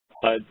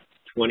HUD's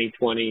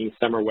 2020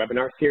 Summer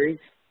Webinar Series.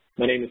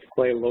 My name is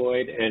Clay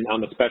Lloyd, and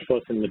I'm a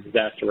specialist in the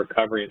Disaster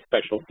Recovery and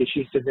Special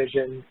Issues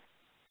Division.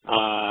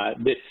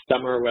 This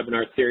summer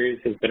webinar series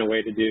has been a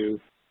way to do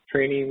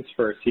trainings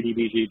for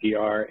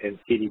CDBG-DR and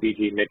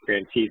CDBG-MIT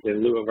grantees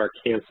in lieu of our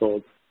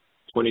canceled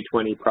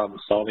 2020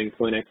 problem-solving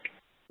clinic.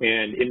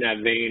 And in that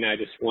vein, I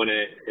just want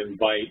to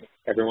invite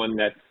everyone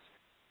that's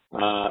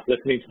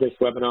listening to this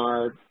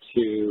webinar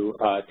to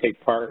take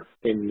part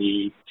in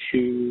the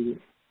 2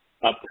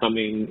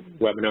 upcoming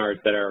webinars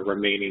that are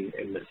remaining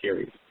in the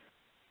series.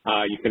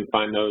 You can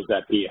find those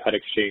at the HUD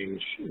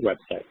Exchange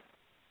website.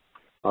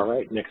 All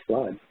right, next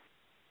slide.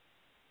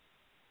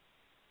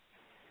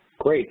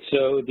 Great,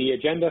 so the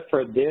agenda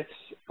for this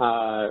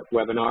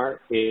webinar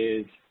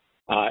is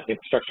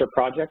infrastructure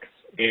projects.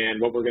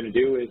 And what we're going to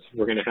do is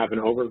we're going to have an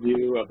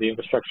overview of the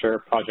infrastructure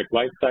project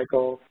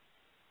lifecycle,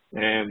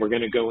 and we're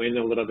going to go in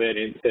a little bit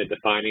into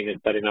defining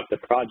and setting up the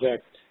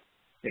project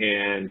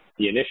and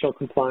the initial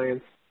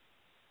compliance,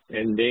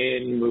 and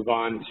then move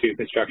on to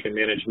construction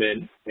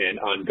management and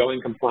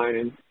ongoing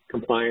compliance,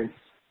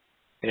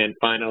 and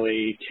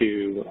finally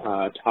to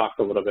talk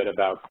a little bit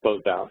about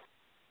closeout.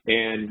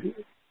 And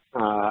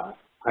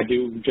I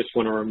do just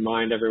want to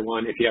remind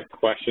everyone, if you have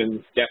questions,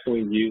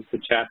 definitely use the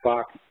chat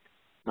box.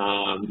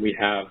 We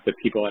have the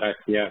people at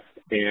ICF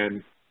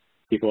and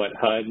people at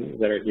HUD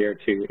that are here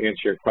to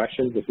answer your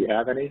questions if you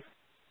have any.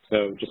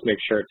 So just make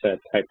sure to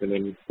type them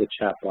in the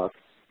chat box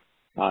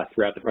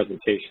throughout the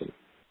presentation.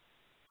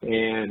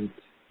 And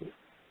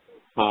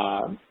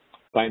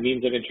by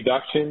means of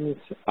introductions,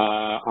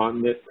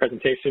 on this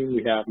presentation,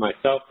 we have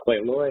myself, Clay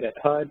Lloyd at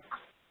HUD.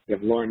 We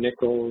have Lauren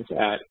Nichols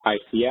at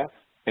ICF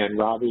and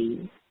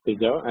Robbie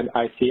Bizot at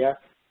ICF.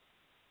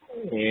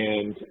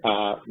 And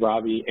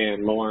Robbie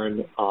and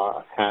Lauren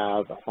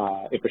have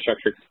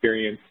infrastructure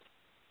experience,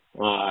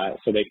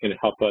 so they can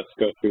help us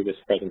go through this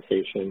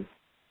presentation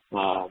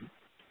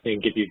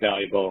and give you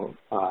valuable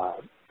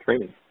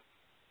training.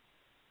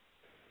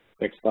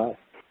 Next slide.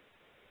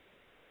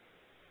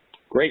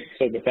 Great,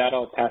 so with that,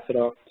 I'll pass it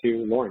off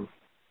to Lauren.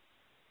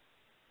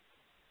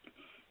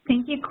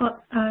 Thank you,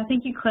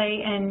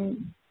 Clay,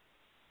 and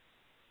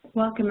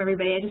welcome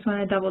everybody. I just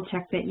want to double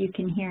check that you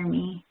can hear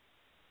me.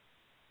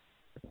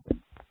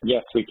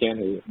 Yes, we can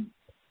hear you.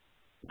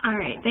 All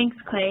right, thanks,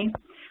 Clay.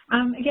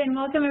 Again,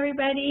 welcome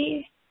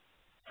everybody.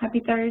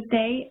 Happy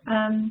Thursday.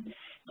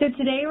 So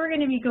today we're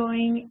going to be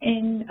going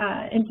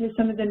into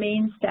some of the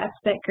main steps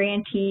that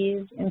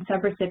grantees and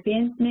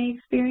subrecipients may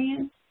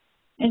experience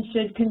and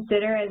should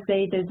consider as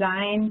they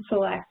design,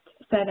 select,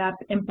 set up,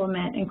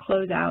 implement, and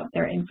close out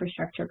their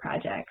infrastructure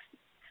projects.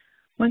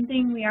 One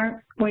thing we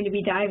aren't going to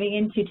be diving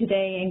into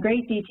today in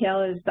great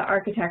detail is the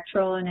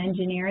architectural and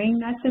engineering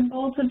nuts and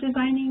bolts of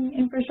designing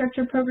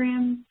infrastructure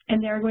programs,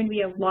 and there are going to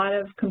be a lot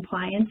of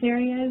compliance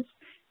areas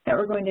that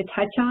we're going to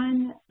touch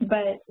on,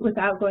 but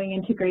without going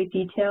into great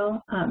detail.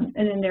 And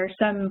then there are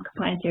some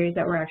compliance areas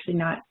that we're actually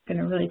not going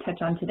to really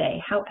touch on today.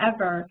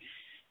 However,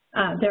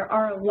 there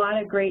are a lot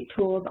of great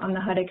tools on the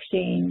HUD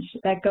Exchange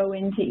that go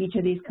into each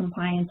of these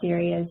compliance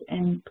areas,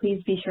 and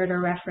please be sure to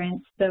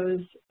reference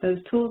those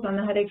tools on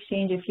the HUD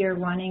Exchange if you're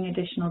wanting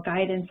additional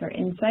guidance or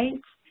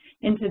insights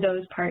into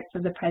those parts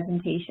of the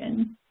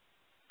presentation.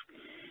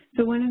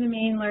 So one of the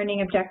main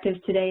learning objectives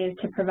today is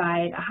to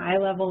provide a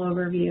high-level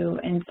overview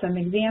and some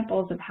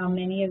examples of how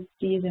many of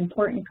these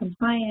important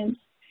compliance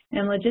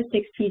and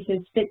logistics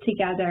pieces fit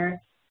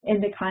together in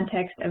the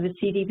context of a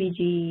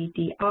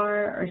CDBG-DR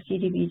or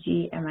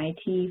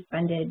CDBG-MIT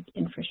funded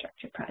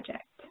infrastructure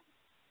project.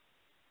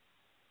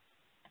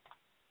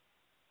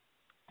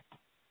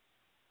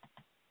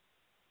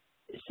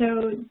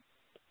 So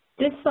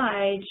this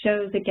slide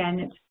shows, again,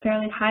 it's a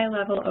fairly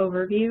high-level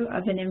overview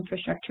of an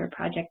infrastructure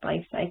project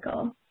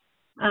lifecycle.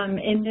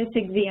 In this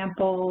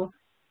example,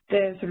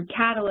 the sort of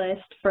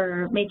catalyst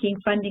for making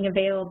funding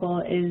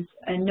available is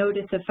a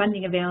Notice of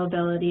Funding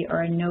Availability,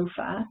 or a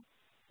NOFA.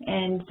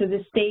 And so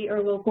the state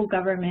or local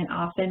government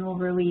often will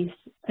release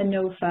a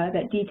NOFA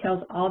that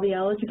details all the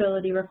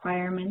eligibility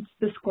requirements,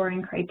 the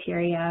scoring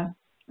criteria,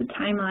 the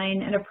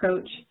timeline and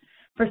approach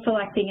for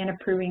selecting and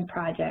approving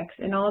projects,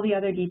 and all the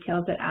other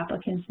details that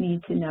applicants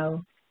need to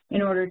know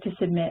in order to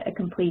submit a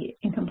complete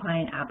and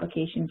compliant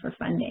application for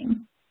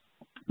funding.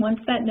 Once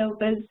that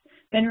NOFA's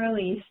been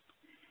released,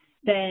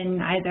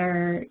 then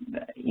either,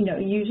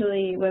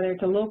 usually whether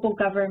it's a local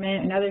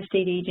government, another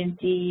state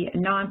agency, a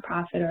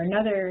nonprofit, or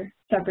another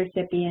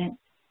subrecipient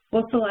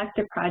will select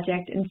a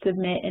project and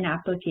submit an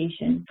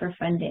application for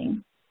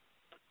funding.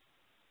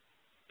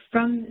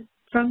 From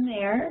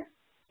there,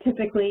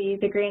 typically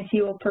the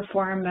grantee will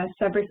perform a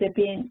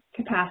subrecipient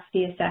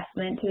capacity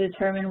assessment to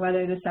determine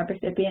whether the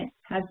subrecipient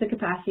has the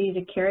capacity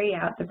to carry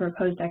out the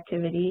proposed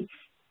activity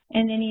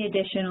and any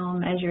additional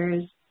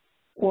measures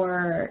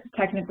or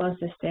technical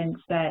assistance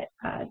that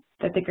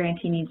the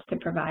grantee needs to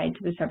provide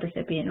to the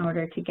subrecipient in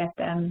order to get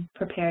them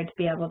prepared to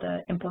be able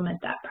to implement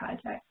that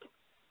project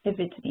if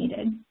it's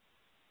needed.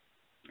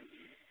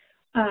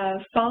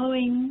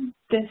 Following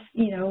this,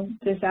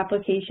 this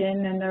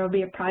application, then there will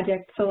be a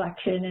project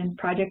selection and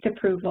project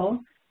approval.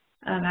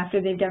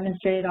 after they've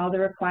demonstrated all the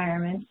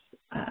requirements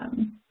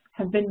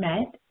have been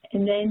met.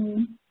 And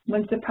then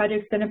once the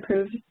project's been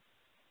approved,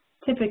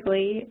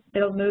 typically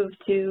it'll move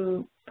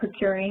to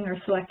procuring or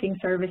selecting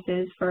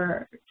services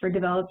for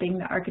developing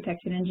the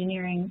architect and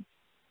engineering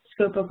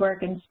scope of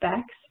work and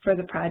specs for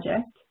the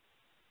project.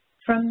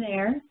 From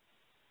there,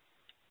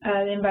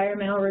 the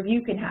environmental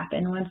review can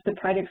happen once the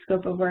project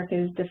scope of work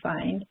is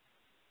defined.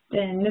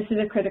 Then this is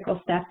a critical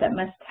step that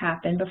must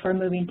happen before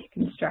moving to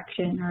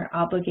construction or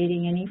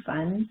obligating any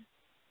funds.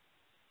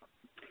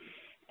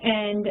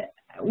 And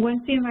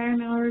once the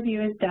environmental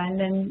review is done,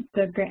 then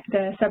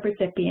the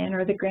subrecipient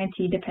or the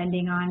grantee,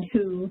 depending on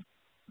who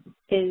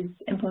is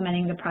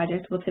implementing the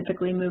project, will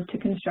typically move to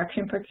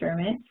construction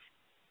procurement,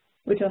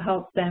 which will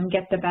help them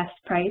get the best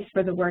price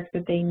for the work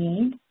that they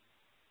need.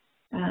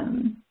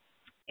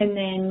 And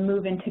then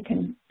move into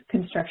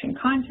construction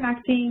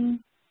contracting,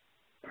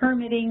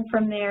 permitting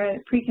from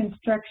there,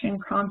 pre-construction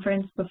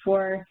conference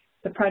before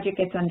the project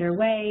gets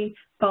underway,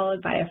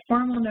 followed by a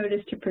formal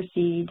notice to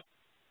proceed,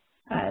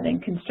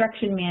 then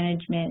construction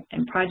management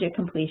and project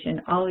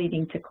completion, all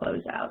leading to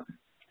closeout.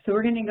 So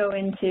we're going to go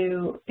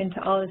into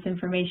all this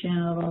information in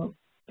a little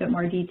bit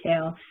more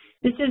detail.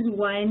 This is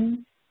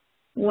one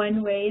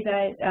way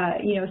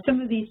that,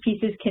 some of these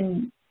pieces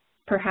can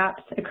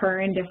perhaps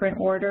occur in different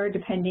order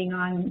depending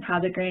on how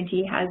the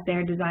grantee has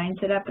their design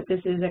set up, but this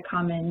is a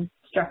common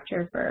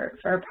structure for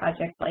a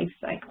project life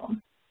cycle.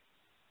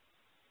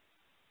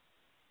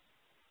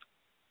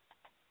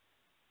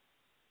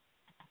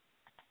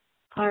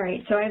 All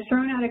right, so I've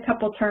thrown out a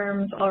couple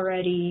terms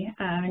already,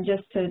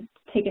 just to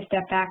take a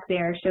step back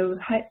there. So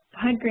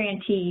HUD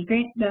grantee,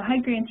 the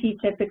HUD grantee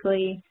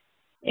typically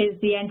is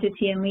the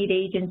entity and lead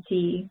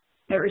agency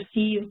that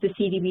receives the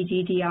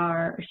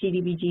CDBG-DR or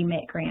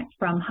CDBG-MIT grant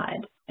from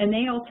HUD, and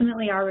they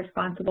ultimately are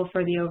responsible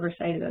for the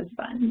oversight of those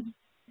funds.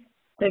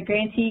 The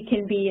grantee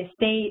can be a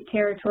state,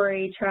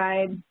 territory,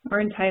 tribe,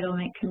 or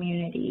entitlement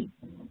community,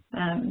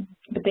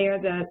 but they are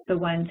the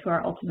ones who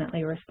are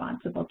ultimately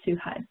responsible to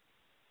HUD.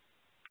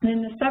 And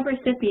then the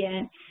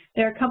subrecipient,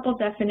 there are a couple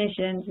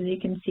definitions, as you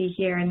can see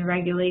here in the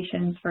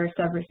regulations for a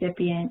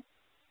subrecipient,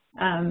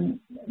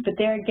 but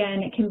there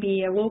again, it can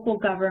be a local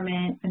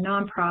government, a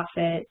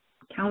nonprofit,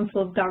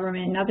 council of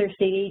government, another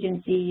state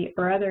agency,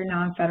 or other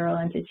non-federal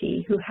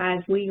entity who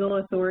has legal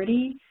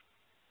authority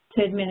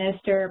to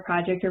administer a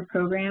project or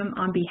program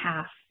on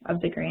behalf of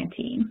the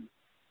grantee.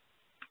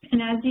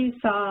 And as you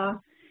saw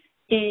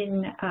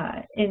in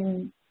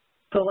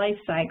the life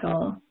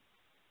cycle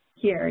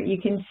here, you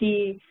can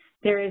see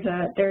there's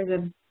a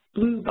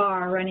blue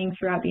bar running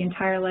throughout the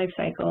entire life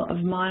cycle of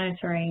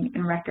monitoring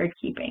and record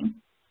keeping.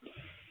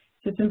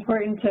 So it's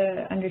important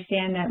to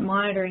understand that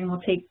monitoring will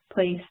take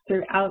place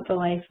throughout the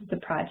life of the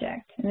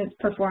project, and it's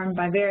performed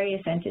by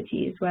various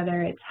entities,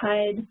 whether it's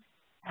HUD,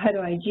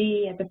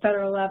 HUD-OIG at the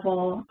federal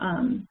level,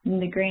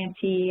 the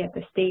grantee at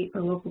the state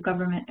or local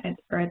government,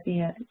 or at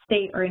the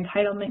state or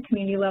entitlement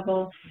community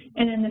level,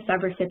 and then the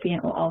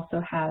subrecipient will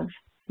also have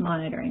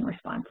monitoring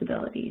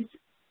responsibilities.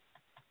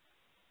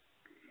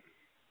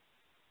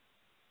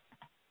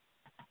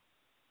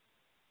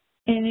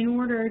 And in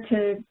order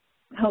to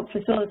help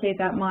facilitate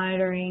that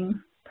monitoring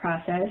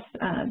process,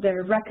 there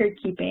are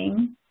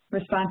record-keeping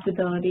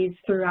responsibilities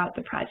throughout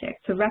the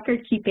project. So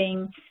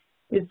record-keeping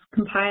is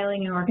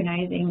compiling and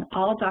organizing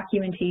all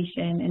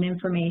documentation and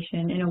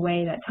information in a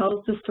way that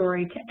tells the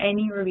story to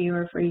any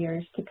reviewer for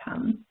years to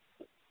come.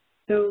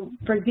 So,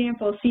 for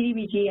example,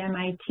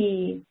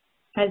 CDBG-MIT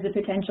has the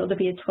potential to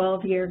be a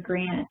 12-year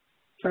grant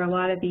for a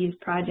lot of these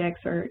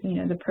projects or,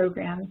 the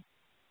programs.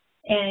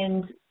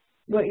 And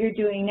what you're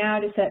doing now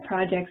to set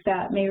projects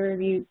that may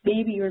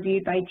be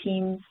reviewed by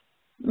teams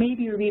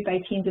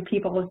of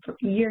people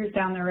years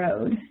down the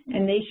road,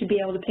 and they should be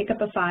able to pick up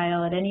a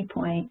file at any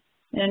point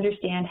and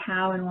understand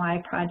how and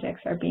why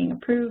projects are being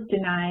approved,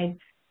 denied,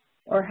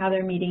 or how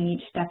they're meeting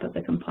each step of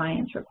the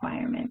compliance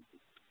requirement.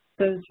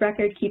 So this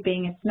record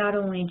keeping, it's not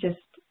only just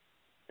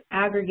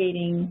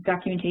aggregating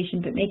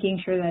documentation, but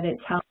making sure that it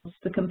tells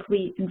the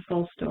complete and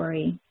full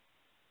story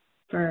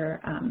for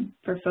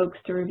folks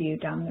to review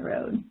down the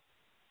road.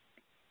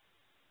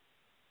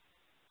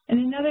 And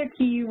another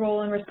key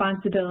role and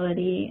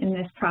responsibility in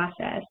this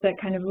process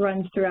that kind of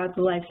runs throughout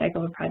the life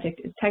cycle of a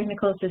project is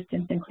technical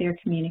assistance and clear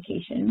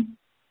communication.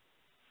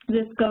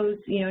 This goes,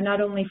 not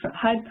only for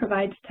HUD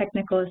provides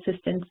technical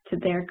assistance to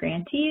their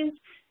grantees,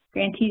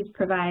 grantees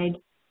provide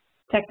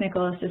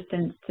technical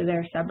assistance to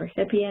their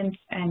subrecipients,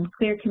 and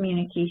clear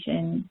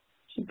communication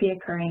should be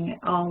occurring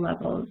at all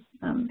levels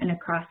and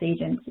across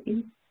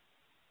agencies.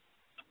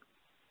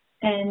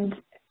 And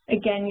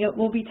again,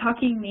 we'll be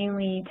talking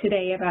mainly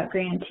today about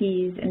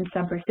grantees and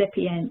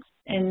subrecipients,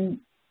 and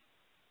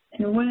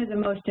one of the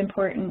most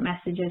important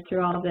messages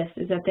through all of this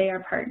is that they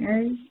are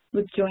partners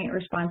with joint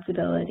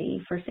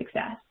responsibility for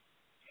success.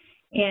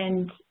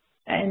 And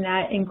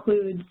that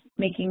includes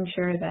making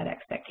sure that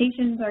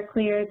expectations are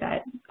clear,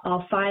 that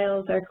all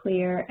files are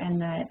clear,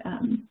 and that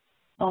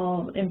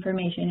all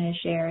information is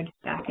shared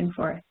back and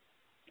forth.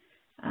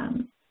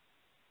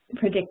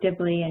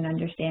 predictably and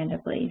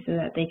understandably so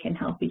that they can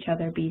help each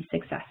other be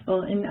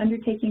successful in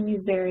undertaking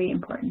these very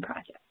important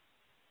projects.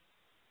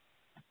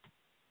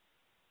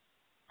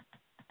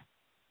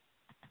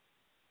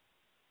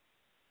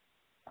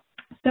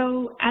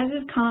 So, as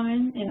is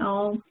common in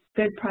all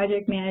good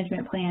project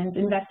management plans,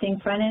 investing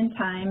front-end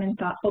time and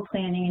thoughtful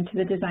planning into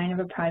the design of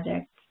a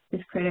project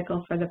is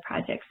critical for the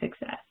project's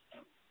success.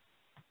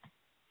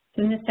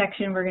 So in this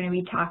section, we're going to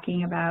be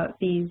talking about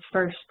these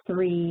first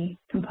three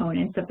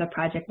components of the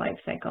project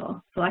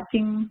lifecycle: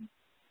 selecting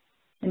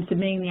and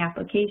submitting the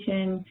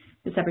application,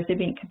 the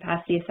subrecipient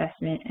capacity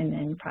assessment, and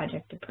then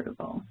project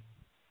approval.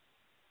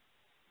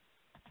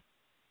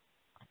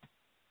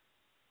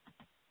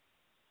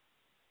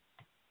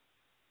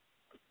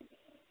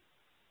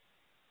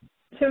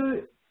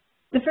 So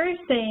the first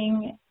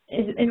thing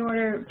is, in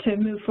order to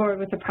move forward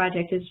with the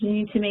project, is you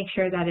need to make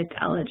sure that it's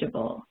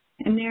eligible.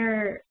 And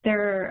there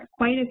are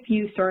quite a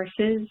few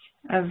sources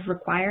of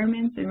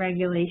requirements and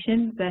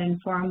regulations that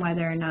inform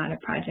whether or not a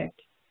project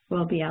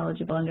will be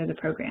eligible under the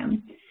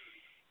program.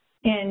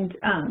 And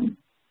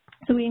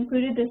so we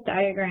included this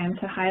diagram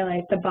to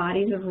highlight the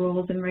bodies of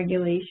rules and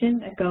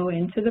regulations that go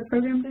into the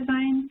program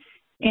design,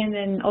 and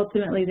then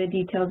ultimately the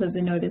details of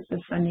the notice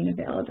of funding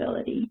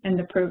availability and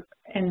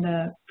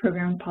the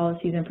program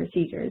policies and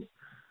procedures,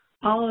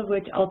 all of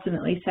which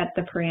ultimately set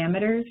the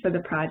parameters for the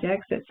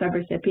projects that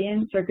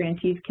subrecipients or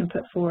grantees can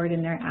put forward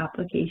in their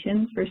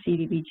applications for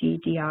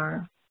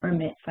CDBG-DR or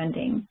MIT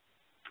funding.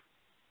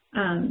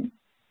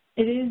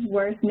 It is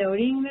worth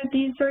noting that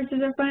these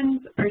sources of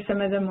funds are some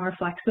of the more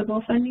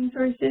flexible funding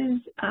sources,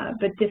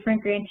 but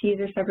different grantees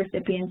or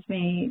subrecipients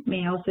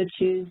may also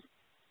choose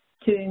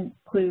to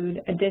include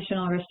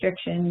additional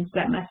restrictions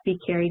that must be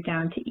carried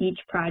down to each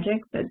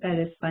project that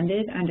is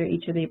funded under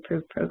each of the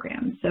approved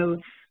programs. So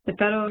the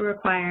federal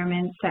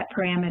requirements set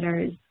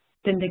parameters,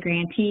 then the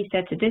grantee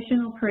sets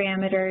additional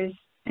parameters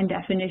and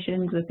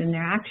definitions within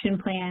their action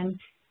plan,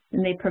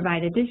 and they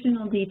provide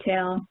additional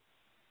detail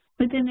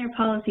within their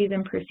policies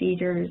and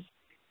procedures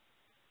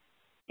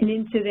and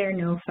into their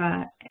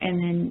NOFA,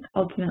 and then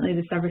ultimately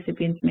the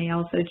subrecipients may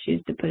also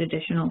choose to put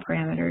additional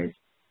parameters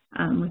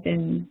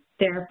within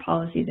their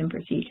policies and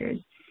procedures.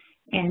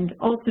 And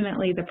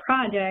ultimately the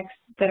projects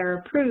that are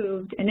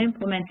approved and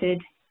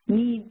implemented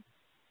need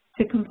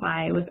to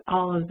comply with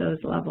all of those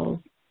levels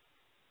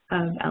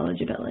of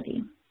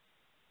eligibility.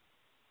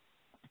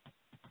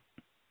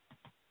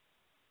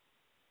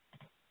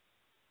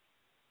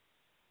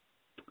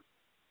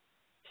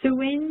 So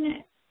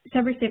when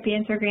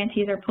subrecipients or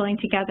grantees are pulling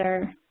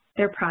together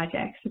their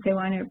projects that they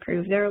want to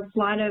approve, there are a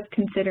lot of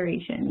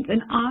considerations,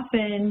 and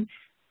often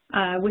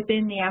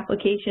within the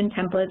application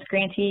templates,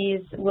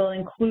 grantees will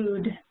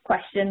include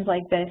questions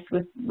like this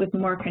with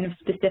more kind of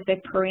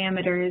specific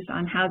parameters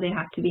on how they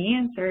have to be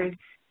answered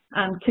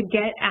to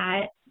get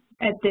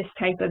at this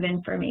type of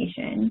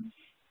information.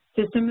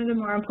 So some of the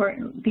more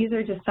important, these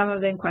are just some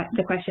of the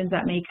questions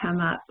that may come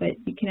up, but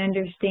you can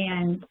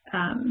understand,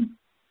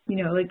 you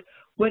know, like,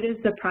 what is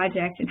the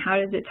project and how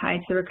does it tie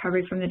to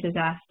recovery from the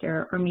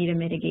disaster or meet a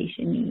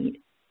mitigation need?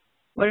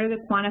 What are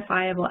the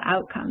quantifiable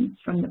outcomes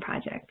from the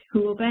project?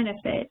 Who will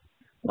benefit?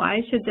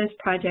 Why should this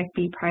project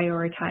be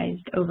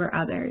prioritized over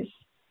others?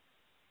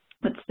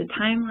 What's the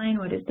timeline?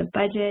 What is the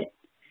budget?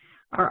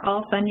 Are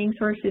all funding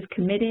sources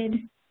committed?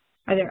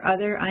 Are there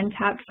other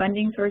untapped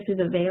funding sources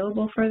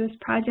available for this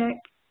project?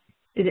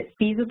 Is it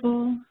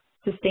feasible,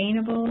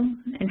 sustainable?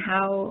 And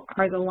how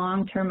are the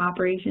long-term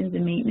operations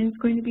and maintenance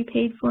going to be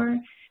paid for?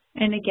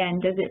 And again,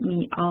 does it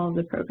meet all of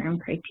the program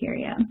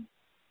criteria?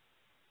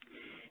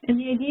 And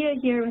the idea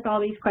here with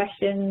all these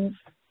questions,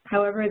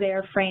 however they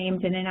are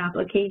framed in an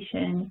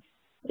application,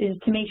 is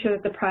to make sure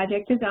that the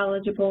project is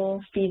eligible,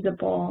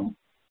 feasible,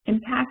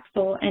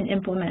 impactful, and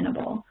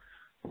implementable.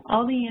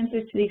 All the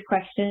answers to these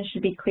questions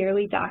should be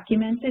clearly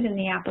documented in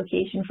the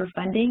application for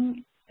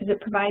funding, as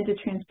it provides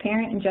a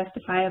transparent and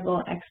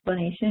justifiable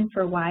explanation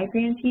for why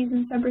grantees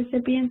and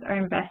subrecipients are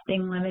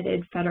investing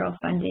limited federal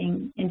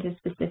funding into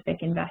specific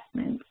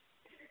investments.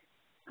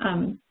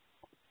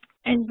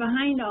 And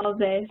behind all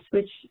this,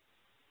 which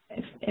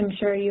I'm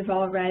sure you've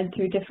all read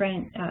through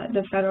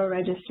the Federal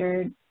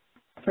Register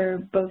for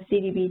both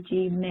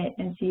CDBG, MIT,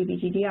 and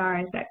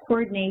CDBG-DR, is that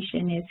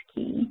coordination is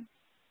key.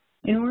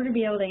 In order to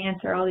be able to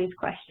answer all these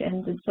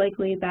questions, it's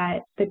likely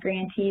that the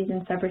grantees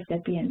and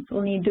subrecipients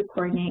will need to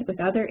coordinate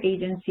with other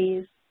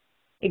agencies,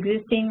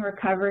 existing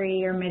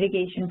recovery or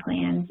mitigation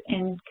plans,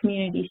 and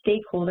community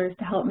stakeholders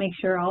to help make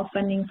sure all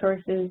funding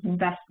sources,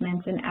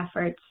 investments, and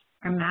efforts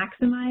are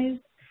maximized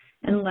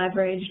and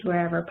leveraged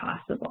wherever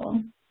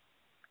possible.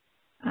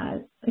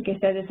 Like I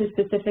said, this is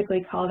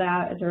specifically called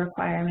out as a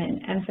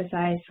requirement and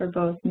emphasized for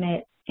both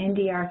MIT and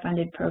DR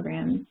funded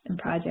programs and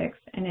projects,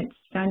 and it's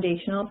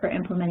foundational for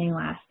implementing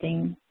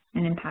lasting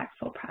and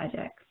impactful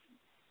projects.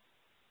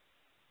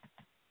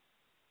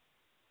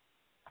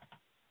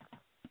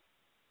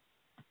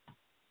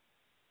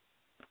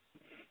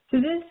 So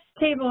this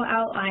table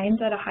outlines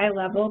at a high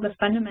level the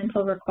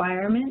fundamental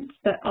requirements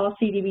that all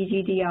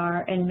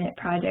CDBG-DR and MIT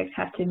projects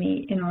have to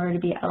meet in order to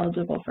be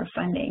eligible for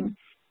funding.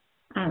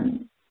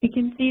 You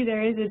can see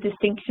there is a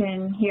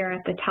distinction here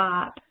at the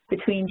top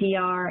between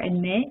DR and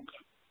MIT.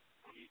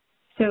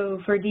 So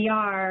for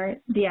DR,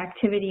 the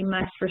activity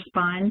must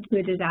respond to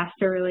a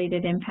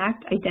disaster-related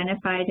impact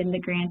identified in the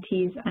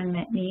grantee's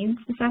unmet needs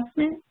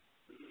assessment.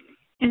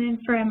 And then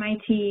for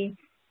MIT,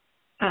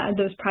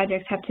 those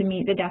projects have to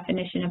meet the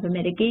definition of a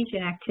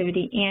mitigation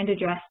activity and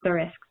address the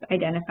risks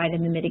identified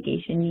in the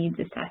mitigation needs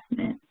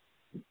assessment.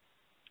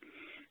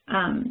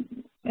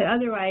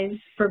 Otherwise,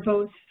 for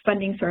both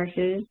funding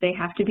sources, they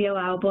have to be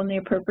allowable in the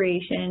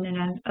appropriation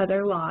and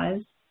other laws,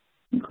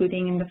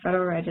 including in the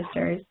Federal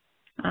Registers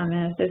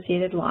and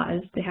associated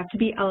laws. They have to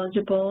be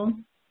eligible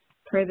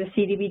per the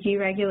CDBG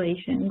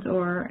regulations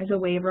or as a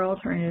waiver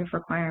alternative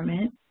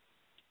requirement.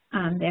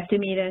 They have to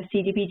meet a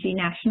CDBG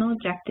national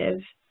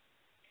objective.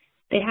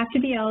 They have to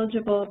be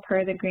eligible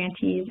per the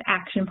grantee's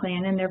action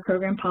plan and their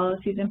program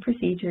policies and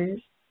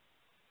procedures,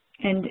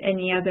 and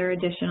any other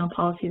additional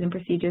policies and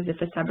procedures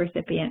if a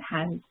subrecipient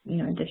has,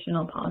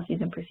 additional policies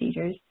and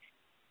procedures.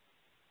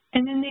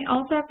 And then they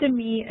also have to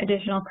meet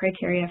additional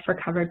criteria for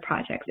covered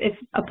projects, if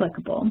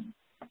applicable.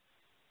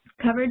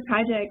 Covered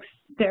projects,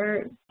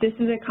 this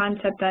is a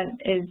concept that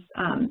is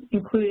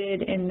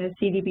included in the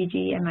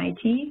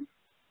CDBG-MIT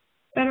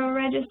Federal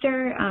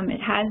Register. It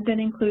has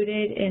been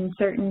included in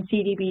certain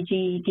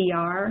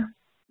CDBG-DR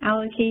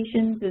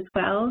allocations as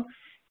well.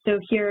 So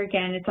here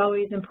again, it's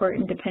always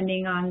important,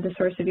 depending on the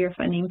source of your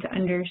funding, to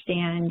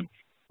understand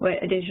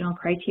what additional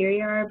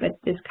criteria are, but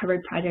this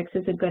covered projects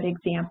is a good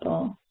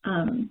example.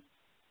 In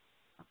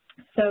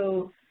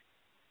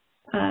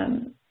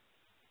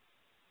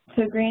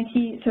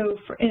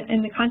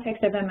the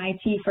context of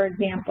MIT, for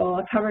example,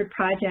 a covered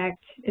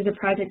project is a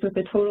project with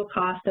a total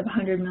cost of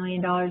 $100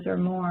 million or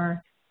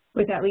more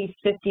with at least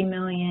 $50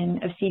 million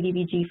of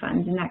CDBG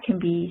funds, and that can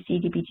be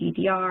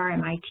CDBG-DR,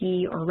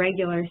 MIT, or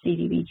regular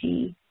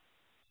CDBG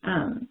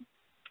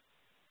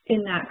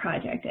in that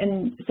project.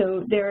 And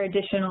so there are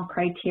additional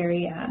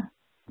criteria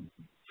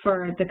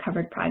for the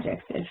covered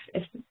projects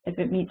if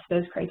it meets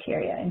those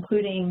criteria,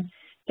 including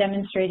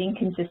demonstrating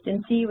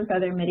consistency with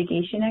other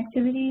mitigation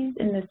activities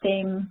in the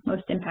same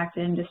most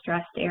impacted and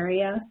distressed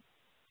area,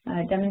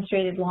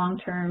 demonstrated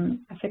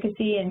long-term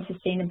efficacy and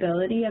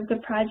sustainability of the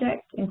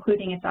project,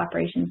 including its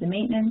operations and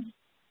maintenance,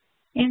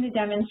 and a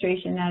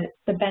demonstration that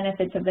the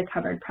benefits of the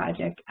covered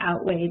project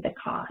outweigh the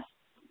costs.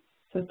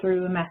 So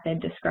through the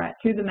methods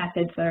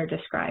that are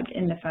described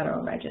in the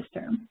Federal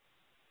Register.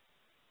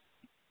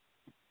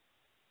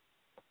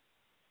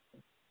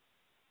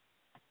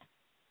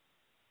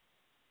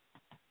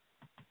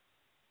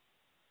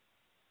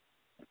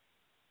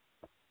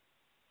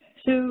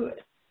 So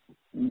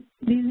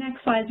these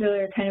next slides really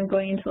are kind of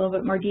going into a little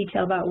bit more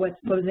detail about what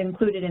was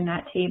included in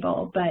that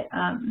table. But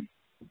as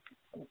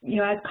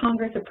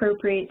Congress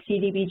appropriates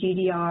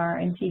CDBG-DR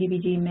and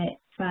CDBG-MIT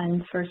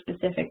funds for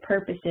specific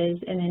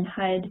purposes, and then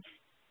HUD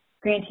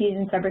grantees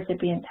and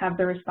subrecipients have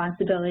the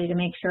responsibility to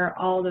make sure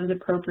all those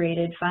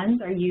appropriated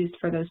funds are used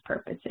for those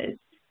purposes.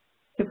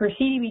 So for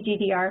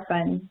CDBG-DR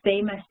funds,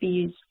 they must be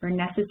used for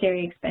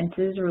necessary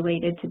expenses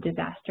related to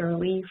disaster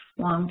relief,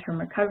 long-term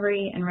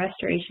recovery, and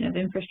restoration of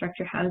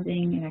infrastructure,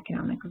 housing, and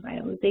economic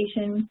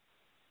revitalization.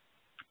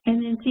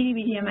 And then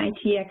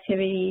CDBG-MIT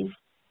activities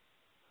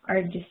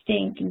are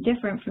distinct and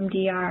different from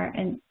DR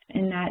in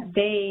that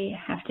they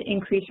have to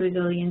increase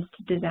resilience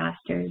to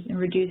disasters and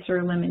reduce or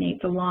eliminate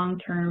the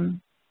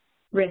long-term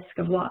risk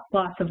of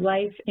loss of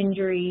life,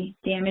 injury,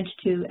 damage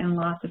to and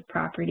loss of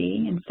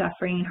property, and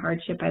suffering and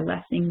hardship by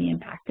lessening the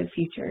impact of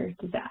future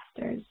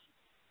disasters.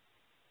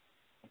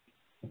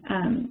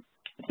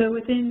 So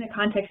within the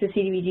context of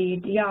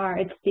CDBG-DR,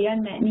 it's the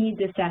unmet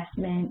needs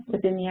assessment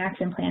within the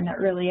action plan that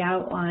really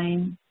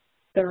outline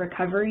the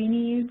recovery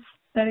needs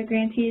that a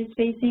grantee is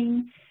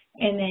facing.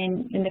 And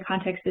then in the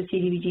context of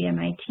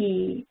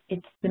CDBG-MIT,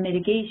 it's the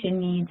mitigation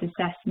needs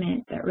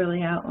assessment that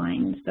really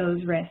outlines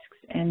those risks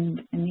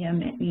and the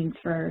unmet needs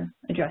for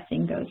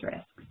addressing those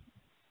risks.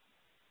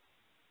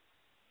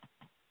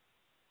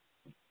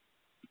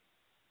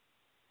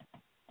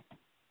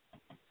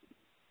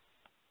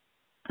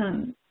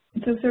 So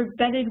sort of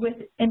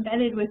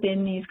embedded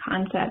within these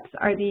concepts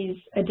are these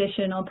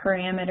additional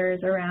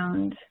parameters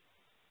around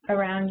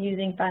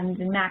using funds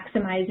and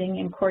maximizing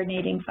and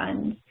coordinating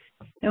funds.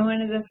 And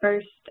one of the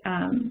first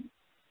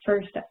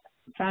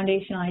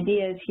foundational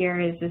ideas here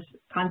is this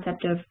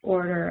concept of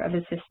order of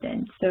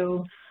assistance.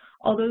 So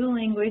although the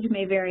language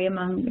may vary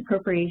among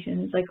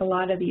appropriations, like a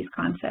lot of these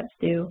concepts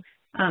do,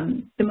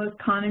 the most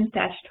common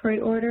statutory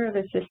order of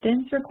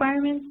assistance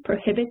requirements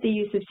prohibit the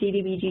use of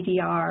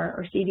CDBG-DR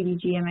or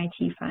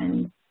CDBG-MIT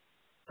funds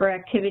for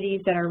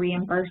activities that are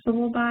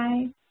reimbursable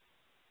by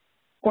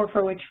or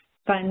for which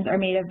funds are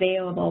made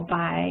available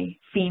by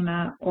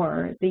FEMA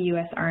or the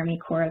U.S. Army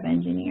Corps of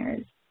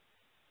Engineers.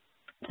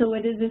 So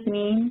what does this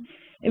mean?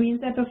 It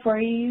means that before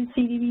you use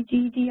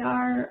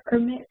CDBG-DR or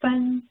MIT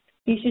funds,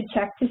 you should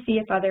check to see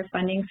if other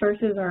funding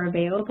sources are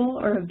available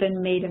or have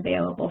been made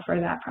available for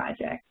that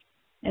project.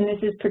 And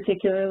this is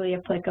particularly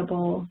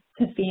applicable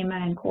to FEMA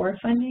and Corps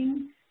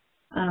funding.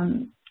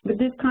 But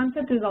this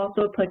concept is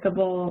also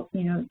applicable,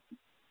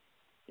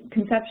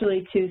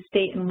 conceptually to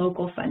state and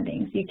local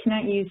funding. So you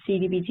cannot use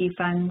CDBG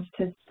funds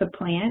to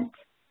supplant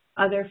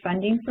other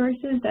funding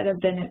sources that have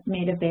been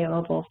made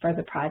available for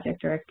the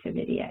project or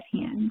activity at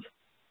hand.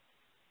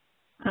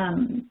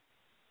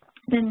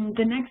 Then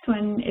the next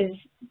one is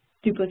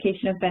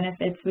duplication of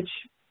benefits, which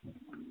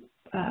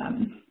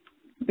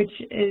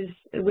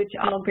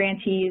all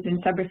grantees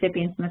and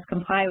subrecipients must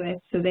comply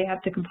with. So they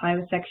have to comply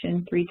with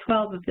Section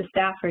 312 of the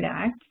Stafford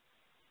Act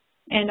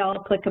and all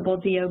applicable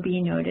DOB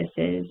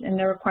notices, and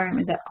the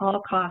requirement that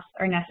all costs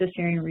are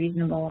necessary and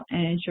reasonable,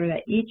 and ensure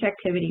that each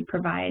activity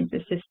provides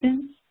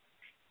assistance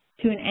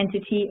to an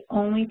entity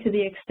only to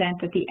the extent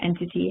that the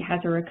entity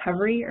has a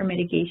recovery or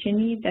mitigation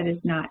need that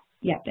has not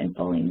yet been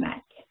fully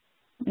met.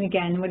 And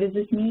again, what does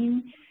this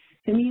mean?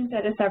 It means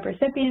that a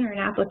subrecipient or an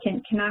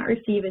applicant cannot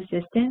receive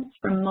assistance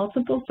from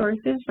multiple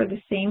sources for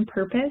the same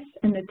purpose,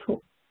 and the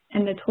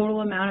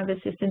total amount of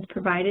assistance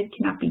provided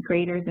cannot be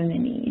greater than the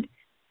need.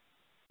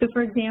 So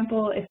for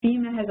example, if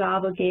FEMA has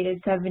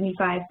obligated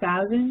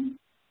 $75,000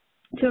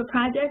 to a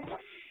project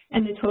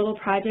and the total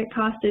project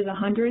cost is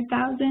 $100,000,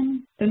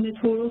 then the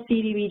total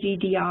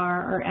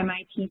CDBG-DR or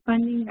MIT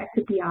funding that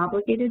could be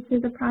obligated to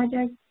the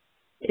project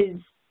is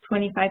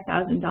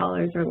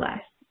 $25,000 or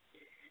less.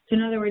 So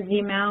in other words, the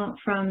amount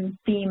from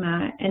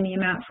FEMA and the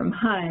amount from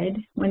HUD,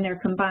 when they're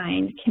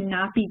combined,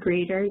 cannot be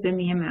greater than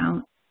the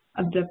amount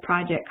of the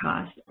project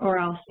cost, or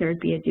else there'd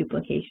be a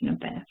duplication of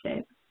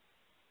benefit.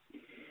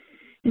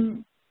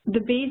 And the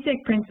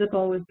basic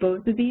principle with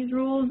both of these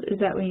rules is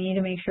that we need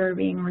to make sure we're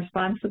being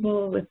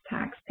responsible with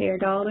taxpayer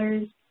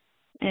dollars,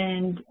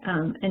 and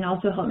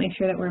also help make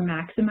sure that we're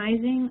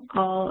maximizing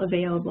all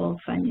available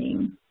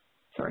funding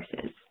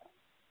sources.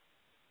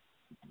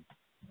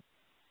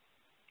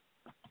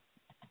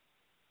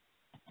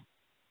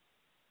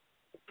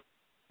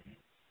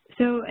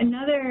 So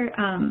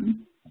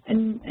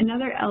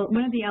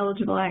one of the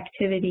eligible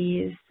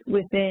activities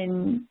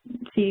within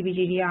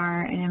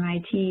CDBG-DR and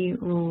MIT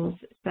rules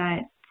is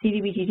that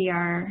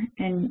CDBG-DR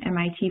and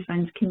MIT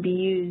funds can be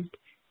used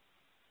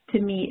to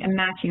meet a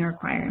matching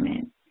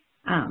requirement,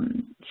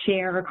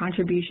 share or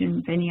contribution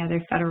with any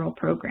other federal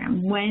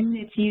program when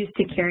it's used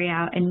to carry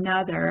out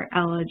another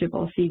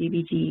eligible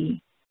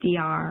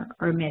CDBG-DR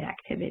or MIT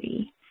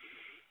activity.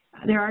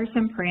 There are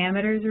some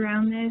parameters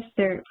around this.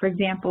 For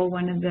example,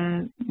 one of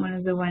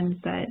the ones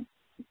that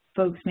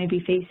folks may be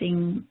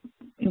facing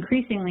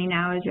increasingly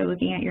now as you're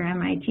looking at your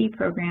MIT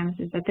programs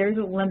is that there's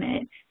a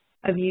limit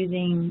of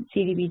using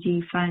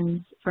CDBG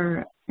funds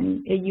for a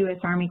U.S.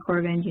 Army Corps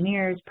of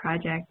Engineers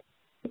project.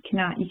 You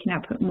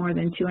cannot put more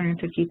than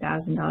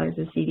 $250,000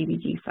 of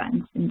CDBG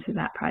funds into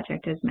that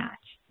project as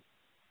match.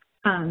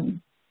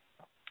 And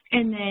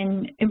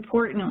then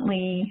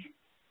importantly,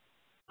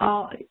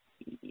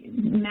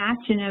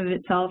 match in and of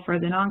itself, or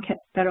the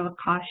non-federal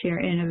cost share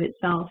in and of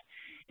itself,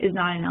 is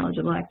not an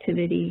eligible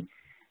activity.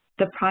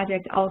 The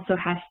project also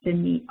has to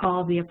meet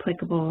all the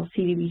applicable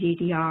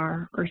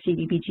CDBG-DR or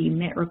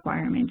CDBG-MIT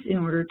requirements in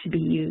order to be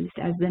used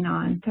as the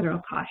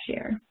non-federal cost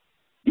share.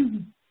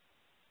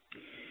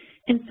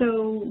 And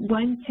so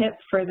one tip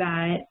for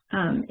that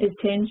is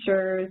to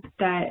ensure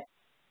that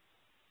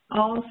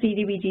all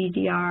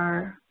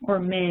CDBG-DR or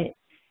MIT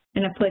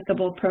and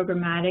applicable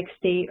programmatic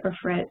state or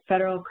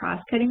federal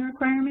cross-cutting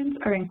requirements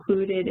are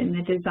included in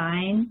the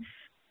design,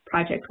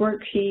 project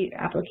worksheet,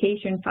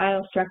 application,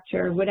 file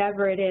structure,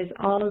 whatever it is,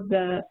 all of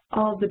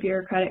the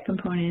bureaucratic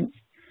components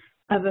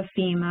of a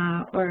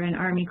FEMA or an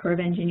Army Corps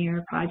of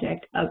Engineer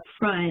project up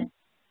front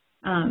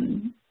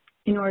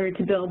in order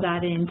to build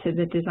that into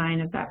the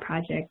design of that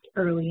project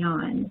early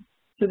on.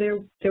 So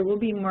there will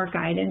be more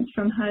guidance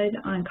from HUD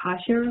on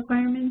cost share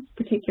requirements,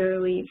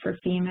 particularly for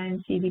FEMA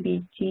and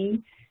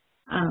CDBG.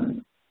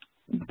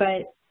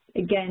 But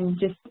again,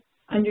 just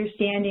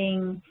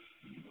understanding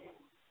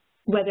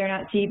whether or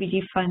not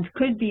CDBG funds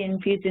could be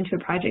infused into a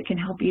project can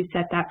help you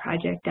set that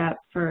project up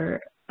for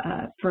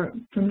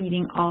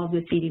meeting all of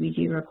the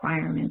CDBG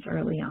requirements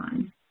early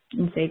on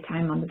and save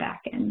time on the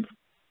back end.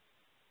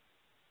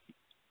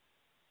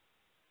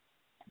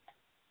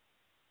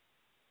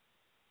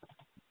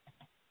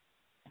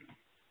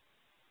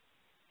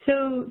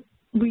 So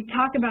we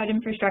talk about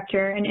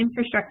infrastructure, and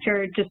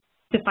infrastructure, just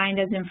defined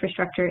as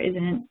infrastructure,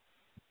 isn't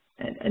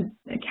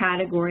a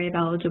category of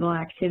eligible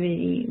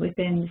activity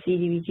within the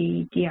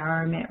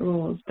CDBG-DR MIT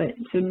rules, but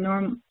so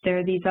there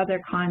are these other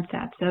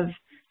concepts of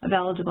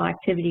eligible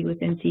activity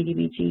within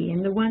CDBG,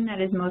 and the one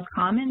that is most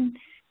common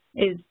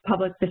is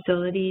public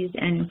facilities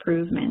and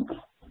improvements.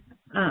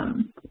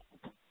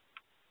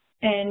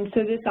 And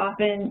so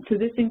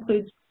this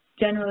includes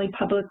generally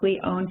publicly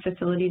owned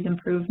facilities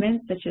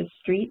improvements such as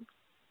streets,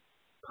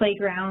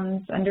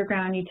 playgrounds,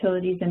 underground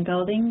utilities, and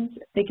buildings.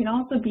 They can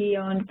also be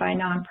owned by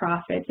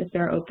nonprofits if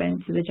they're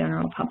open to the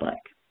general public.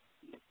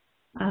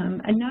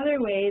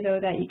 Another way, though,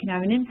 that you can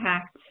have an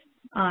impact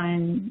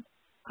on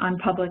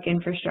public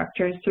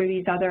infrastructure is through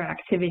these other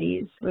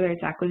activities, whether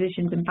it's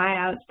acquisitions and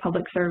buyouts,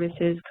 public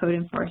services, code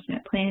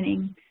enforcement,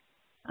 planning,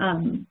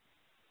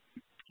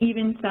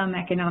 even some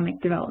economic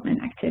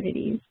development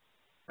activities.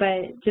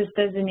 But just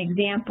as an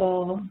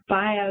example,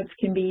 buyouts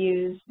can be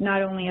used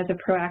not only as a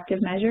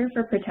proactive measure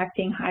for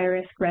protecting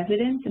high-risk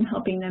residents and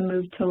helping them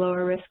move to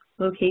lower-risk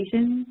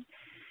locations,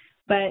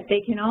 but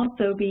they can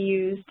also be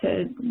used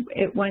to,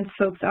 once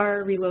folks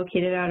are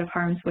relocated out of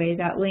harm's way,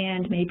 that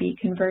land may be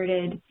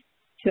converted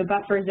to a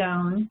buffer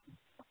zone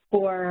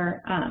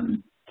or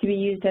to be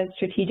used as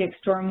strategic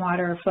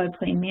stormwater or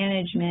floodplain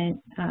management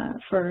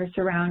for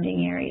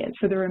surrounding areas,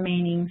 for the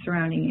remaining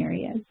surrounding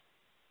areas.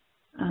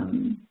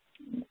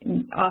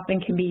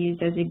 Often can be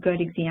used as a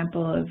good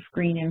example of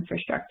green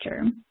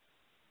infrastructure.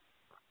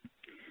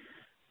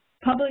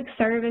 Public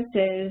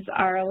services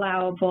are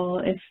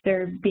allowable if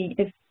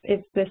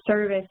the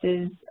service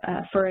is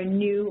for a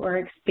new or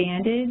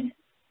expanded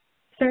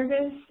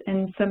service,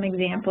 and some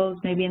examples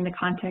maybe in the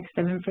context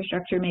of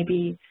infrastructure may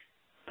be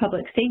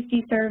public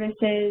safety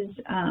services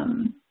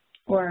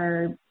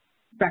or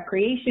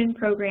recreation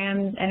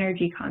programs,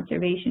 energy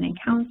conservation and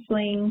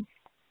counseling,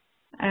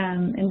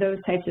 and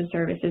those types of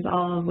services,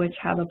 all of which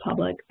have a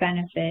public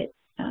benefit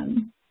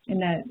in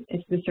that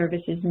if the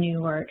service is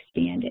new or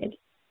expanded.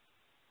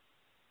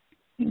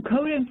 And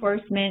code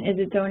enforcement is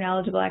its own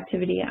eligible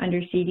activity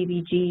under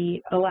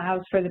CDBG,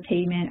 allows for the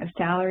payment of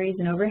salaries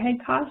and overhead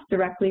costs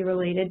directly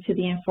related to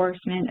the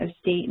enforcement of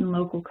state and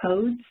local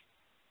codes.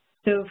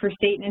 So for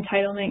state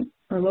entitlement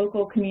or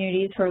local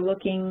communities who are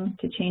looking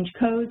to change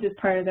codes as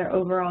part of their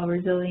overall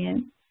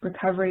resilient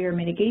recovery or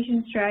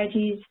mitigation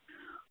strategies,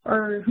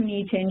 or who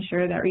need to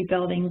ensure that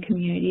rebuilding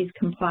communities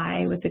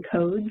comply with the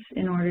codes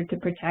in order to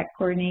protect,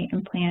 coordinate,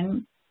 and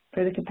plan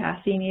for the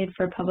capacity needed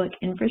for public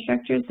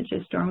infrastructure such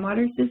as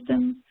stormwater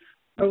systems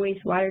or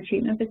wastewater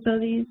treatment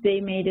facilities,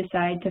 they may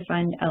decide to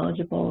fund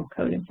eligible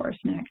code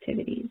enforcement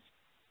activities.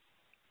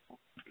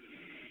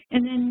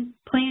 And then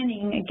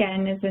planning,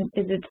 again, is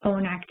its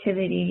own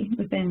activity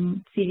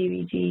within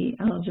CDBG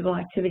eligible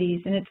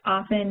activities, and it's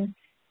often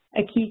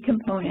a key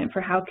component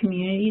for how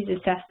communities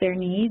assess their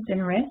needs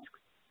and risks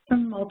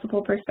from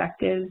multiple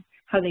perspectives,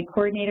 how they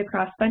coordinate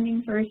across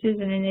funding sources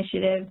and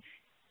initiatives,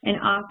 and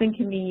often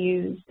can be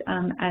used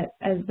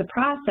as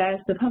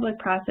the public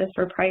process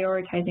for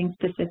prioritizing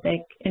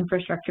specific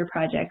infrastructure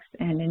projects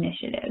and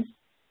initiatives.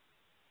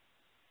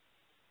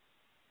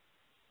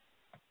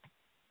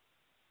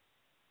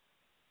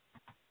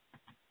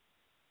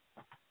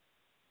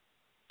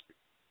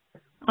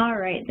 All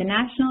right, the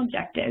national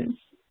objectives.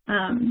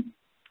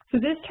 So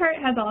this chart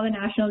has all the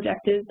national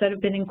objectives that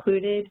have been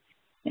included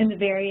in the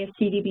various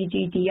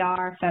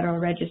CDBG-DR federal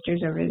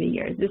registers over the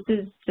years. This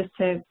is just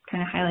to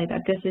kind of highlight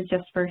that this is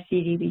just for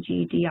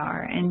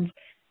CDBG-DR. And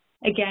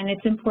again,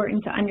 it's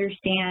important to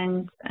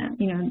understand,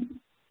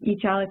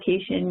 each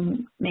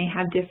allocation may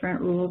have different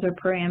rules or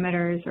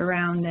parameters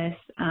around this,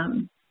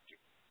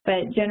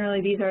 but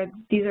generally these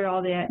are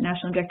all the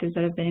national objectives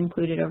that have been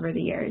included over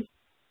the years.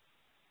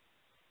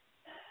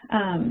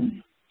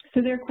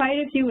 So there are quite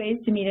a few ways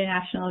to meet a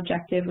national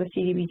objective with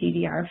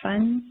CDBG-DR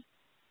funds.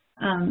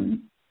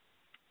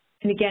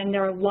 And again,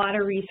 there are a lot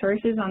of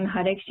resources on the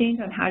HUD Exchange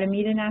on how to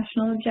meet a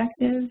national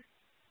objective.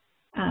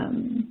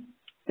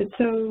 But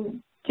so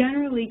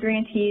generally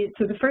grantees,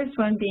 so the first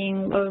one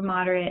being low to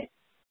moderate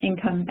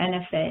income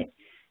benefit,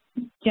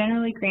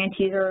 generally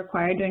grantees are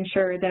required to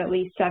ensure that at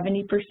least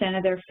 70%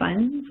 of their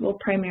funds will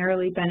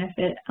primarily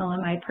benefit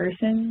LMI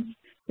persons.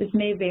 This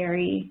may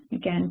vary,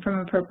 again, from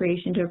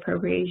appropriation to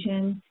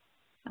appropriation,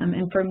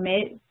 and for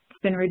MIT, it's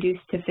been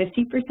reduced to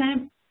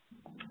 50%.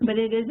 But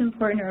it is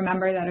important to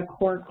remember that a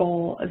core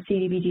goal of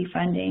CDBG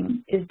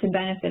funding is to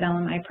benefit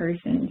LMI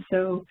persons.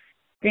 So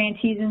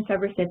grantees and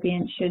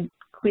subrecipients should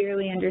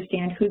clearly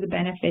understand who the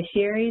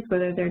beneficiaries,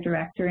 whether they're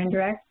direct or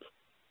indirect,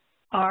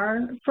 are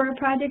for a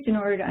project in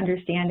order to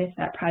understand if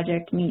that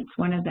project meets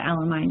one of the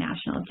LMI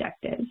national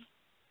objectives.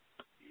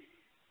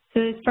 So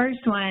this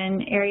first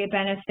one, area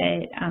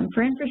benefit,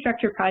 for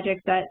infrastructure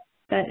projects, that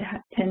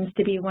tends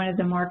to be one of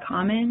the more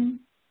common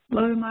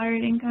low to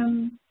moderate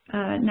income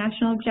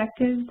national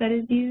objectives that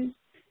is used,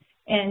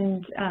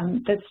 and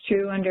that's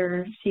true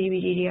under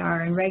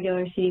CDBG-DR and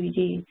regular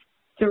CDBG.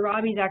 So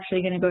Robbie's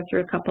actually going to go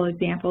through a couple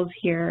examples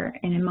here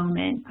in a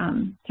moment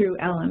through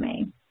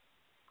LMA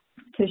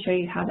to show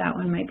you how that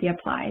one might be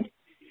applied.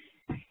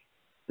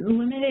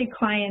 Limited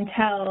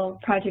clientele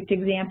project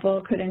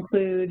example could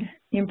include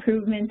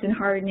improvements and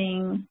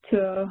hardening to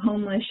a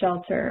homeless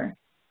shelter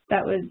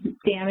that was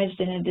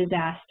damaged in a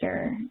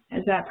disaster,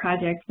 as that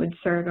project would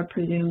serve a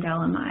presumed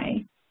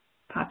LMI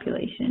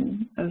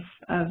population of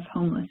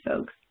homeless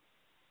folks.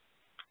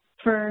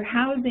 For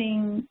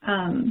housing,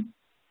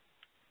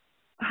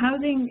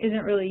 housing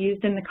isn't really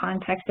used in the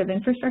context of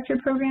infrastructure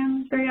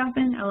programs very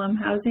often, LM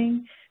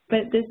housing,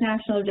 but this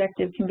national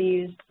objective can be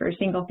used for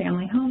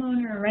single-family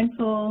homeowner or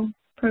rental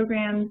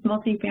programs,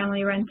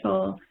 multifamily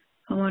rental,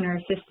 homeowner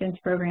assistance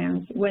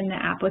programs when the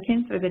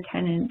applicants or the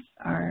tenants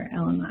are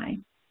LMI.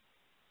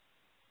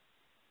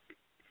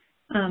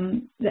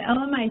 The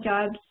LMI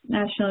jobs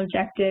national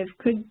objective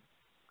could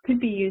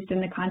be used in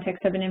the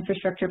context of an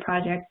infrastructure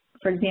project.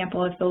 For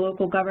example, if the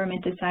local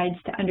government decides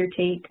to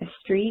undertake a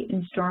street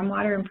and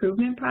stormwater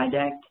improvement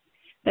project,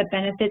 that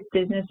benefits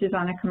businesses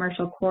on a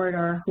commercial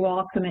corridor who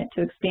all commit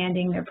to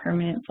expanding their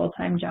permanent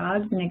full-time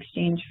jobs in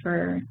exchange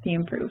for the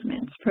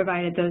improvements,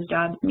 provided those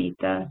jobs meet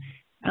the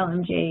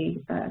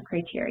LMJ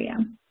criteria.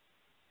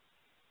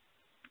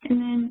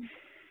 And then,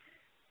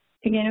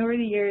 again, over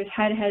the years,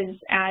 HUD has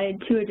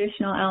added 2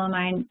 additional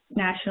LMI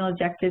national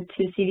objectives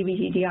to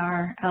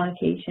CDBG-DR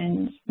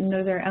allocations, and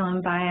those are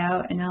LM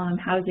buyout and LM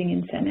housing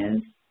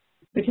incentives,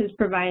 which has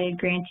provided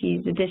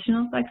grantees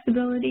additional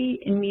flexibility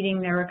in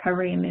meeting their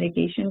recovery and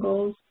mitigation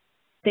goals.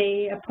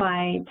 They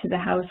apply to the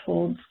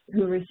households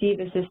who receive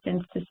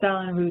assistance to sell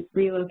and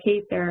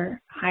relocate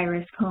their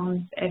high-risk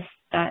homes if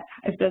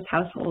those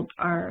households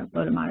are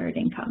low to moderate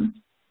income.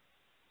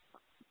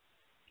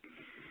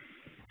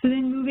 So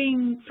then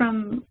moving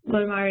from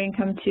low to moderate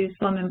income to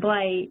slum and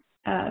blight,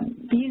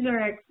 these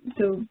are,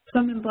 so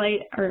slum and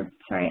blight,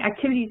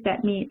 activities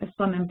that meet a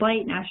slum and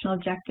blight national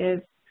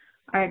objective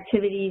are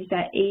activities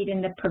that aid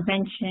in the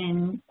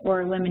prevention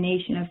or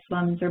elimination of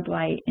slums or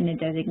blight in a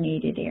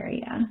designated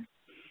area.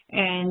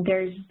 And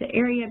there's the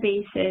area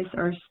basis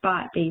or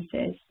spot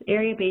basis.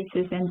 Area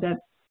basis ends up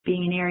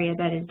being an area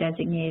that is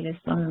designated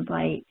as slum and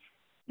blight,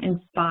 and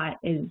spot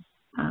is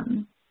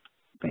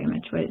very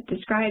much what it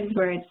describes,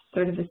 where it's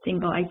sort of a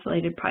single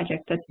isolated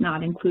project that's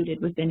not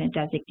included within a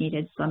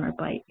designated slum or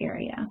blight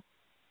area.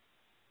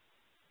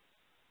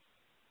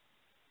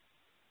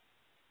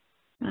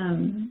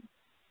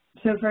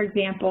 So for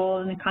example,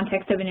 in the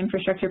context of an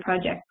infrastructure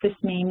project, this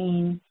may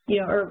mean,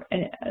 or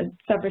a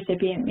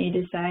subrecipient may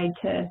decide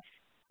to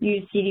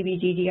use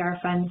CDBG-DR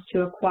funds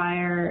to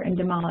acquire and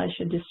demolish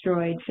a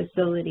destroyed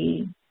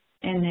facility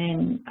and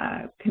then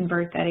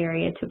convert that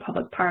area to a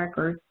public park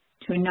or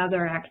to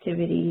another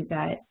activity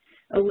that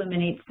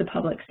eliminates the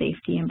public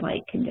safety and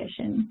blight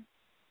condition.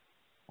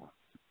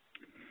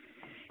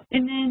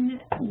 And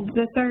then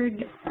the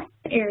third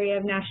area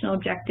of national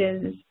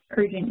objectives is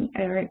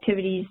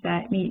activities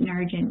that meet an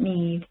urgent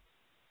need.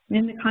 And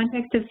in the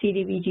context of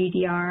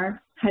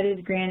CDBG-DR, HUD has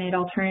granted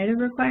alternative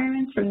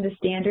requirements from the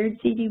standard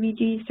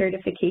CDBG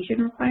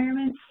certification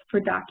requirements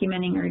for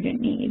documenting urgent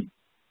need.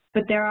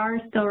 But there are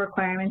still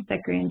requirements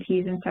that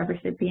grantees and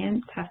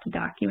subrecipients have to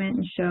document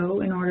and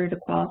show in order to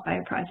qualify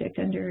a project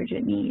under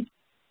urgent need.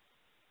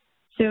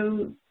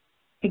 So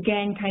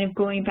again, kind of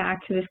going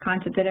back to this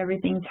concept that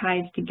everything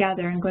ties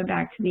together and going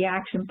back to the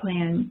action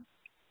plan,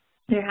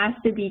 there has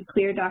to be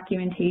clear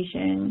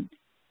documentation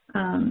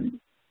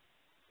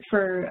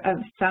for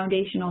a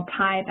foundational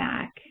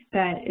tieback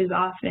that is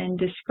often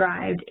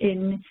described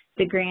in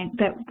the grant,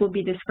 that will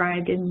be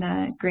described in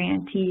the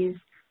grantee's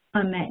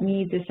unmet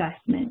needs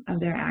assessment of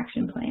their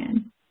action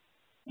plan.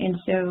 And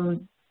so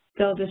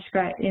they'll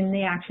describe, in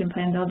the action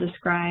plan, they'll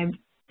describe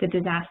the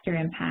disaster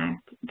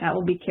impact that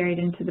will be carried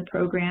into the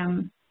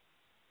program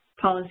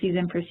policies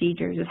and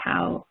procedures of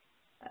how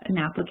an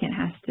applicant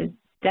has to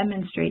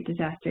demonstrate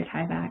disaster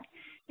tieback.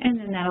 And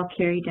then that'll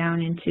carry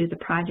down into the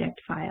project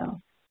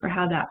file for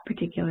how that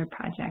particular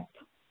project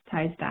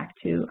ties back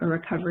to a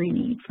recovery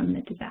need from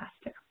the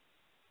disaster.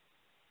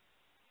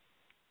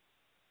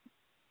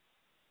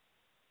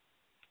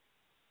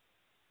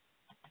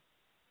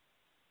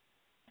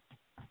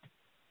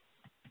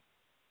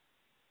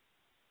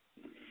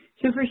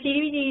 So for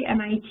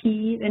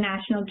CDBG-MIT, the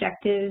national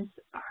objectives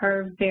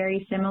are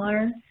very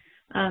similar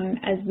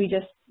as we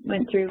just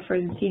went through for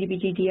the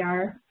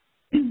CDBG-DR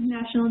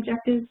national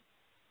objectives.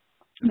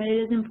 But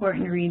it is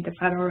important to read the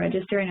Federal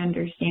Register and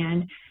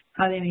understand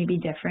how they may be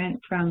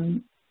different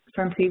from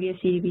previous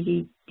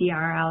CDBG-DR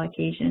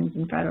allocations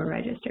and Federal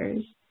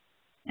Registers.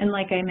 And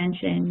like I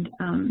mentioned,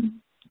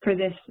 for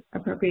this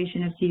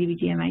appropriation of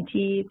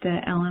CDBG-MIT,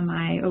 the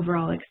LMI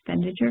overall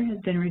expenditure has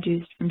been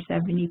reduced from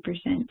 70%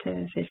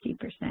 to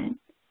 50%.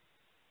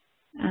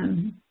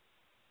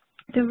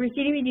 So for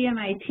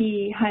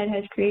CDBG-MIT, HUD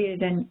has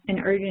created an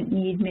urgent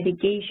need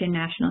mitigation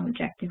national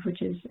objective,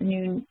 which is a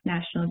new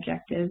national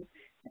objective.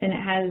 And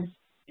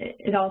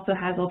it also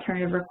has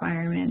alternative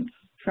requirements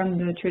from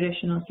the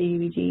traditional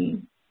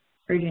CDBG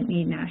urgent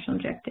need national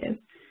objective.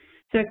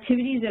 So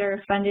activities that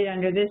are funded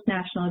under this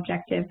national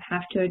objective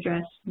have to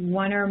address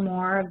one or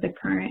more of the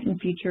current and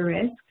future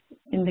risks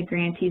in the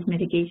grantee's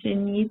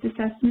mitigation needs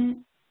assessment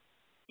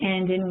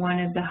and in one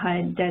of the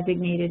HUD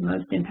designated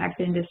most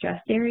impacted and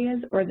distressed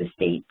areas or the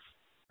state's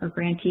or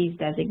grantees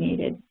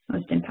designated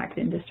most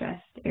impacted and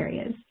distressed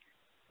areas.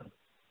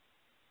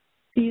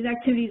 These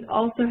activities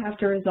also have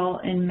to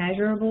result in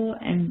measurable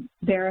and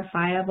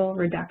verifiable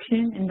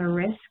reduction in the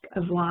risk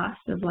of loss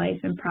of life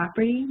and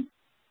property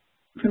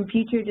from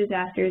future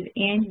disasters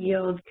and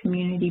yield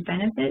community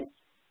benefits.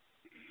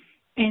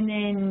 And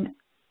then,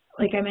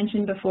 like I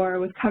mentioned before,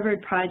 with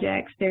covered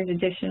projects, there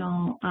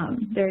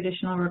are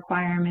additional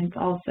requirements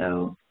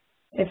also.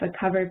 If a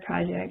covered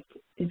project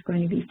is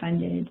going to be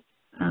funded,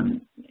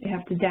 you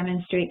have to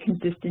demonstrate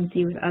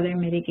consistency with other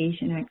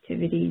mitigation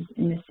activities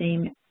in the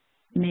same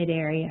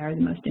mid-area or the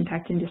most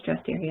impacted and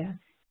distressed area,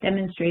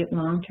 demonstrate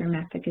long-term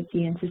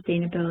efficacy and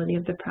sustainability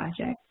of the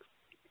project,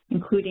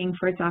 including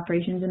for its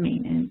operations and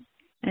maintenance,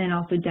 and then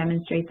also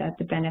demonstrate that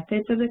the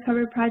benefits of the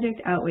covered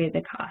project outweigh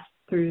the costs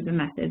through the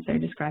methods that are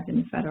described in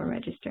the Federal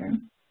Register.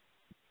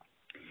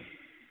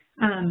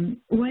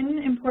 One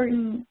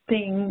important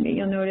thing that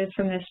you'll notice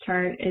from this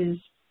chart is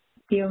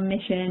the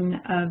omission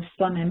of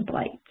slum and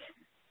blight.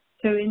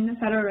 So in the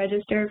Federal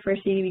Register for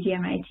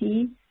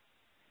CDBG-MIT,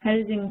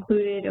 has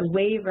included a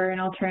waiver, an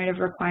alternative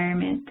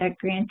requirement that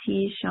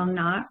grantees shall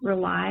not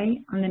rely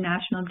on the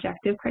national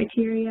objective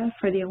criteria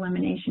for the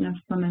elimination of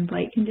slum and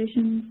blight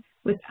conditions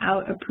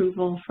without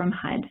approval from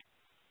HUD.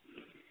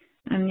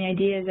 And the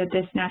idea is that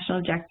this national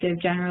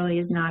objective generally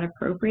is not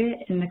appropriate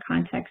in the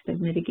context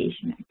of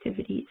mitigation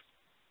activities.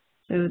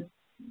 So,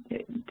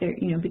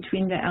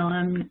 between the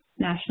LM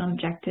national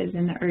objectives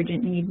and the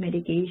urgent need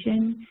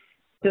mitigation,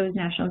 those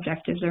national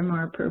objectives are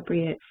more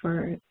appropriate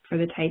for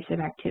the types of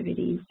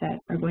activities that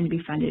are going to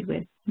be funded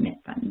with MIT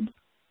funds.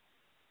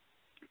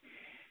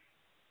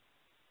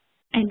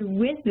 And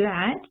with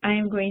that, I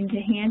am going to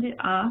hand it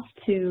off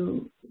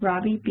to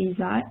Robbie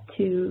Bizot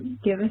to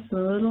give us a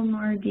little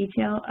more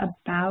detail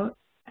about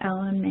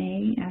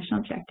LMA national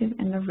objective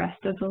and the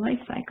rest of the life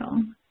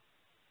cycle.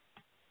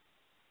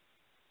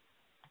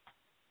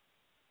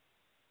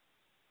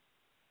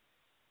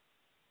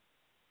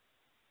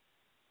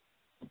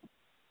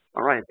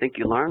 All right, thank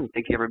you, Lauren.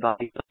 Thank you,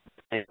 everybody.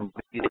 So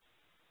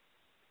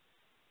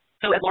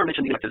as Lauren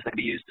mentioned, the objectives that can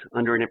be used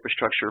under an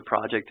infrastructure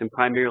project, and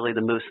primarily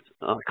the most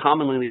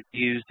commonly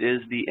used is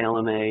the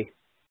LMA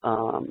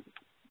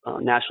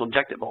national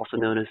objective, also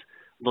known as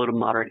low to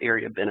moderate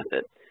area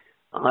benefit.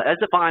 As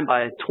defined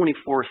by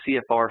 24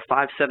 CFR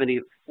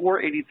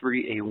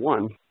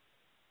 570-483A1,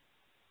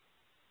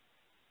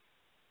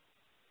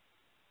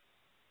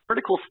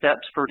 critical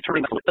steps for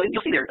determining,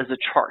 you'll see there is a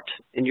chart,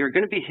 and you're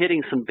going to be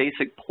hitting some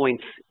basic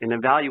points in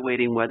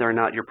evaluating whether or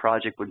not your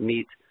project would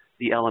meet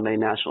the LMA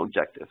national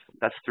objective.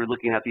 That's through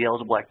looking at the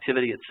eligible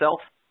activity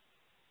itself,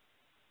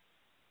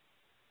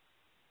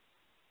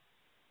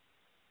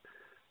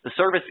 the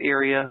service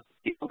area,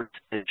 the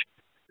percentage,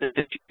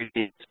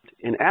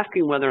 and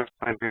asking whether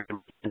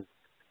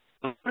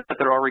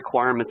there are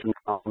requirements in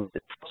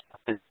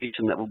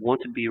that would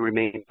want to be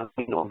remain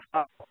on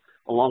file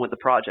along with the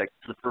project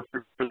for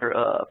further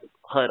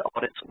HUD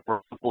audits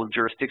or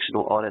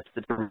jurisdictional audits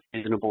that determine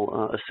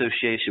reasonable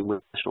association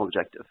with national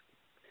objective.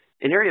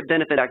 An area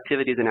benefit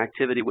activity is an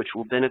activity which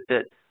will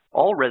benefit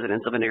all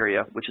residents of an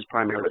area, which is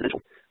primarily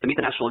residential. To meet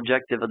the national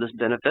objective of this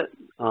benefit,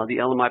 the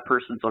LMI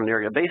persons on an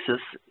area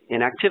basis,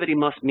 an activity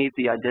must meet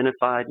the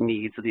identified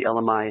needs of the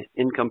LMI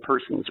income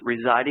persons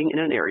residing in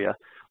an area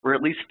where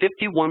at least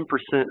 51%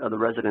 of the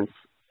residents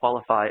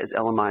qualify as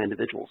LMI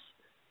individuals.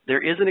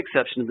 There is an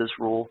exception to this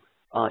rule.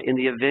 In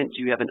the event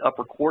you have an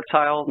upper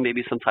quartile,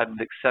 maybe some type of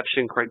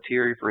exception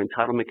criteria for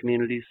entitlement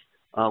communities,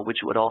 which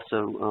would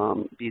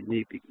also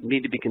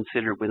need to be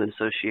considered when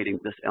associating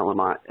this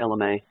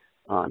LMA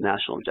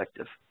national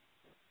objective.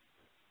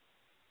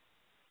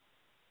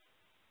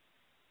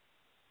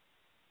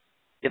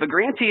 If a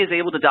grantee is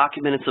able to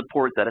document and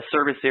support that a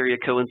service area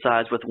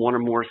coincides with one or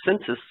more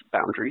census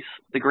boundaries,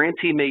 the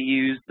grantee may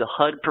use the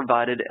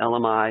HUD-provided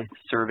LMI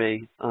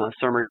survey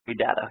summary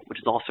data, which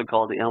is also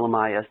called the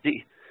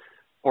LMI-SD,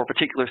 for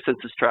particular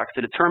census tracts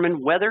to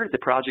determine whether the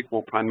project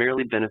will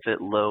primarily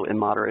benefit low and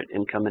moderate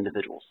income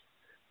individuals.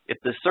 If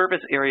the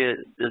service area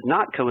does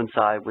not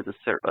coincide with a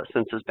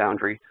census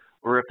boundary,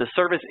 or if the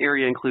service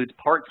area includes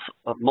parts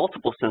of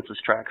multiple census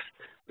tracts,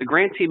 the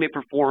grantee may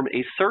perform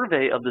a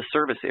survey of the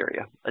service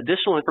area.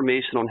 Additional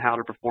information on how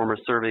to perform a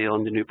survey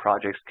on the new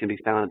projects can be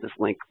found at this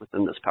link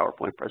within this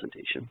PowerPoint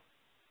presentation.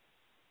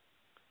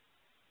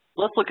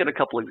 Let's look at a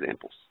couple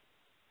examples.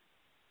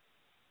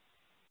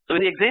 So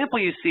in the example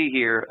you see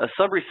here, a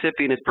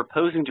subrecipient is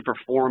proposing to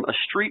perform a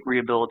street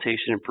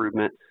rehabilitation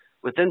improvement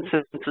within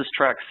Census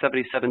Tract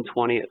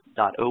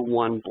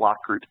 7720.01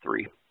 Block Group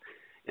 3.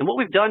 And what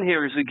we've done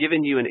here is we've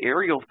given you an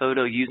aerial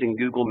photo using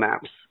Google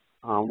Maps.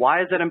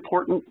 Why is that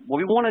important? Well,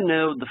 we want to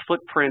know the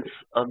footprints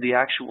of the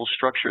actual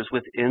structures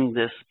within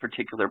this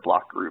particular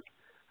block group.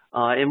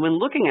 And when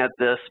looking at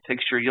this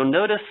picture, you'll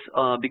notice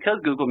because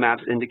Google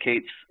Maps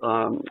indicates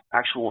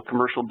actual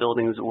commercial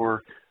buildings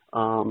or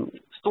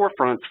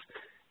storefronts,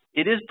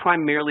 it is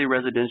primarily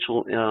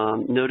residential,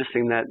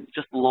 noticing that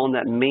just along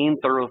that main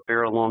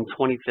thoroughfare along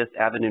 25th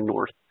Avenue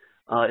North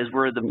is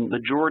where the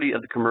majority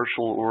of the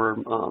commercial or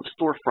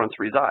storefronts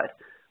reside.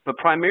 But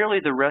primarily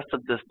the rest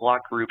of this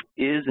block group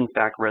is in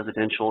fact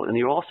residential, and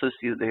you'll also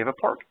see that they have a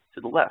park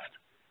to the left.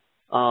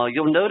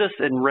 You'll notice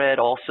in red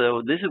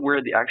also, this is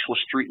where the actual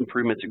street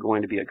improvements are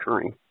going to be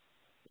occurring.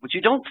 What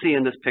you don't see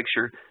in this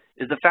picture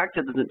is the fact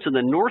that to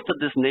the north of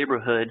this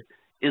neighborhood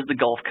is the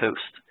Gulf Coast.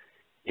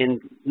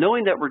 And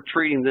knowing that we're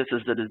treating this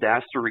as a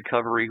disaster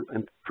recovery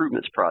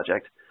improvements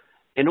project,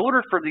 in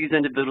order for these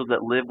individuals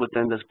that live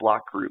within this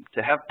block group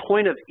to have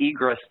point of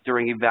egress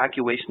during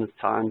evacuation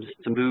times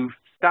to move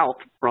south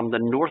from the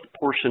north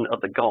portion of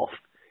the Gulf,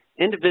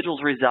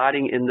 individuals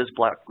residing in this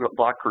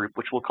block group,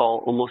 which we'll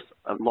call almost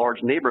a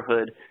large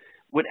neighborhood,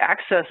 would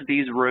access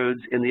these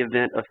roads in the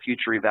event of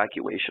future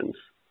evacuations.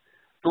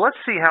 So let's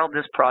see how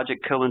this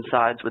project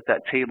coincides with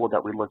that table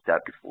that we looked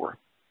at before.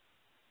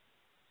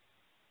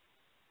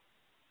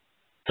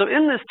 So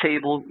in this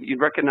table, you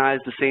recognize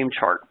the same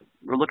chart.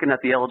 We're looking at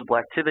the eligible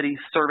activity,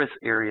 service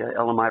area,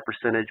 LMI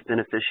percentage,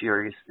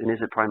 beneficiaries, and is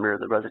it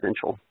primarily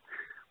residential?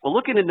 Well,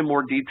 looking into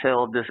more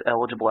detail of this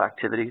eligible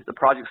activity, the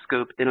project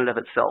scope in and of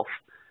itself,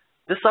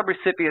 this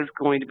subrecipient is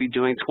going to be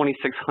doing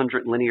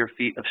 2,600 linear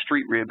feet of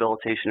street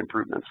rehabilitation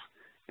improvements.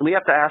 And we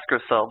have to ask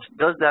ourselves,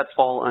 does that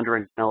fall under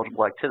an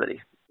eligible activity?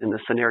 In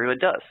this scenario, it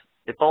does.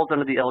 It falls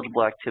under the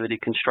eligible activity,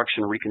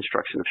 construction and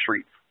reconstruction of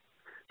streets.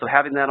 So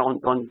having that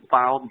on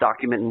file,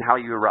 documenting how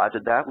you arrived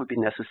at that would be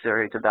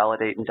necessary to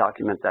validate and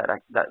document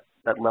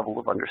that level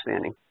of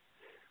understanding.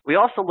 We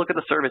also look at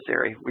the service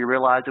area. We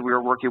realized that we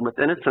were working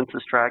within a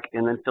census tract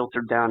and then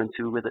filtered down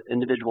into with an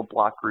individual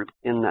block group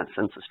in that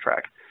census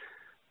tract.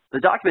 The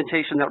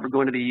documentation that we're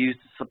going to be used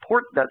to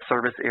support that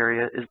service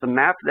area is the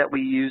map that we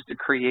use to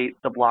create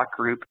the block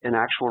group and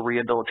actual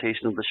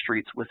rehabilitation of the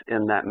streets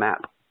within that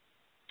map.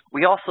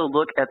 We also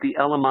look at the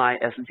LMI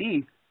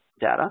SD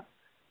data,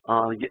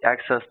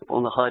 accessed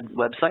on the HUD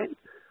website.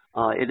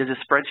 It is a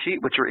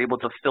spreadsheet which you're able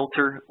to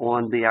filter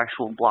on the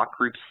actual block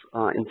groups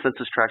and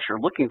census tracts you're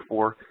looking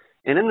for.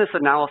 And in this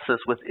analysis,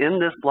 within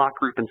this block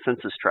group and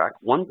census tract,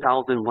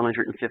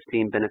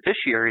 1,115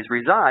 beneficiaries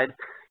reside,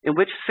 in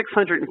which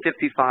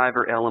 655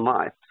 are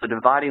LMI. So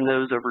dividing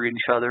those over each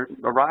other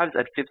arrives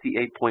at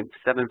 58.74%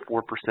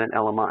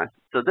 LMI.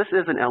 So this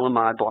is an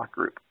LMI block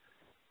group.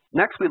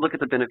 Next, we look at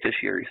the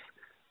beneficiaries.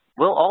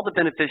 Will all the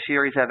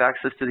beneficiaries have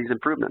access to these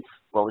improvements?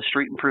 Well, the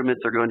street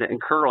improvements are going to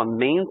incur on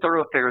main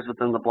thoroughfares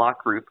within the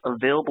block group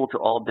available to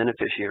all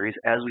beneficiaries,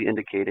 as we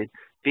indicated,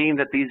 being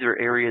that these are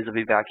areas of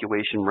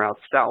evacuation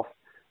routes south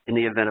in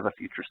the event of a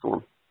future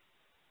storm.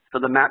 So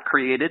the map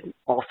created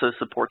also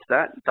supports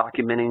that,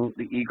 documenting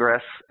the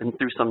egress and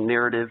through some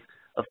narrative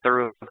of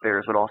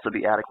thoroughfares would also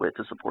be adequate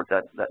to support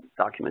that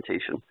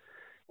documentation.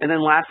 And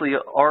then lastly,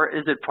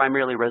 is it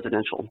primarily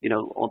residential? You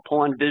know,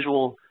 upon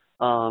visual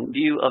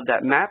view of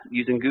that map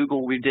using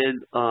Google,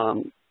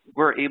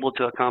 we're able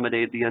to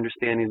accommodate the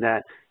understanding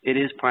that it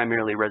is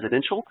primarily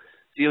residential.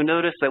 So you'll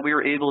notice that we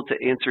were able to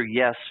answer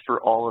yes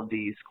for all of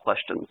these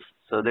questions.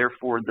 So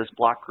therefore, this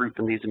block group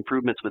and these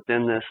improvements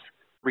within this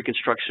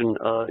reconstruction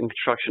and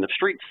construction of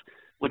streets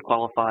would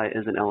qualify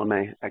as an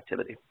LMA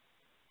activity.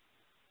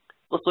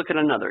 Let's look at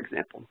another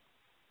example.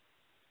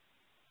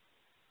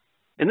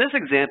 In this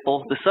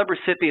example, the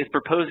subrecipient is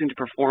proposing to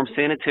perform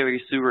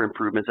sanitary sewer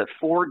improvements at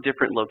 4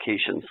 different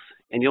locations.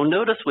 And you'll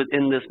notice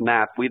within this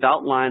map, we've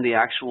outlined the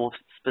actual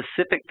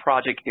specific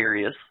project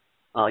areas.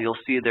 You'll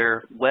see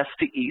they're west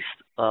to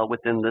east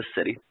within this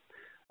city.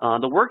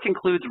 The work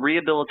includes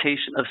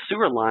rehabilitation of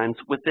sewer lines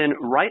within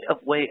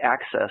right-of-way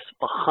access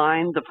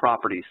behind the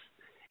properties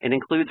and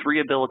includes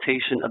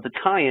rehabilitation of the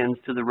tie-ins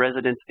to the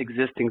residents'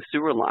 existing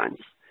sewer lines.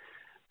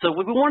 So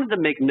what we wanted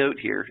to make note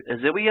here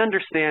is that we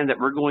understand that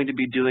we're going to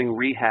be doing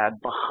rehab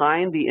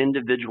behind the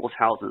individual's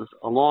houses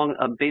along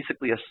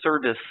basically a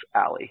service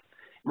alley.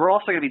 We're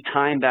also going to be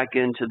tying back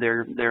into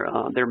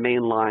their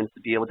main lines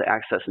to be able to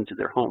access into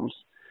their homes.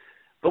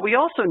 But we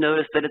also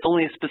noticed that it's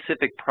only a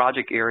specific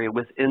project area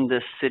within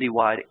this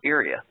citywide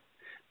area.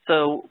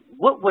 So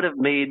what would have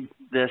made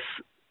this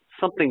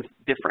something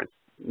different?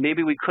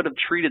 Maybe we could have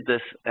treated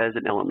this as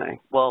an LMA.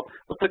 Well,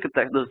 let's look at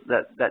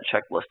that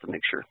checklist to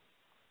make sure.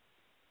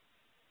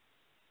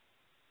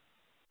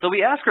 So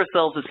we ask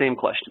ourselves the same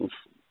questions,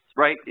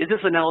 right? Is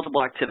this an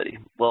eligible activity?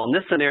 Well, in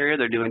this scenario,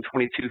 they're doing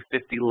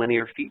 2,250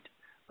 linear feet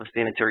of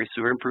sanitary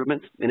sewer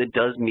improvements, and it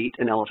does meet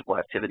an eligible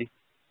activity,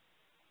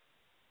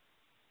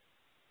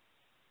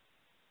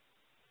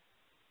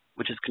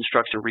 which is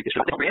construction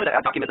reconstruction. We're able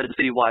to document that it's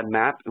a citywide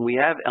map, and we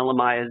have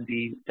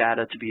LMISD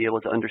data to be able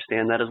to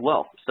understand that as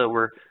well. So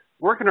we're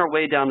working our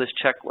way down this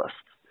checklist.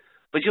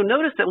 But you'll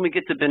notice that when we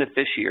get to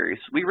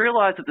beneficiaries, we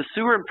realize that the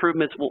sewer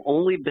improvements will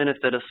only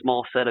benefit a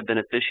small set of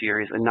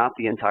beneficiaries and not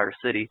the entire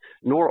city,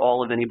 nor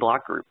all of any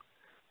block group.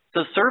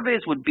 So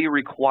surveys would be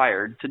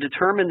required to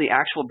determine the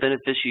actual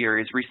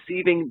beneficiaries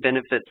receiving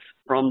benefits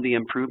from the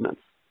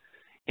improvements.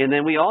 And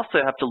then we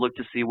also have to look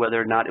to see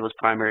whether or not it was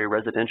primary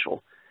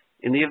residential.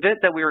 In the event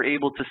that we were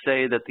able to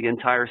say that the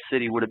entire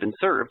city would have been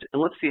served, and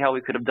let's see how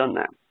we could have done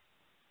that.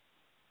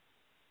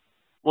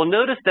 We'll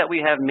notice that we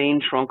have main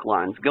trunk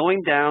lines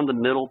going down the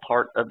middle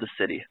part of the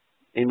city.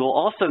 And we'll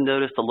also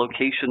notice the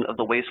location of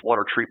the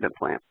wastewater treatment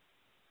plant.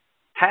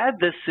 Had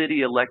this city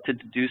elected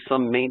to do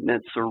some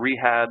maintenance or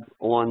rehab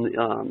on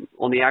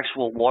the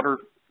actual water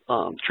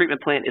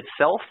treatment plant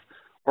itself,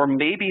 or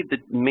maybe the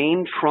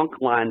main trunk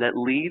line that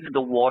leads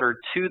the water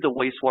to the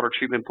wastewater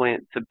treatment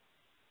plant to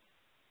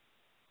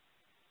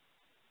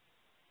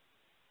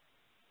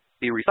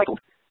be recycled,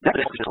 that's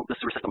the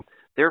sewer system.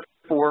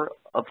 Therefore,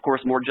 of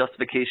course, more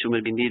justification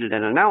would be needed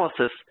in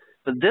analysis,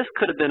 but this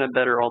could have been a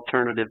better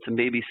alternative to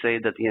maybe say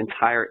that the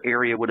entire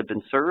area would have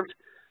been served.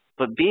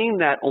 But being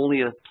that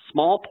only a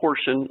small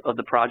portion of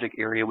the project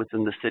area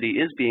within the city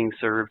is being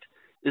served,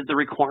 is the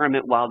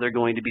requirement while they're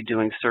going to be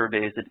doing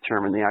surveys to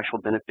determine the actual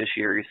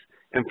beneficiaries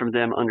and from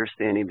them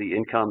understanding the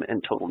income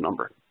and total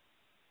number.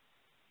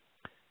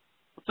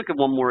 Let's look at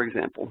one more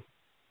example.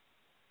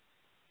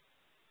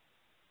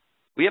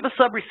 We have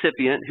a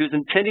subrecipient who's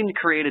intending to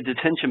create a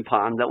detention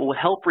pond that will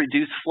help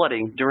reduce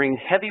flooding during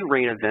heavy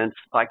rain events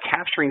by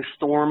capturing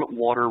storm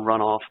water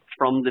runoff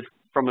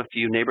from a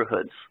few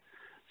neighborhoods.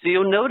 So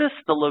you'll notice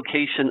the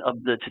location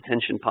of the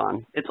detention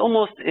pond. It's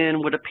almost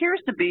in what appears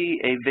to be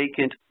a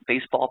vacant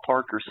baseball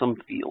park or some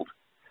field.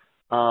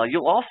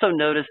 You'll also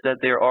notice that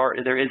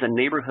there is a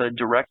neighborhood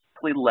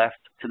directly left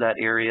to that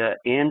area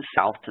and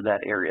south to that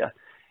area.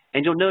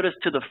 And you'll notice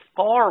to the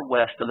far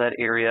west of that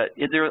area,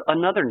 there's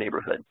another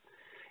neighborhood.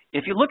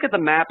 If you look at the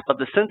map of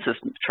the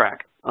census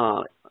tract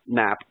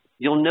map,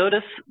 you'll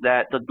notice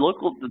that the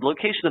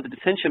location of the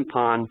detention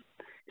pond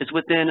is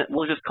within,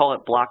 we'll just call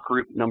it block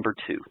group number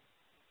 2.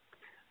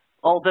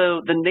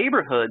 Although the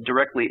neighborhood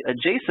directly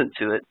adjacent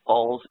to it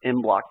falls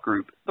in block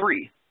group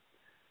 3.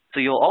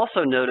 So you'll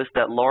also notice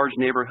that large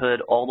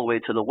neighborhood all the way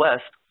to the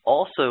west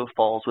also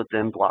falls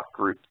within block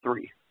group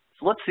 3.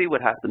 So let's see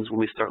what happens when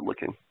we start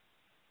looking.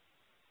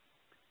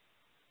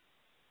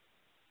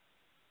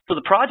 So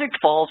the project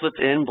falls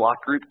within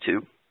block group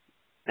 2,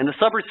 and the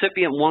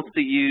subrecipient wants to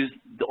use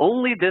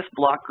only this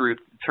block group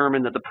to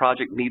determine that the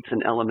project meets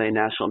an LMA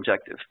national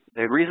objective.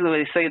 The reason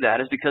they say that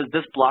is because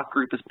this block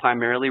group is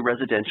primarily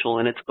residential,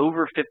 and it's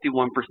over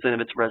 51% of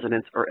its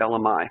residents are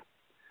LMI.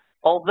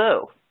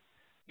 Although,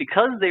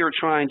 because they were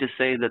trying to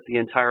say that the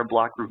entire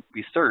block group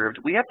be served,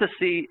 we have to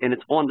see, and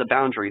it's on the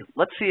boundary,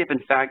 let's see if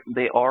in fact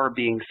they are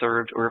being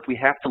served or if we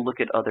have to look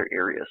at other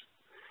areas.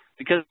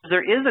 Because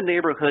there is a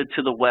neighborhood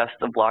to the west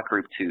of block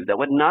group 2 that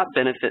would not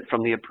benefit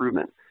from the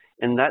improvement,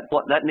 and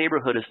that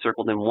neighborhood is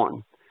circled in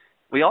 1.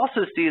 We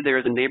also see there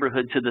is a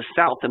neighborhood to the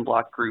south in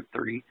block group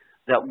 3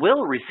 that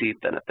will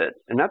receive benefit,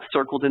 and that's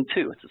circled in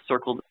 2. It's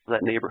circled in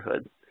that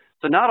neighborhood.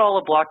 So not all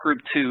of block group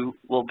 2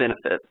 will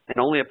benefit, and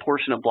only a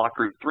portion of block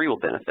group 3 will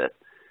benefit.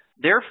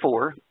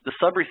 Therefore, the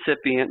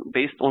subrecipient,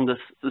 based on the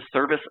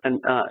service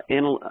and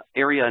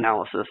area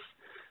analysis,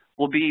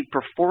 will be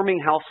performing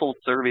household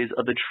surveys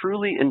of the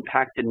truly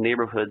impacted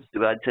neighborhoods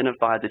to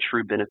identify the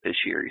true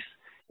beneficiaries.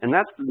 And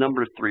that's the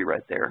number 3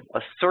 right there, a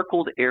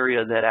circled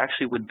area that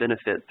actually would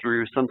benefit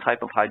through some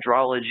type of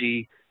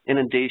hydrology,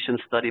 inundation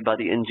study by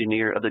the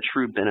engineer of the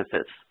true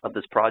benefits of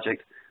this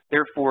project,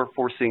 therefore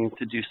forcing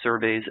to do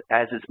surveys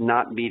as it's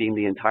not meeting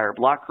the entire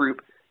block group,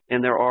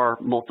 and there are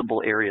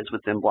multiple areas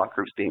within block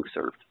groups being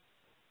served.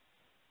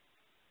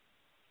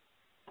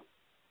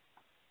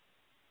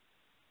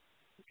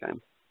 Okay.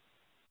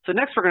 So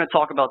next we're going to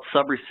talk about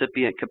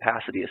subrecipient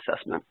capacity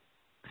assessment.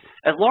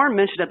 As Lauren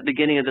mentioned at the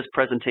beginning of this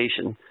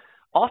presentation,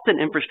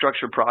 often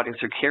infrastructure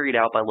projects are carried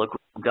out by local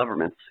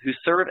governments who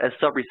serve as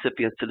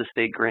subrecipients to the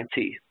state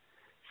grantee.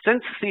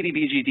 Since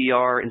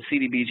CDBG-DR and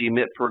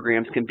CDBG-MIT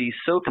programs can be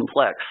so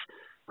complex,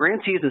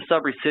 grantees and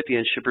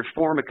subrecipients should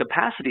perform a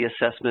capacity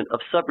assessment of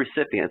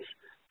subrecipients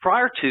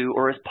prior to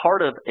or as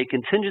part of a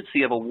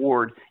contingency of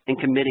award and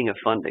committing of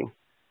funding.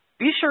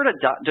 Be sure to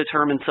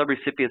determine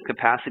subrecipient's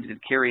capacity to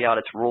carry out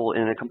its role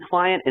in a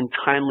compliant and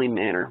timely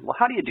manner. Well,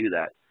 how do you do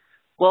that?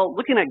 Well,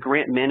 looking at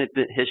grant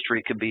management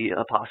history could be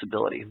a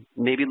possibility.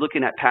 Maybe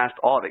looking at past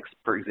audits,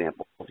 for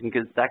example,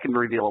 because that can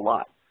reveal a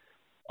lot.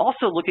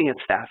 Also looking at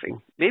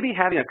staffing. Maybe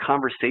having a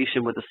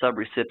conversation with the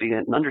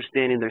subrecipient and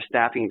understanding their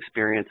staffing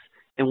experience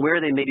and where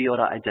they may be able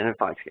to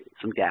identify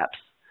some gaps.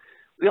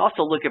 We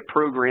also look at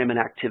program and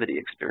activity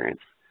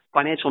experience,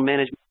 financial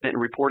management and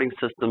reporting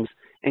systems,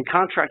 and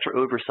contractor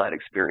oversight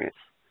experience.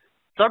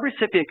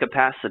 Subrecipient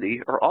capacity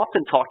are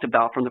often talked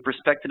about from the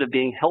perspective of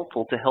being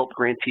helpful to help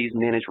grantees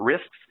manage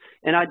risks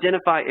and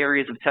identify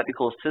areas of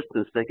technical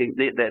assistance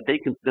that they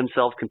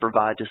themselves can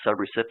provide to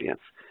subrecipients.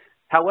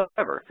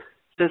 However,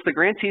 since the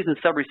grantees and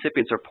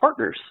subrecipients are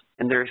partners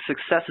and their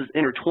success is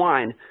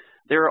intertwined,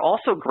 there are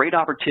also great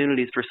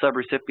opportunities for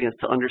subrecipients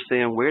to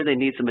understand where they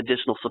need some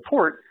additional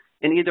support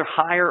and either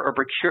hire or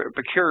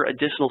procure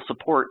additional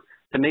support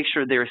to make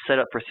sure they are set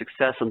up for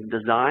success in the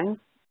design,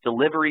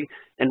 delivery,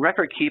 and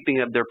record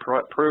keeping of their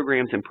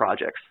programs and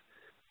projects.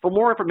 For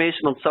more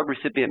information on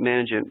subrecipient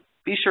management,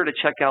 be sure to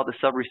check out the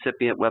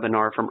subrecipient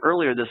webinar from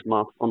earlier this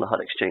month on the HUD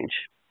Exchange.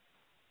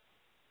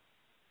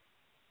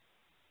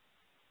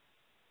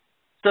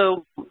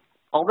 So,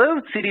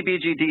 although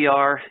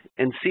CDBG-DR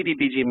and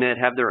CDBG-MIT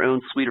have their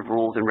own suite of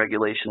rules and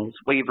regulations,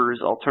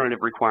 waivers, alternative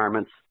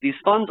requirements, these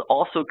funds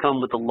also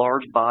come with a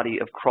large body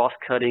of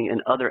cross-cutting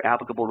and other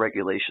applicable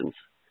regulations.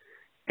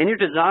 In your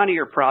design of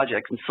your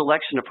projects and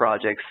selection of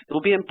projects, it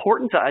will be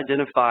important to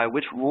identify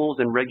which rules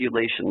and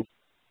regulations,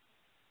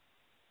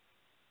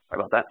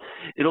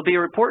 It'll be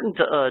important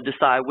to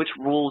decide which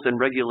rules and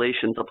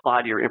regulations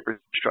apply to your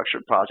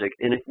infrastructure project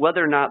and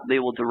whether or not they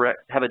will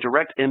have a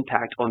direct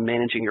impact on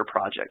managing your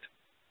project.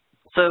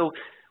 So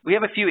we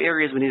have a few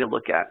areas we need to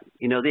look at.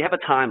 You know, they have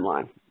a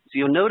timeline. So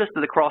you'll notice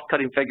that the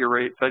cross-cutting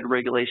federal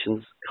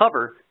regulations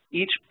cover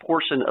each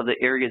portion of the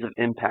areas of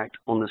impact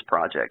on this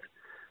project.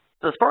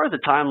 So as far as the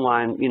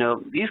timeline, you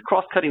know, these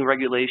cross-cutting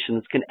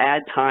regulations can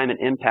add time and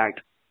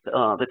impact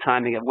the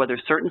timing of whether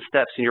certain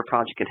steps in your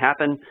project can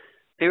happen.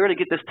 Failure to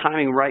get this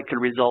timing right could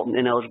result in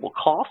ineligible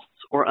costs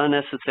or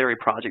unnecessary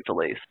project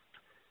delays.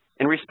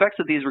 In respect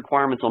to these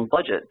requirements on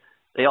budget,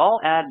 They all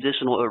add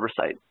additional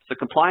oversight. So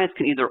compliance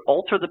can either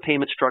alter the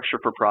payment structure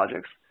for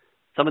projects.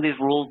 Some of these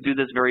rules do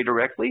this very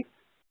directly.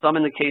 Some,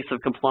 in the case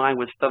of complying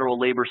with federal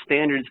labor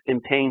standards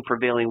in paying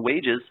prevailing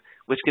wages,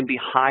 which can be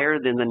higher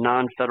than the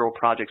non-federal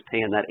projects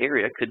pay in that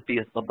area, could be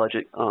a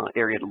budget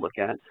area to look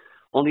at.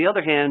 On the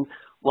other hand,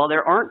 while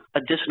there aren't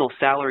additional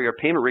salary or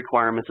payment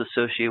requirements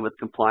associated with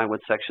complying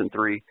with Section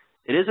 3,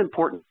 it is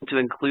important to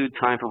include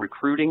time for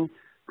recruiting,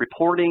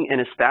 reporting,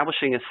 and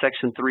establishing a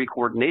Section 3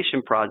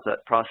 coordination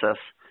process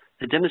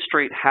to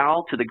demonstrate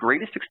how, to the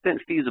greatest extent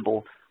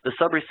feasible, the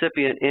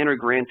subrecipient and or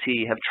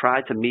grantee have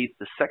tried to meet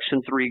the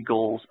Section 3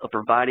 goals of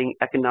providing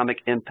economic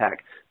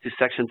impact to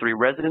Section 3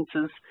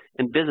 residences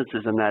and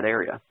businesses in that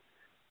area.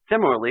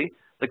 Similarly,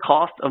 the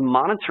cost of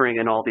monitoring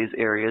in all these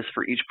areas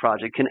for each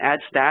project can add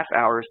staff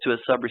hours to a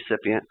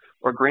subrecipient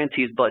or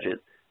grantee's budget,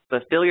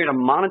 but failure to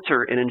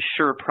monitor and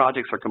ensure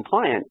projects are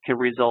compliant can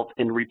result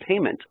in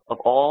repayment of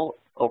all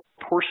or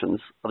portions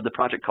of the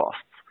project costs.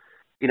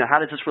 How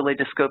does this relate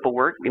to scope of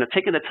work?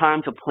 Taking the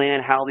time to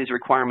plan how these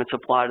requirements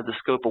apply to the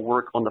scope of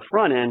work on the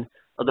front end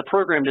of the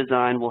program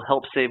design will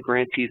help save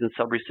grantees and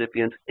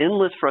subrecipients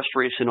endless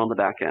frustration on the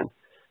back end.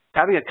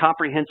 Having a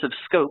comprehensive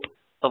scope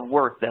of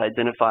work that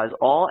identifies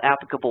all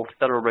applicable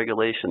federal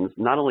regulations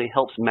not only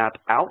helps map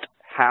out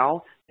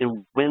how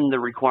and when the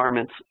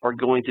requirements are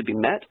going to be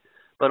met,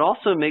 but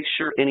also makes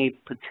sure any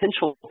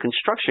potential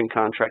construction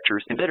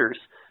contractors and bidders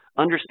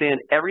understand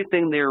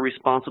everything they are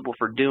responsible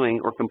for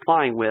doing or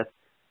complying with,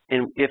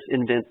 and if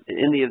in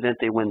the event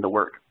they win the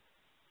work.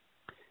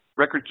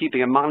 Record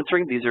keeping and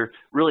monitoring, these are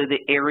really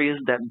the areas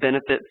that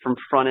benefit from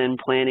front-end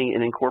planning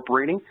and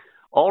incorporating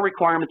all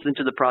requirements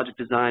into the project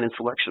design and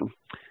selection.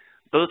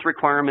 Both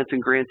requirements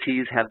and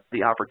grantees have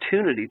the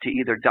opportunity to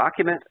either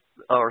document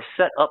or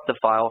set up the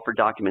file for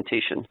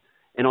documentation.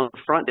 And on the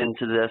front end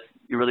to this,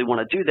 you really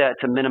want to do that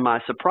to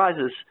minimize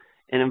surprises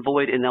and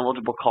avoid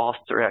ineligible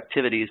costs or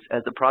activities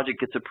as the project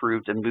gets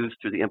approved and moves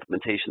through the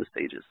implementation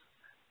stages.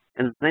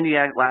 And then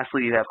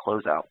lastly, you have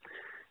closeout.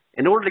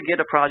 In order to get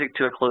a project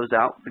to a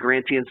closeout, the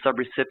grantee and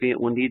subrecipient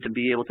will need to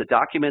be able to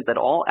document that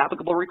all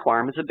applicable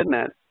requirements have been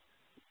met.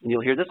 And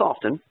you'll hear this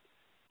often.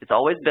 It's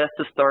always best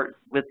to start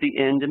with the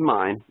end in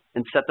mind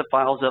and set the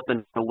files up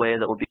in a way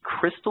that will be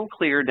crystal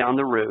clear down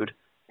the road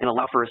and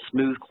allow for a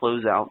smooth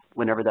closeout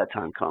whenever that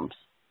time comes.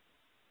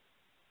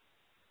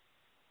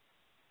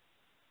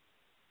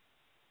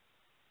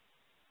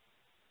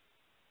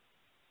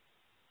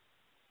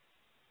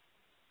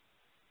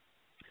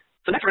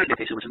 So next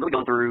recommendation, which is really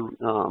going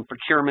through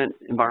procurement,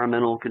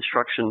 environmental,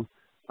 construction,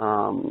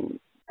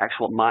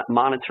 actual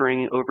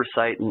monitoring,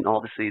 oversight, and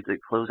obviously the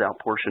closeout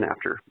portion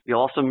after. You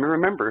also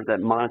remember that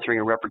monitoring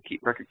and record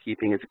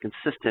keeping is a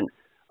consistent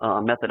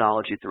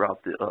methodology throughout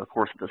the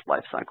course of this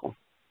life cycle.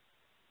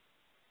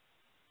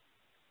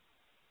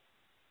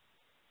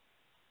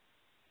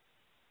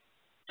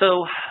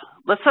 So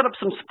let's set up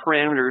some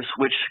parameters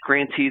which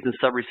grantees and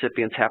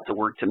subrecipients have to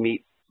work to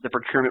meet the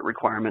procurement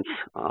requirements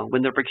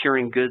when they're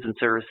procuring goods and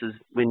services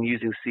when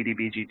using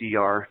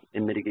CDBG-DR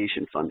and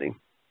mitigation funding.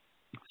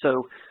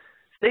 So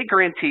state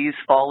grantees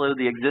follow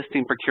the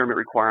existing procurement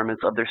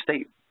requirements of their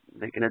state.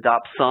 They can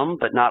adopt some,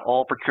 but not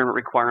all procurement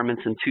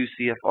requirements in 2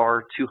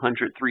 CFR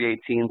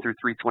 200-318 through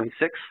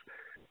 326,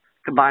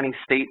 combining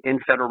state and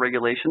federal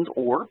regulations,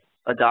 or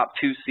adopt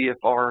 2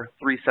 CFR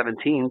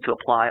 317 to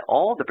apply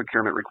all the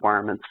procurement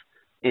requirements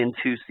in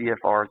 2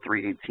 CFR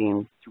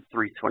 318 through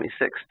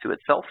 326 to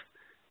itself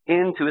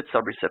and to its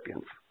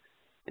subrecipients.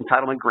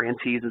 Entitlement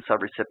grantees and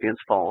subrecipients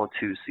follow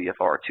 2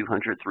 CFR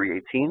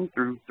 200-318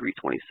 through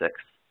 326.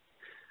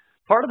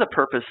 Part of the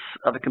purpose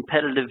of a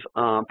competitive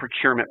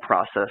procurement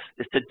process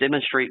is to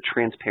demonstrate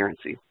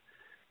transparency.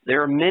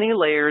 There are many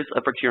layers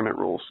of procurement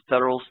rules,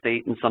 federal,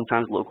 state, and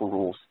sometimes local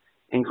rules,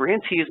 and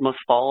grantees must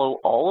follow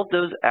all of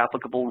those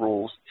applicable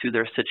rules to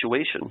their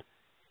situation.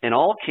 In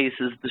all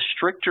cases, the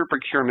stricter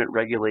procurement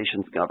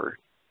regulations govern.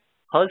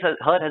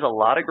 HUD has a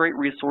lot of great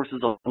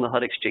resources on the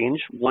HUD Exchange,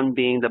 one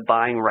being the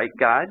Buying Right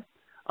Guide.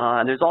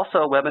 And there's also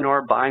a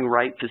webinar, Buying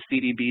Right to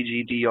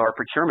CDBG-DR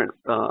Procurement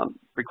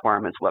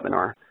Requirements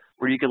webinar,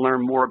 where you can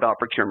learn more about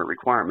procurement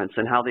requirements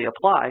and how they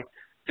apply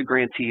to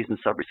grantees and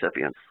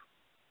subrecipients.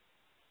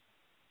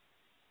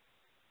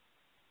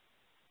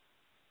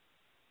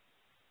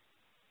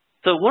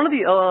 So one of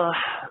the,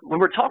 when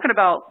we're talking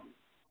about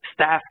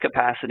staff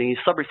capacity,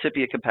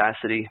 subrecipient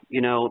capacity,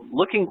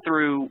 looking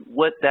through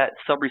what that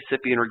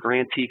subrecipient or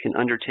grantee can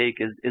undertake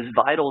is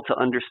vital to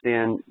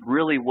understand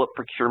really what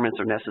procurements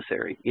are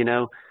necessary.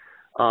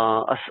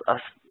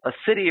 A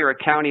city or a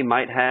county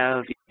might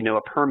have,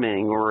 a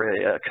permitting or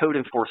a code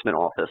enforcement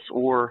office,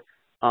 or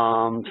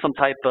some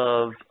type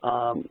of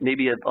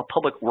maybe a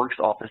public works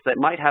office that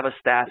might have a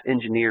staff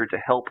engineer to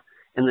help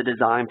in the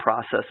design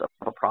process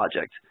of a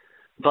project.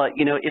 But,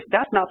 if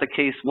that's not the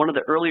case, one of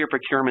the earlier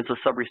procurements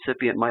a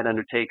subrecipient might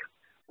undertake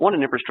on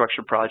an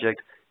infrastructure project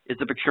is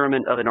the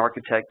procurement of an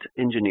architect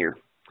engineer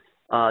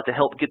to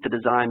help get the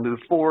design move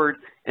forward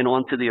and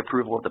on to the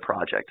approval of the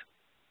project.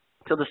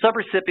 So the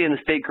subrecipient and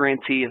the state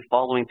grantee is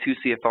following 2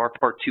 CFR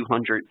Part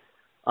 200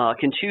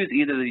 can choose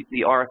either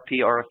the RFP,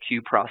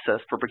 RFQ process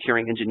for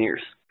procuring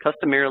engineers.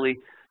 Customarily,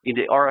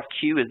 the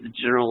RFQ is the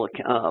general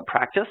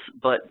practice,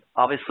 but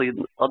obviously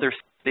other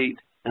state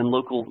and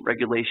local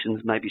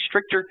regulations might be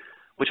stricter,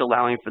 which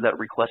allowing for that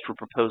request for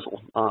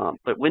proposal.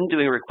 But when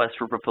doing a request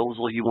for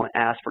proposal, you want to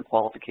ask for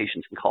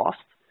qualifications and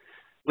costs.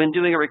 When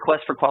doing a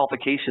request for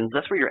qualifications,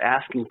 that's where you're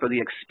asking for the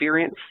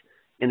experience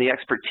and the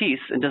expertise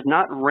and does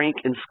not rank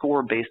and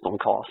score based on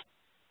cost.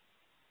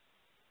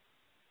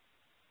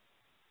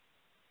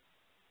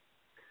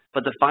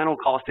 But the final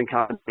cost and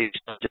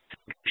compensation just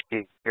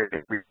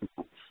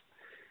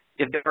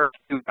if there are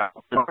two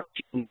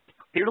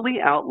clearly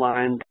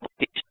outlined,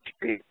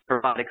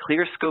 provide a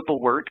clear scope of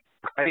work,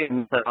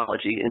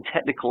 methodology, and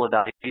technical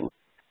evaluation,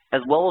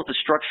 as well as the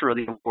structure of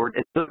the award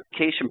and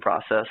notification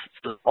process,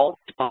 so all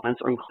respondents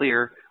are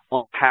clear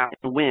on how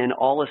and when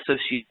all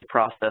associated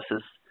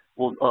processes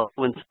will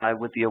coincide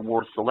with the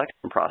award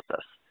selection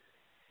process.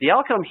 The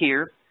outcome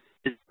here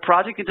is the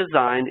project is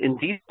designed and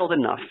detailed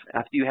enough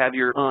after you have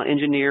your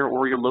engineer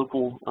or your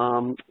local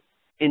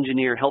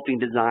engineer helping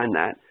design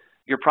that.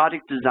 Your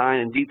project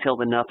designed and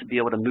detailed enough to be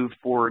able to move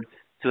forward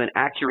to an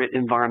accurate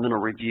environmental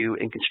review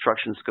and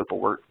construction scope of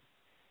work.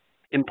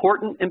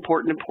 Important,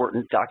 important,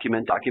 important,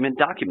 document, document,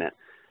 document.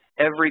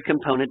 Every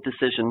component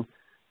decision,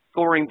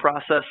 scoring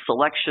process,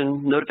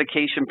 selection,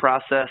 notification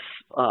process,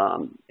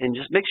 and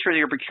just make sure that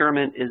your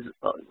procurement is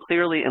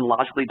clearly and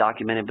logically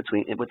documented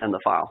within the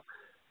file.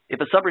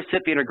 If a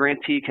subrecipient or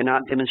grantee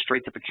cannot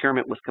demonstrate the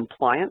procurement was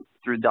compliant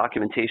through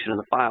documentation in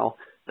the file,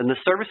 then the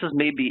services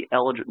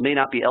may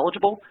not be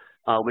eligible,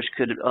 which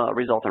could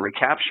result in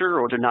recapture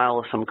or denial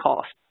of some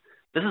cost.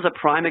 This is a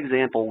prime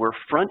example where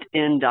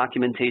front-end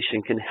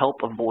documentation can help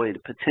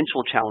avoid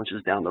potential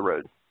challenges down the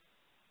road.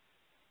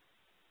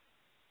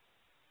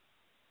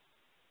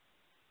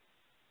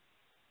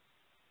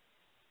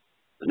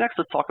 So next,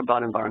 let's talk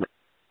about environment.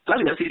 So as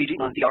we know,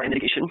 CDBG-DR and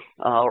mitigation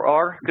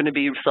are going to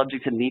be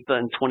subject to NEPA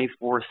and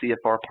 24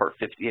 CFR Part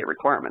 58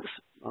 requirements,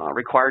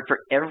 required for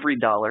every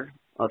dollar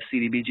of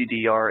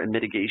CDBG-DR and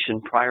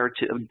mitigation prior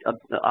to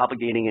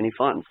obligating any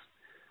funds.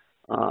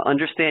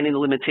 Understanding the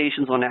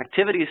limitations on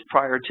activities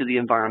prior to the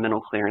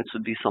environmental clearance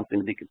would be something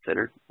to be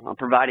considered.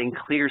 Providing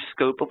clear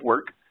scope of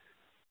work,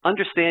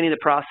 understanding the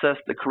process,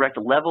 the correct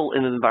level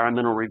in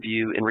environmental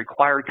review, and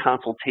required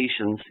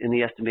consultations in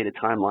the estimated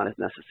timeline is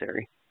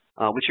necessary,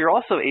 which you're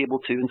also able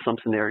to, in some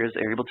scenarios,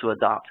 are able to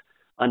adopt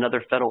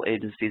another federal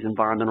agency's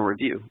environmental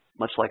review,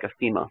 much like a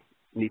FEMA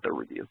NEPA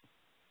review.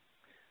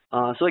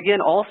 So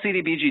again, all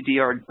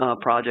CDBG-DR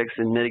projects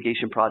and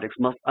mitigation projects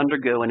must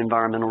undergo an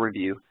environmental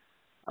review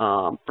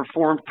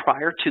performed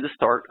prior to the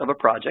start of a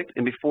project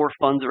and before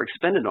funds are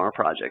expended on a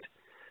project.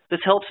 This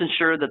helps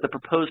ensure that the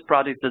proposed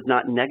project does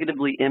not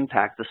negatively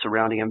impact the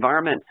surrounding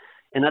environment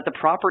and that the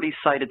property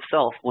site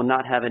itself will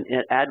not have an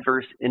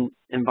adverse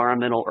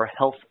environmental or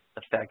health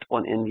effect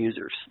on end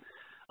users.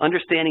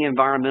 Understanding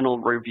environmental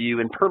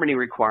review and permitting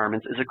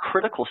requirements is a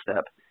critical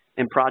step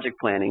in project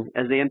planning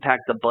as they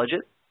impact the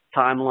budget,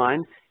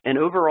 timeline, and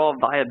overall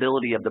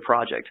viability of the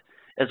project,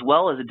 as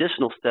well as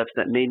additional steps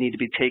that may need to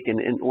be taken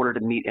in order to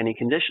meet any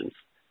conditions.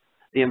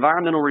 The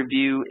environmental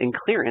review and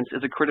clearance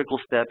is a critical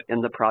step in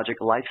the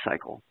project life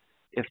cycle.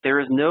 If there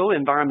is no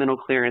environmental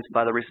clearance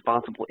by the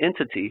responsible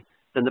entity,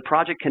 then the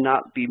project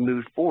cannot be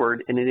moved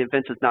forward, and in the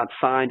event it's not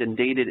signed and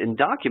dated and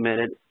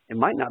documented, it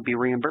might not be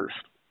reimbursed.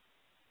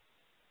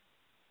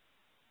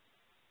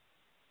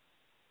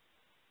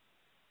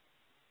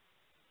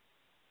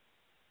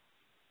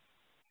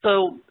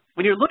 So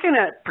when you're looking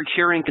at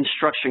procuring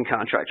construction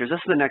contractors, this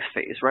is the next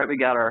phase, right? We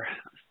got our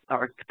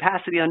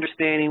capacity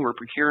understanding. We're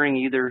procuring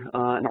either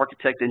an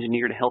architect,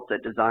 engineer to help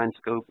that design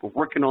scope. We're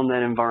working on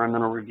that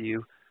environmental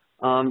review.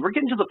 We're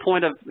getting to the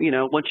point of,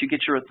 once you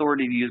get your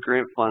authority to use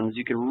grant funds,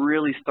 you can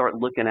really start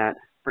looking at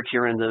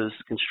procuring those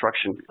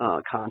construction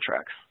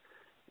contracts.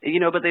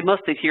 But they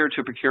must adhere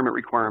to procurement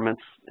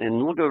requirements,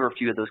 and we'll go over a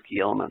few of those key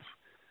elements.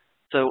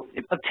 So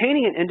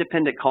obtaining an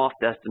independent cost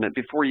estimate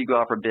before you go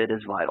out for bid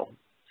is vital,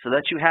 so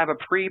that you have a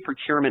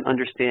pre-procurement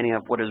understanding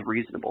of what is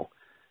reasonable.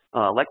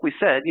 Like we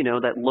said,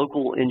 that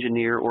local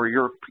engineer or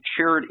your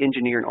procured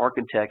engineer and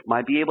architect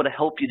might be able to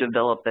help you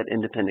develop that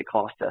independent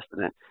cost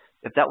estimate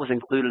if that was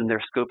included in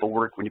their scope of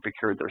work when you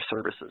procured their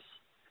services.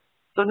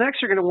 So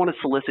next, you're going to want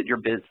to solicit your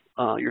bids,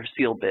 your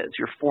sealed bids,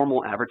 your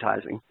formal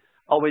advertising,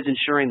 always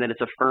ensuring that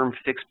it's a firm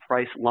fixed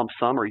price lump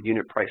sum or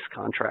unit price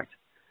contract.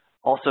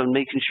 Also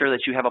making sure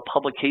that you have a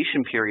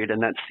publication period in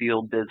that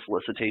sealed bid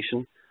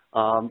solicitation,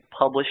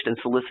 published and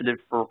solicited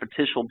for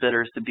potential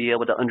bidders to be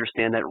able to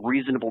understand that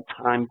reasonable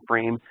time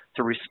frame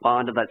to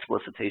respond to that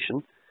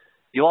solicitation.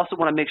 You also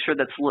want to make sure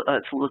that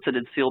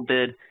solicited sealed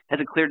bid has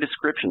a clear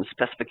description,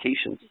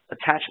 specifications,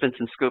 attachments,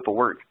 and scope of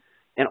work,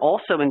 and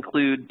also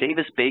include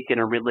Davis-Bacon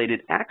and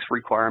related acts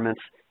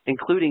requirements,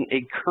 including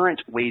a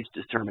current wage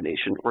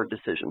determination or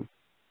decision.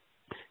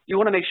 You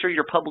want to make sure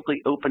you're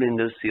publicly opening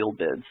those sealed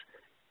bids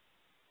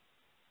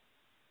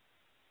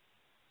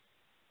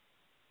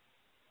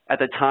at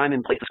the time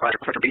and place described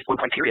based on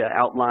criteria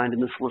outlined in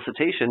the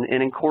solicitation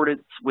in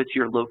accordance with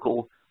your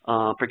local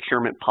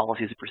procurement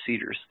policies and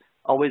procedures,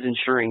 always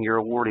ensuring you're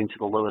awarding to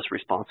the lowest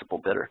responsible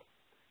bidder.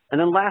 And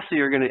then lastly,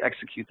 you're going to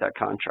execute that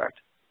contract.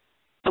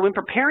 So when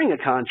preparing a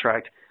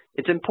contract,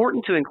 it's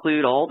important to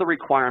include all the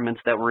requirements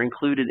that were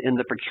included in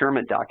the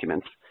procurement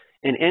documents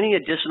and any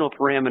additional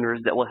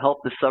parameters that will help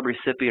the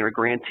subrecipient or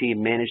grantee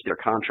manage their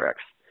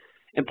contracts.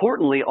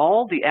 Importantly,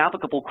 all the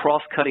applicable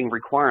cross-cutting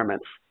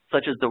requirements,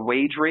 such as the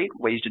wage rate,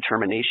 wage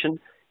determination,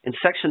 and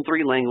Section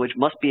 3 language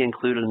must be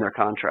included in their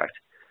contract.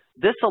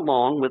 This,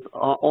 along with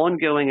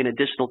ongoing and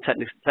additional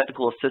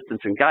technical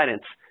assistance and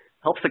guidance,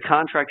 helps the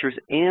contractors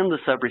and the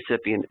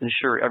subrecipient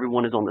ensure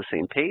everyone is on the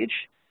same page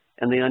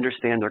and they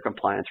understand their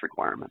compliance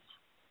requirements.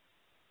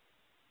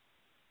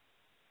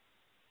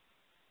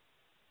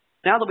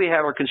 Now that we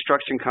have our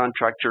construction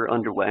contractor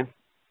underway,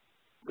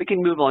 we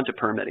can move on to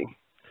permitting.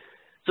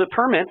 So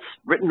permits,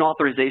 written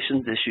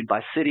authorizations issued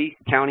by city,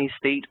 county,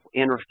 state,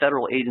 and or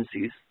federal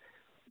agencies,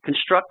 to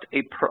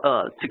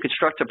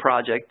construct a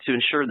project to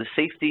ensure the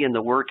safety and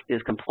the work is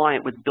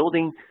compliant with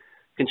building,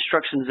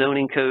 construction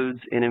zoning codes,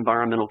 and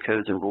environmental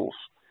codes and rules.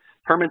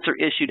 Permits are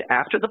issued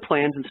after the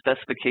plans and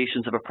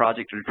specifications of a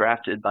project are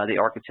drafted by the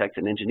architect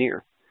and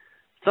engineer.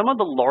 Some of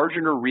the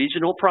larger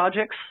regional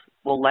projects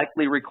will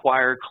likely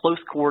require close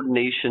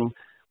coordination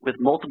with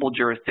multiple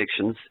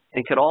jurisdictions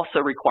and could also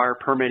require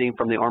permitting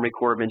from the Army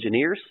Corps of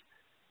Engineers.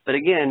 But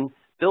again,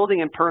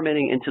 building and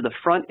permitting into the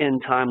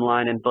front-end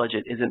timeline and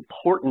budget is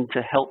important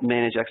to help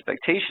manage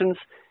expectations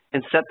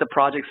and set the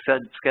project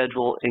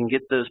schedule and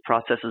get those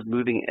processes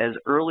moving as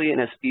early and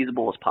as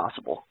feasible as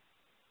possible.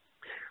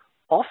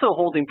 Also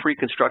holding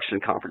pre-construction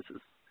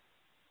conferences.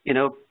 You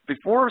know,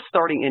 before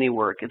starting any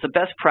work, it's a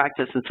best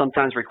practice and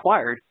sometimes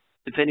required,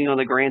 depending on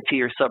the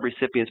grantee or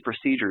subrecipient's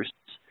procedures,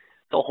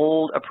 to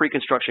hold a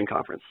pre-construction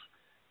conference.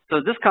 So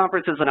this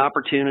conference is an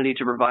opportunity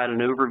to provide an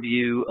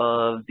overview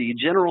of the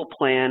general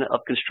plan of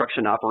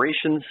construction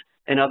operations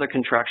and other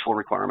contractual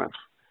requirements.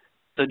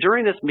 So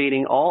during this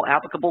meeting, all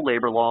applicable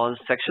labor laws,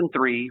 Section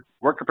 3,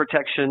 worker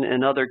protection,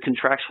 and other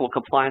contractual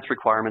compliance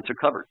requirements are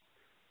covered,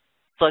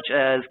 such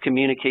as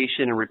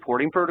communication and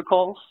reporting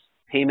protocols,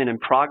 payment in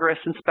progress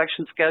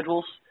inspection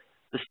schedules,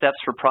 the steps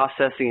for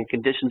processing and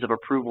conditions of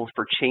approvals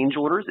for change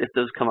orders if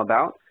those come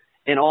about,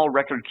 and all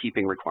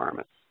record-keeping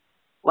requirements.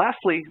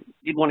 Lastly,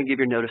 you'd want to give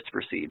your notice to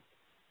proceed.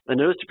 The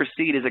notice to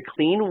proceed is a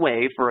clean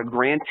way for a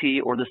grantee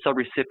or the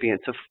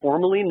subrecipient to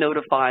formally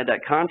notify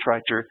that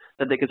contractor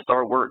that they can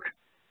start work.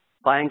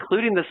 By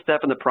including this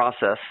step in the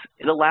process,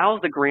 it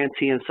allows the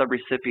grantee and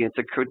subrecipient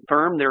to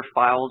confirm their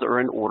files are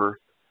in order,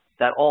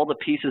 that all the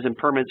pieces and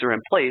permits are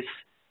in place,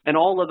 and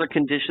all other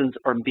conditions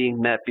are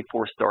being met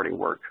before starting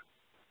work.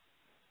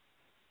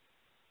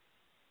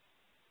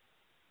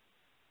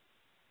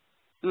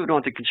 Moving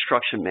on to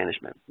construction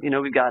management. You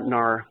know, we've gotten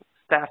our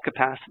staff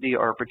capacity,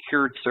 our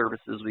procured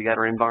services, we got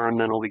our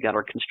environmental, we got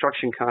our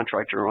construction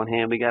contractor on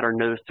hand, we got our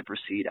notice to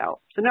proceed out.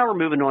 So now we're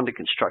moving on to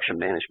construction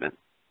management.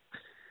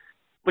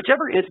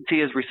 Whichever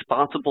entity is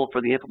responsible for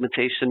the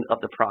implementation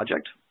of the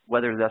project,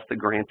 whether that's the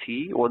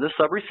grantee or the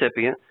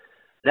subrecipient,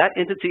 that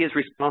entity is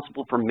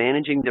responsible for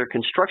managing their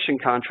construction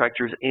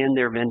contractors and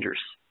their vendors.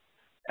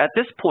 At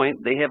this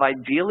point, they have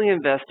ideally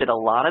invested a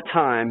lot of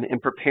time in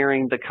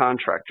preparing the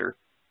contractor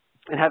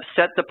and have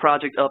set the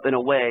project up in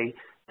a way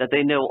that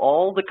they know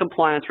all the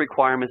compliance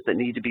requirements that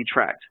need to be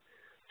tracked,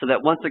 so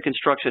that once the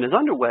construction is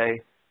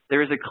underway,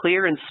 there is a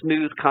clear and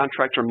smooth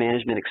contractor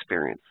management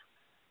experience.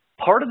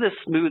 Part of this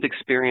smooth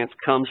experience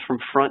comes from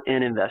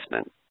front-end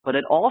investment, but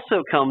it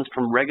also comes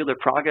from regular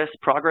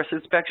progress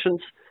inspections,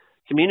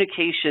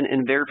 communication,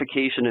 and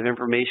verification of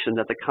information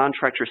that the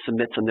contractor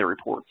submits in their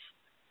reports.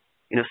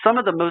 You know, some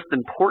of the most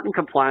important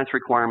compliance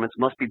requirements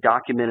must be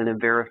documented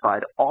and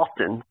verified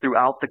often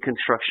throughout the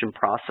construction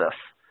process.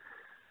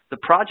 The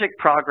project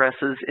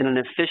progresses in an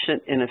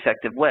efficient and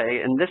effective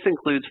way, and this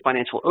includes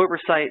financial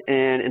oversight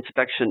and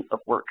inspection of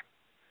work.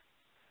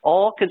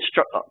 All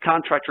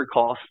contractor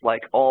costs,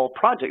 like all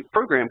project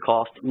program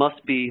costs,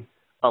 must be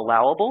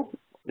allowable,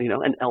 you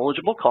know, and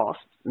eligible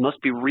costs. It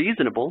must be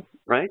reasonable,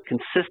 right,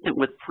 consistent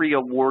with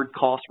pre-award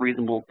cost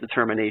reasonable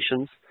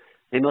determinations.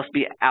 They must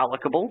be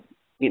allocable,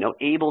 you know,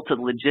 able to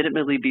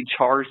legitimately be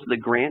charged to the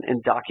grant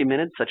and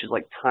documented, such as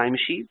like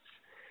timesheets.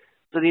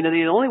 So, you know,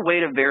 the only way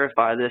to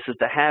verify this is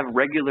to have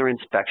regular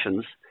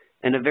inspections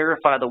and to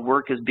verify the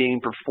work is being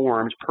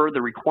performed per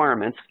the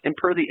requirements and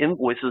per the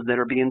invoices that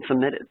are being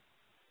submitted.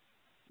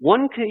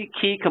 One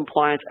key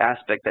compliance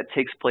aspect that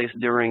takes place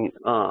during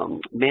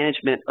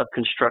management of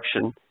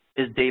construction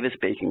is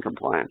Davis-Bacon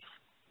compliance.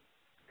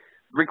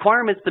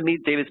 Requirements to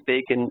meet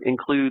Davis-Bacon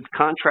include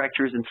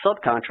contractors and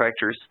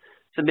subcontractors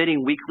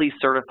submitting weekly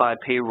certified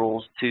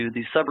payrolls to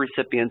the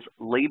subrecipient's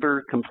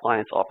labor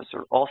compliance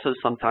officer, also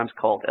sometimes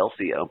called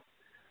LCO.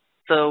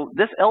 So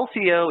this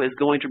LCO is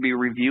going to be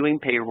reviewing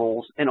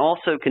payrolls and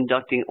also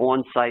conducting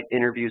on-site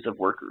interviews of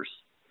workers.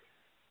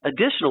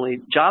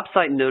 Additionally, job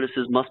site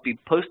notices must be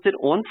posted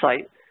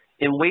on-site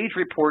and wage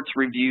reports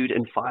reviewed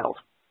and filed.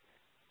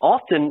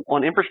 Often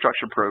on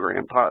infrastructure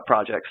program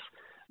projects,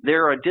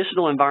 there are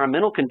additional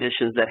environmental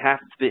conditions that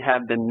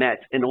have been met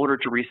in order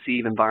to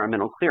receive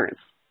environmental clearance.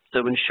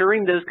 So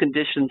ensuring those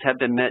conditions have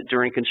been met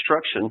during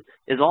construction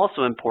is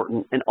also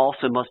important and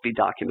also must be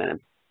documented.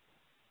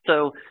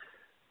 So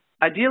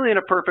ideally, in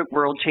a perfect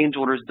world, change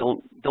orders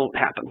don't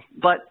happen,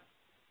 but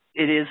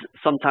it is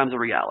sometimes a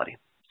reality.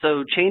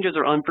 So changes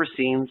are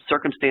unforeseen,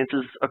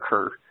 circumstances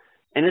occur,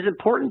 and it's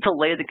important to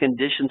lay the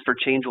conditions for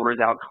change orders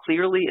out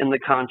clearly in the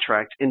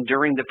contract and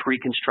during the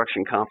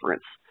pre-construction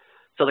conference.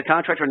 So the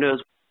contractor knows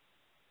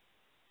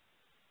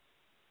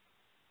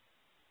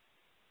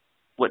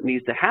what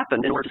needs to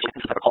happen in order to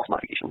have a cost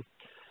modification.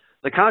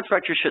 The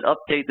contractor should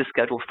update the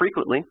schedule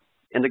frequently,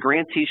 and the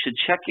grantee should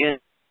check in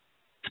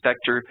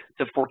inspector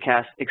to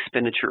forecast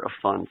expenditure of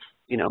funds.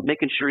 You know,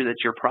 making sure that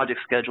your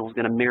project schedule is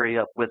going to marry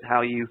up with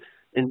how you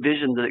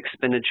envision the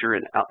expenditure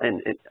and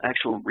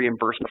actual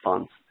reimbursement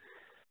funds.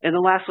 And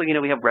then lastly, you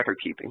know, we have record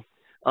keeping.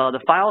 The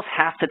files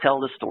have to tell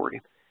the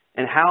story,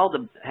 and how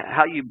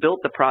you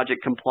built the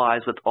project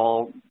complies with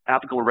all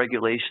applicable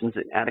regulations,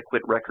 and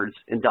adequate records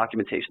and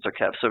documentations are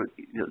kept. So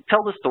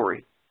tell the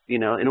story. You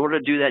know, in order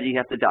to do that, you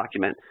have to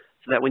document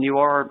so that when you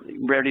are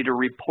ready to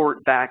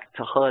report back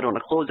to HUD on a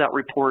closeout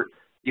report,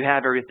 you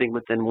have everything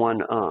within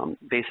one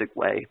basic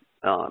way,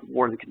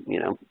 more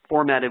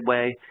formatted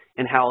way,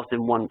 and housed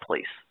in one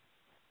place.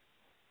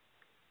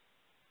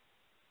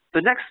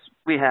 The next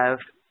we have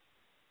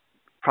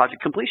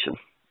project completion.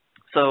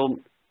 So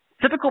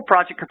typical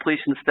project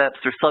completion steps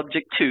are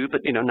subject to,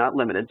 but not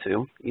limited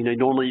to.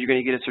 Normally you're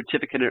going to get a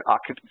certificate of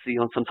occupancy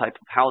on some type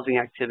of housing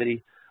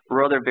activity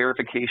or other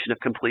verification of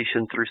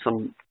completion through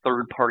some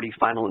third-party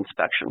final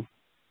inspection.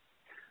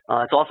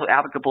 It's also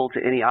applicable to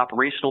any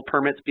operational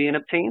permits being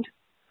obtained,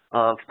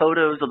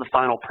 photos of the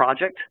final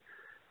project,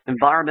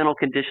 environmental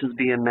conditions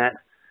being met,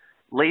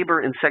 labor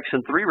and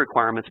Section 3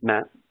 requirements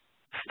met,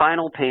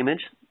 final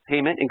payment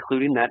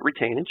including net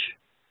retainage,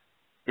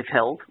 if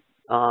held,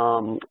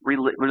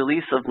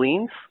 release of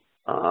liens,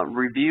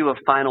 review of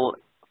final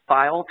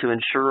file to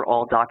ensure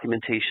all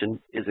documentation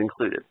is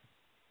included.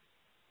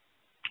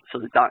 So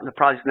the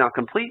project is now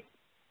complete.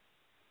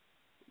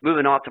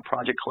 Moving on to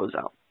project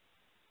closeout.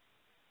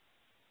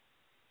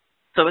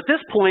 So at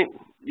this point,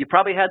 you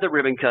probably had the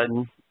ribbon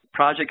cutting.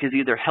 Project has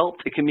either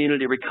helped the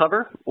community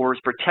recover or is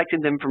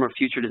protecting them from a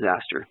future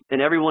disaster,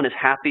 and everyone is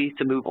happy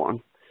to move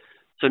on.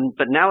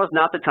 But now is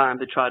not the time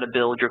to try to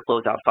build your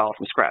closeout file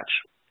from scratch.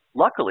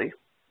 Luckily,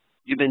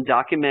 you've been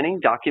documenting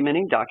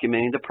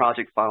the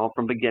project file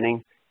from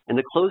beginning, and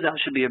the closeout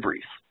should be a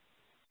breeze.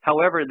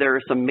 However, there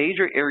are some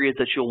major areas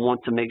that you'll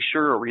want to make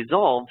sure are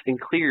resolved and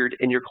cleared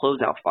in your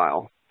closeout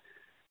file.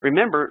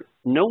 Remember,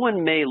 no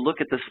one may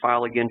look at this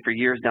file again for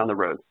years down the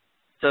road.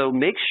 So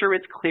make sure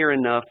it's clear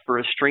enough for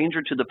a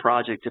stranger to the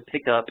project to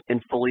pick up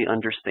and fully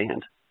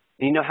understand.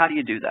 And how do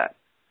you do that?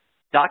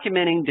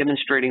 Documenting,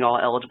 demonstrating all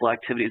eligible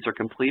activities are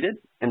completed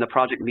and the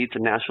project meets a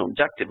national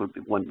objective would be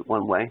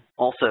one way.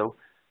 Also,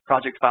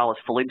 project file is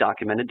fully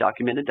documented.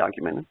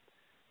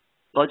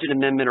 Budget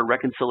amendment or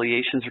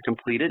reconciliations are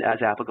completed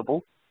as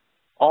applicable.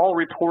 All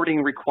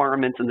reporting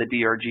requirements in the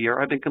DRGR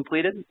have been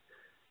completed.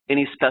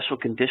 Any special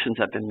conditions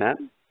have been met.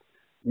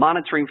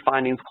 Monitoring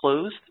findings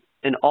closed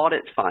and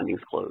audit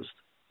findings closed.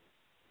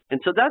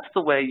 And so that's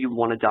the way you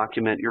want to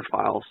document your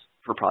files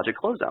for project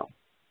closeout.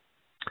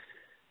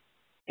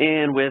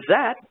 And with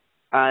that,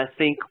 I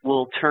think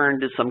we'll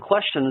turn to some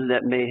questions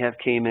that may have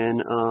came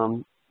in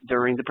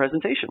during the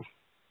presentation.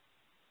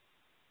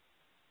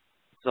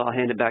 So I'll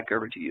hand it back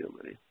over to you,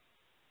 Lydia.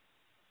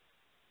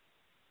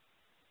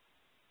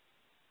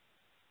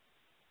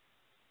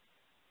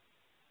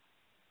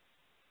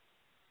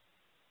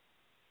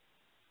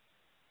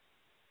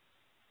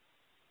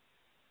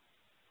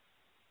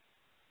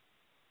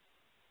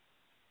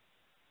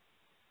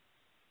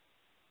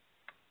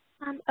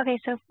 Okay,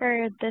 so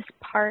for this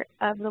part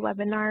of the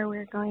webinar,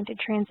 we're going to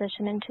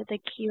transition into the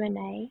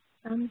Q&A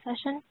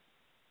session.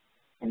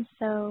 And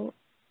so,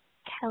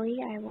 Kelly,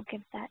 I will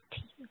give that to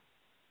you.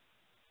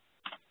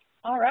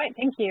 All right,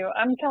 thank you.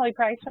 I'm Kelly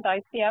Price with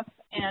ICF,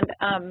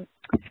 and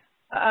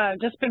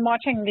just been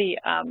watching the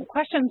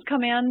questions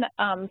come in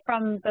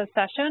from the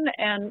session,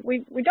 and we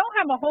don't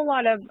have a whole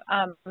lot of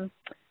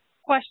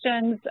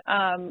questions.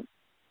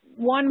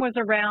 One was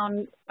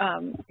around,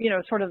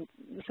 sort of,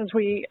 since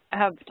we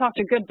have talked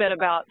a good bit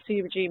about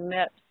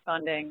CDBG-MIT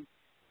funding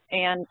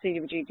and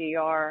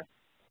CDBG-DR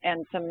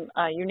and some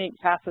unique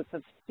facets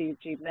of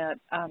CDBG-MIT,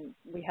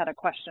 we had a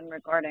question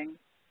regarding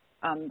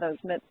those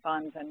MIT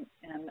funds and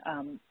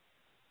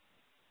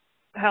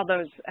how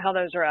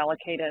those are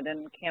allocated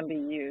and can be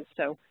used.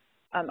 So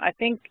I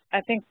think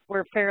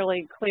we're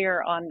fairly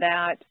clear on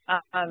that.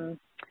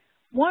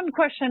 One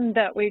question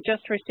that we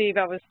just received,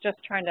 I was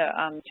just trying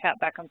to chat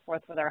back and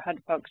forth with our HUD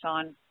folks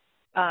on,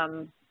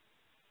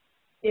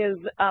 is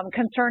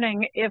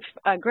concerning if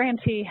a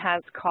grantee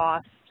has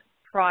costs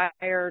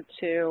prior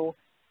to,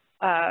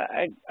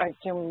 I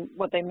assume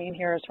what they mean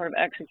here is sort of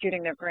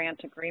executing their grant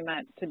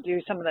agreement to do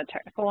some of the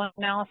technical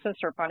analysis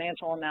or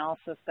financial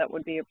analysis that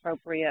would be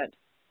appropriate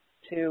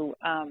to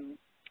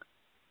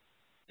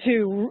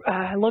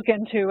look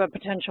into a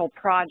potential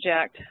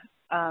project.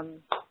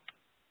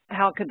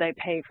 How could they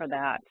pay for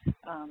that?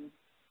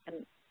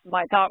 And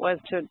my thought was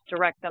to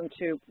direct them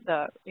to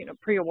the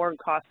pre-award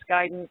cost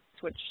guidance,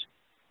 which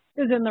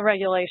is in the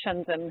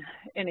regulations, and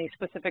any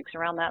specifics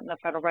around that in the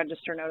Federal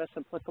Register notice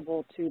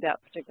applicable to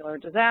that particular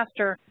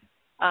disaster.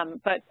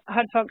 But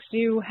HUD folks, do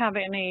you have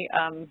any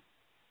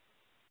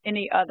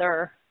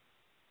other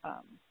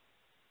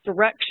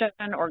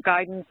direction or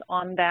guidance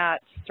on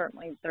that?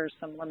 Certainly there's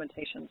some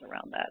limitations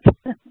around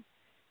that.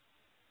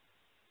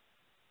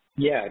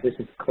 Yeah, this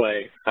is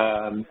Clay.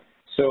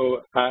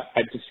 So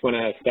I just want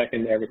to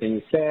second everything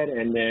you said,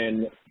 and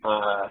then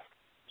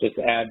just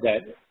add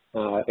that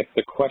if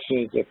the question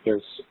is if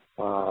there's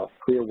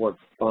pre-award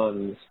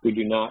funds, we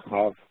do not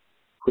have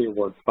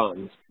pre-award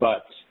funds,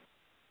 but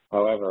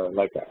however,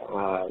 like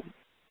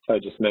I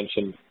just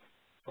mentioned,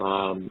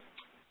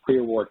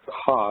 pre-award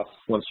costs,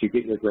 once you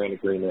get your grant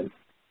agreement,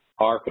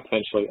 are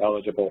potentially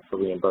eligible for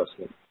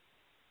reimbursement.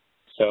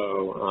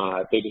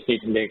 So they just need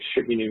to make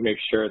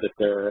sure that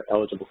they're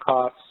eligible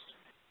costs,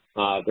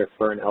 they're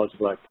for an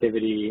eligible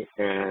activity,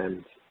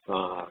 and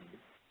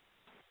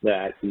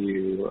that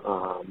you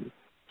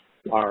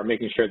are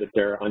making sure that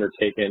they're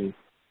undertaken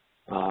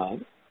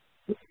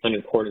in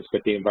accordance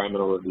with the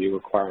environmental review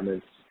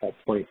requirements at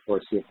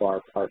 24 CFR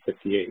Part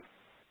 58.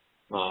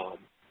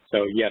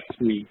 So yes,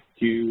 we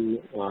do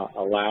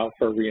allow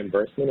for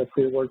reimbursement of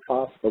pre-award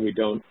costs, but we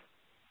don't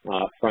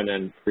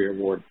front-end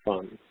pre-award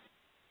funds.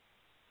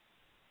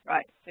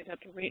 Right, so you have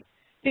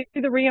to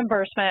do the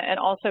reimbursement, and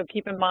also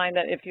keep in mind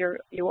that if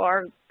you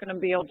are going to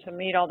be able to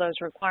meet all those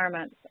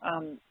requirements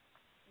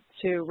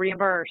to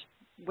reimburse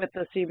with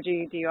the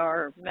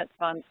CDBG-DR MIT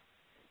funds,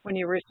 when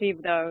you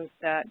receive those,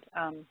 that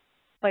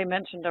Clay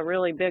mentioned a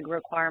really big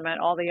requirement.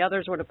 All the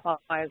others would apply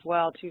as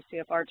well, 2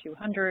 CFR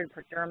 200,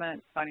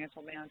 procurement,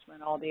 financial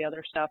management, all the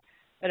other stuff.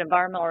 But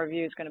environmental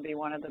review is going to be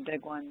one of the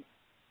big ones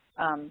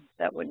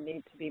that would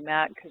need to be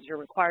met, because you're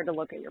required to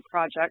look at your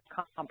project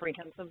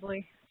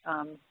comprehensively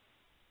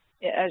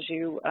as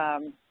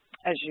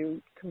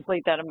you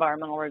complete that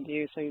environmental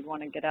review. So you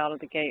want to get out of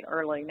the gate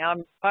early. Now,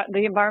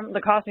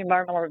 the cost of the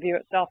environmental review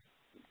itself,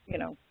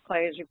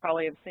 Clay, as you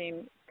probably have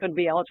seen, could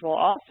be eligible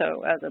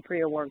also as a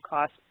pre-award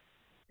cost,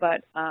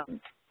 but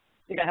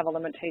you're going to have a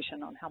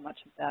limitation on how much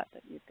of that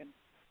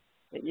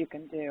you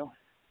can do.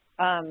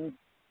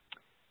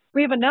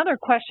 We have another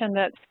question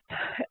that's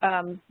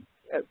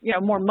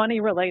more money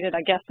related,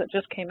 I guess, that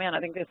just came in. I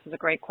think this is a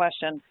great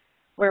question,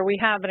 where we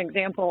have an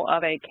example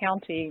of a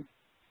county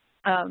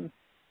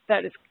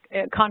that is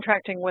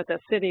contracting with a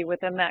city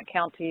within that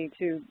county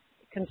to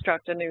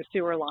construct a new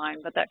sewer line,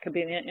 but that could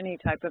be any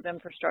type of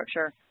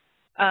infrastructure.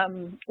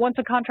 Once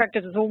a contract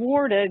is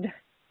awarded,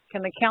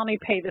 can the county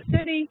pay the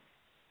city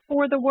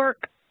for the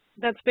work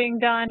that's being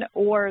done,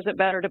 or is it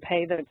better to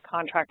pay the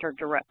contractor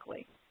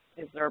directly?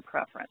 Is there a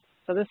preference?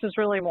 So this is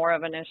really more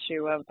of an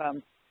issue of,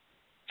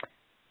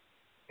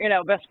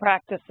 best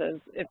practices,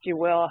 if you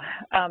will.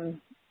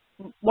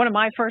 One of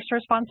my first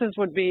responses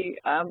would be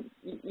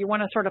you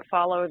want to sort of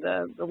follow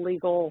the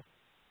legal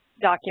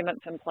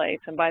documents in place,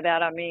 and by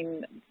that I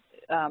mean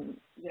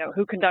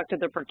who conducted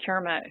the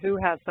procurement, who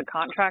has the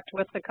contract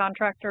with the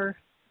contractor.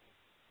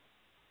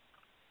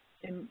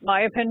 In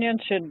my opinion,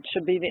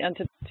 should be the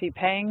entity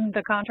paying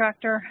the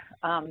contractor.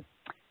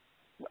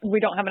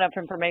 We don't have enough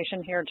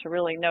information here to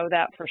really know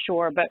that for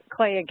sure. But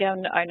Clay,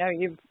 again, I know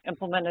you've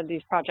implemented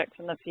these projects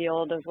in the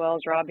field as well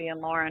as Robbie and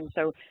Lauren.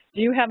 So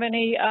do you have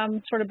any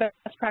sort of best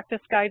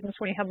practice guidance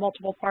when you have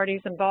multiple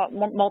parties involved,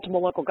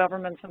 multiple local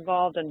governments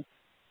involved, and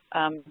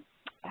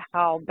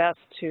how best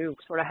to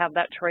sort of have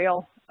that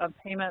trail of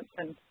payments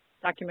and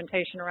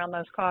documentation around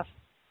those costs?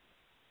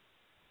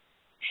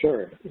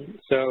 Sure.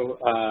 So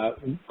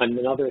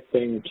another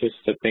thing just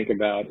to think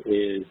about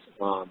is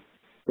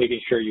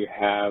making sure you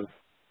have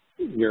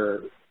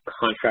your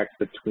contracts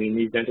between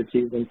these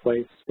entities in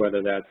place,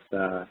 whether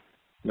that's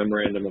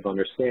memorandum of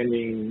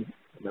understanding,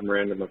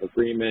 memorandum of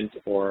agreement,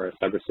 or a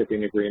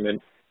subrecipient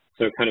agreement.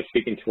 So kind of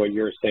speaking to what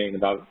you're saying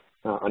about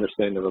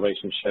understanding the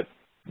relationship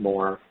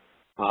more,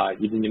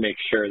 you need to make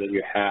sure that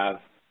you have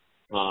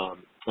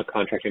a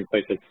contract in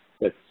place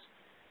that's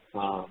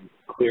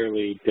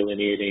clearly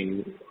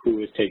delineating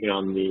who is taking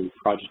on the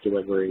project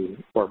delivery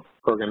or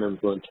program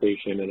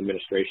implementation and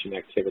administration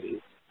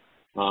activities.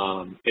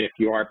 And if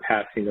you are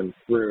passing them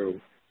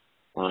through,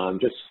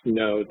 just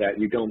know that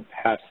you don't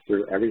pass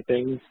through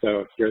everything. So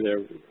if you're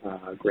the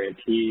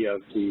grantee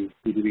of the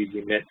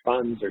CDBG-MIT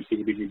funds or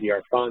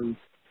CDBG-DR funds,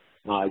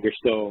 you're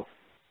still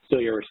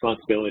your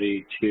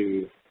responsibility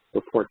to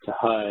report to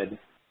HUD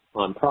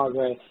on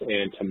progress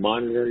and to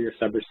monitor your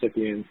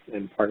subrecipients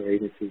and partner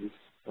agencies.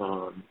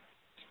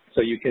 So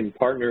you can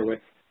partner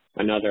with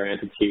another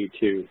entity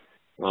to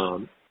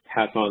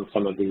pass on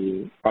some of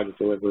the project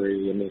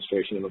delivery,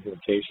 administration, and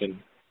implementation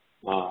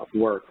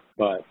work,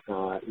 but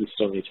you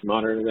still need to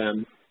monitor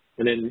them.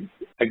 And then,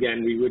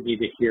 again, we would need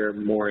to hear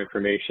more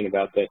information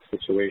about that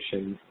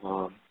situation,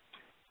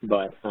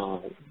 but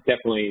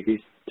definitely these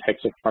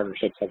types of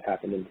partnerships have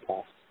happened in the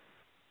past.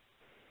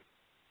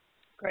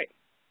 Great.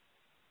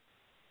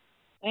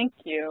 Thank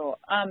you.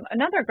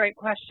 Another great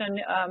question,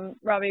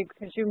 Robbie,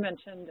 because you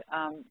mentioned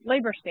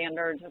labor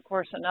standards. Of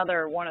course,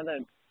 another one of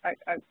the,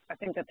 I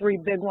think the three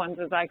big ones,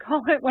 as I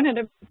call it, when it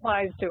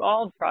applies to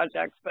all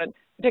projects, but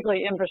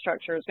particularly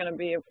infrastructure is going to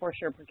be, of course,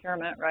 your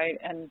procurement, right,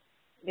 and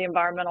the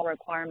environmental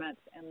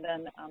requirements, and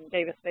then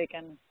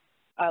Davis-Bacon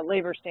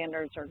labor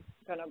standards are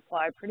going to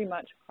apply pretty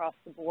much across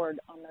the board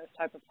on those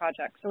type of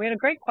projects. So we had a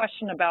great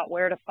question about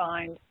where to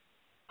find,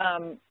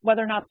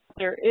 whether or not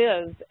there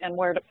is, and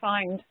where to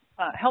find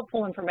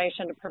helpful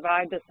information to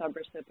provide to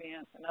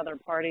subrecipients and other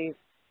parties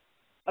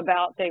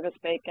about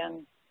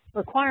Davis-Bacon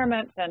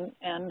requirements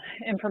and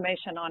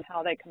information on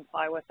how they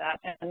comply with that.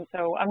 And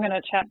so I'm going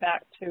to chat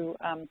back to,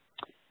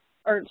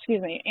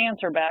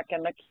 answer back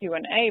in the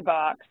Q&A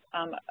box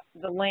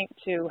the link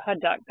to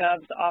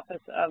HUD.gov's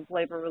Office of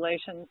Labor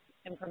Relations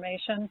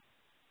information.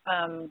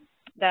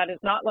 That is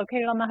not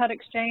located on the HUD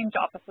Exchange.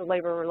 Office of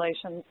Labor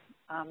Relations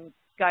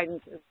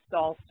guidance is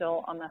all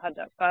still on the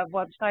HUD.gov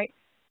website.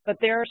 But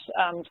there's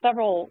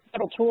several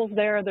tools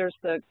there. There's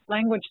the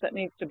language that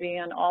needs to be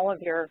in all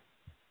of your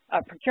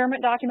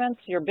procurement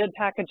documents, your bid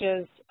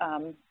packages,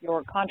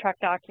 your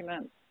contract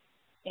documents,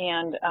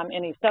 and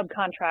any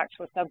subcontracts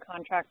with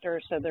subcontractors.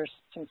 So there's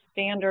some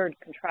standard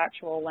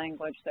contractual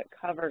language that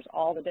covers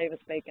all the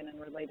Davis-Bacon and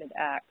related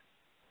acts.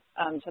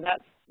 So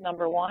that's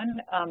number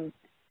one.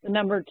 The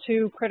number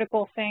two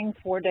critical thing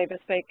for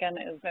Davis-Bacon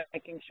is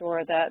making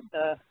sure that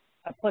the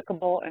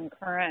applicable and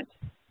current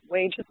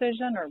wage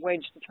decision or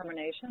wage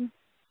determination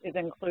is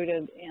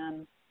included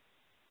in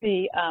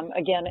the,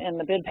 again, in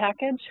the bid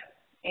package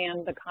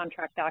and the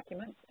contract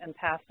documents and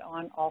passed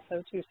on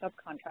also to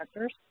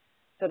subcontractors.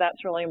 So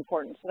that's really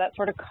important. So that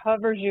sort of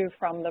covers you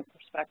from the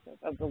perspective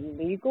of the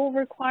legal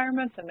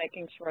requirements and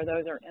making sure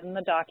those are in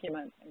the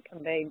documents and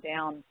conveyed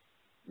down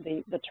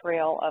the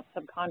trail of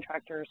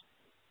subcontractors.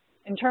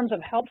 In terms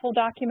of helpful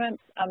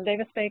documents,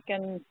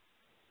 Davis-Bacon,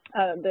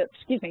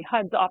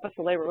 HUD's Office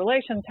of Labor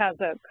Relations has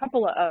a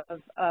couple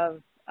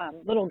of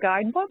little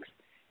guidebooks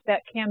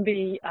that can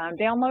be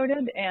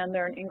downloaded, and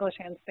they're in English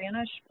and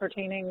Spanish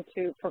pertaining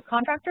to, for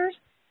contractors,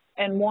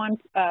 and one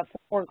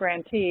for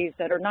grantees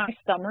that are nice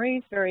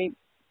summaries, very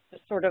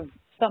just sort of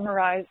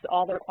summarize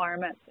all the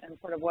requirements and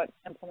sort of what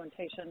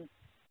implementation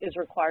is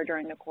required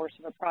during the course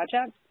of a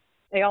project.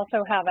 They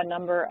also have a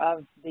number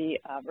of the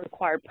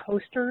required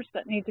posters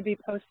that need to be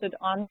posted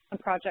on the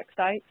project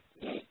sites.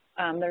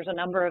 There's a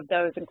number of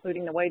those,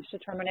 including the wage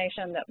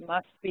determination, that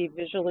must be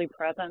visually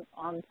present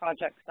on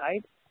project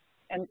sites.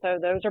 And so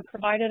those are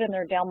provided, and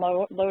they're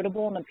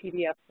downloadable in the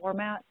PDF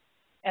format,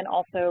 and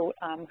also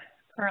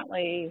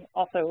currently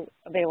also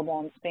available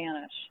in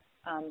Spanish.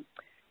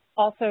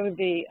 Also,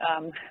 the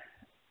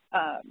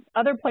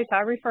other place I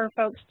refer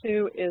folks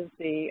to is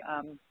the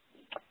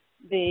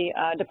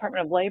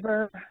Department of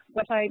Labor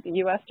website, the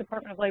U.S.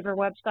 Department of Labor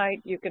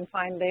website. You can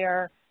find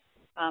there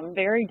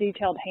very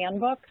detailed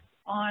handbooks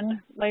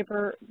on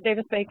labor,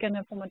 Davis-Bacon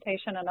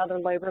implementation and other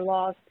labor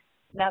laws.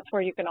 And that's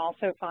where you can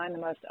also find the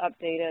most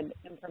updated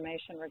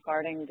information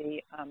regarding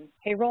the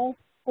payroll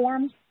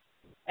forms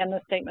and the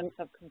statements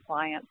of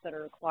compliance that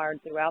are required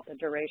throughout the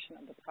duration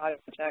of the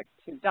project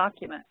to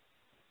document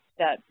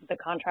that the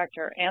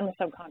contractor and the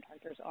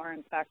subcontractors are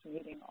in fact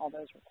meeting all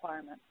those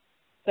requirements.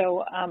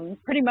 So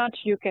pretty much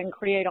you can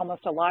create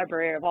almost a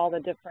library of all the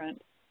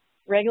different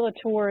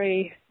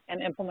regulatory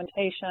and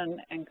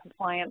implementation and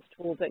compliance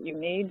tools that you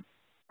need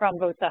from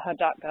both the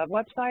HUD.gov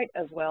website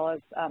as well as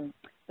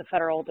the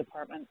Federal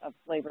Department of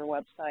Labor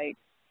website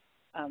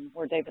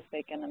where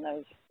Davis-Bacon and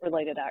those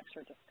related acts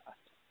are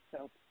discussed.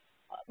 So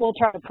we'll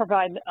try to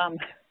provide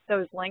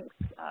those links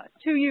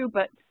to you,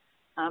 but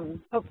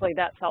hopefully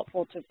that's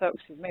helpful to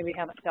folks who maybe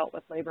haven't dealt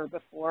with labor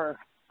before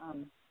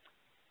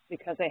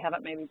because they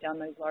haven't maybe done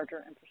those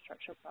larger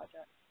infrastructure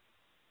projects.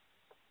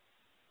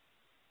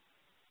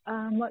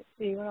 Let's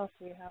see, what else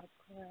do we have,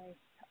 Clay?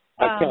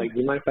 Kelly, do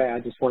you mind if I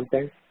add just one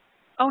thing?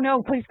 Oh,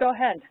 no, please go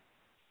ahead.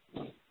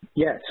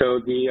 Yeah, so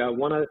the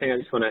one other thing I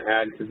just want to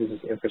add, because this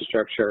is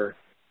infrastructure,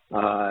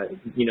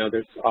 you know,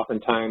 there's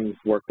oftentimes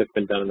work that's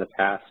been done in the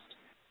past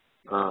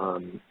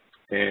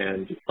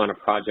and on a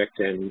project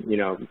and, you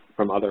know,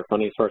 from other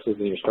funding sources,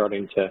 and you're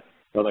starting to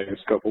build out your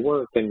scope of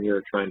work and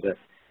you're trying to,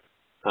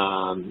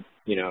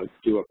 you know,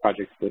 do a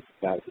project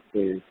that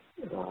is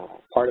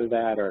part of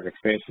that or an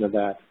expansion of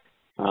that.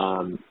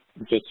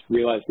 Just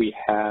realize we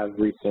have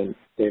recent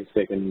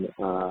Davis-Bacon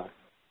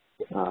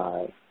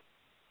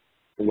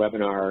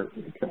webinar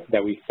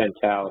that we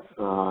sent out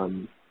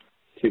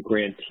to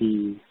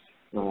grantees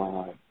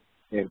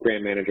and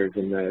grant managers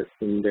in the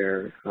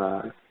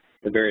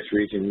various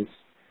regions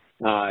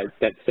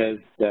that says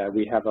that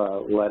we have a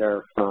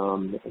letter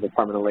from the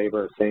Department of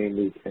Labor saying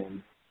we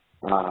can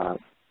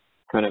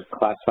kind of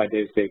classify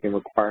Davis-Bacon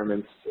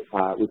requirements.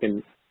 We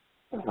can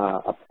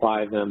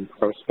apply them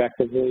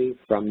prospectively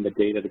from the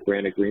date of the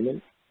grant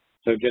agreement.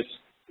 So just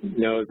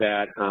know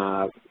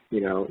that, you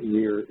know,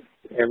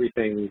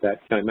 everything that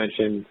I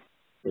mentioned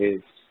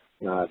is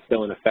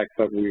still in effect,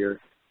 but we're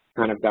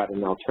kind of got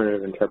an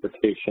alternative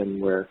interpretation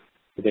where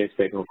the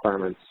Davis-Bacon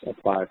requirements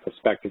apply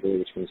prospectively,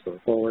 which means going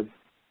forward.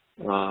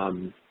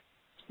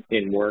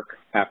 in work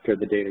after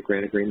the date of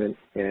grant agreement.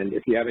 And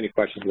if you have any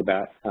questions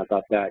about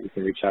that, you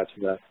can reach out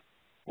to the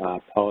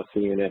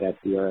policy unit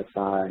at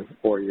DRSI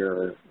or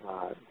your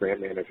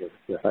grant manager,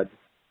 your HUD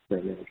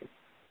grant manager.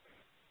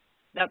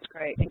 That's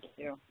great. Thank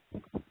you.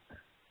 A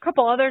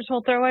couple others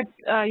we'll throw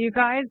at you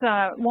guys.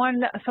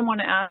 One, someone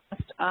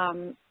asked,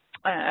 and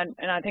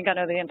I think I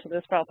know the answer to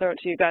this, but I'll throw it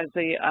to you guys.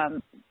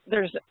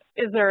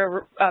 Is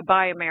there a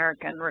Buy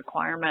American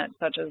requirement,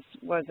 such as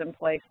was in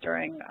place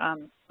during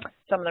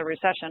some of the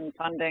recession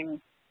funding,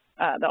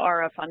 the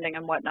ARA funding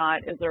and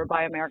whatnot? Is there a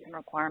Buy American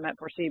requirement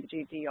for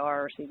CDBG-DR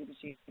or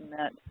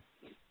CDBG-MIT?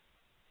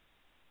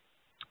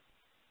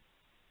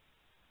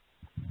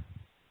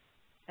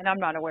 And I'm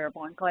not aware of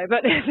one, Clay, but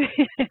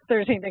if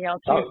there's anything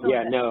else. Oh,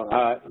 yeah,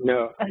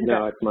 no,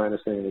 it's my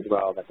understanding as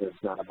well that there's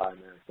not a Buy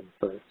American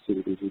for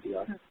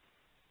CDBG-DR.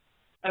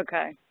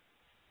 Okay.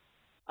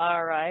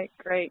 All right,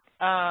 great.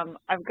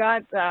 I've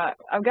got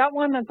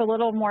one that's a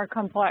little more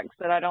complex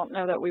that I don't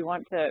know that we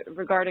want to,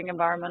 regarding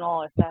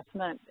environmental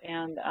assessment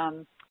and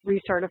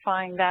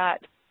recertifying that.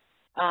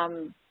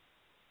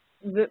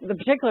 The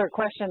particular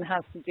question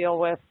has to deal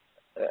with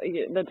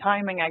the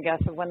timing, I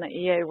guess, of when the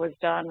EA was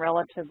done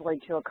relatively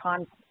to a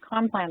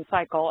con-plan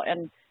cycle.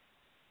 And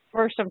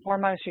first and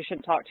foremost, you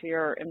should talk to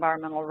your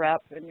environmental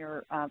rep in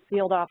your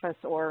field office,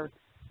 or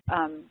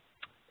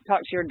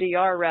talk to your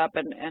DR rep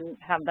and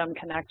have them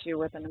connect you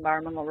with an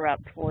environmental rep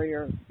for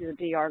your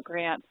DR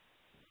grant.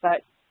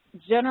 But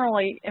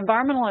generally,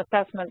 environmental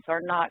assessments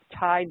are not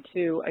tied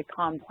to a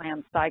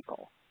con-plan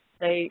cycle.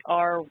 They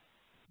are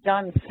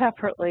done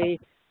separately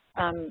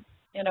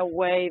in a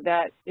way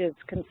that is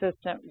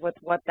consistent with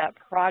what that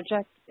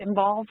project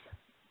involves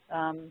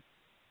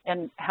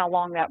and how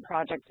long that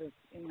project is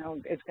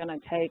going to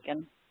take,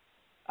 and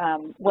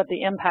what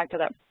the impact of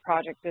that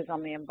project is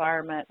on the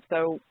environment.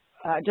 So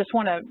just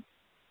want to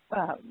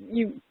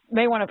you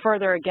may want to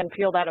further, again,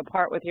 peel that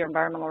apart with your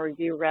environmental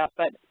review rep,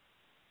 but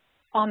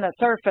on the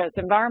surface,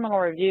 environmental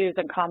reviews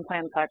and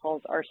con-plan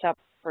cycles are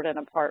separate and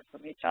apart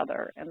from each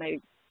other, and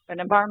an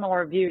environmental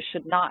review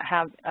should not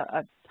have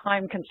a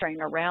time constraint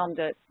around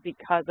it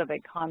because of a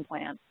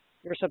con-plan.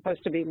 You're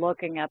supposed to be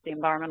looking at the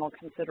environmental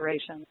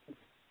considerations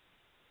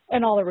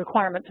and all the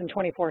requirements in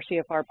 24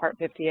 CFR Part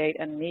 58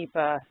 and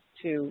NEPA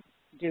to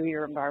do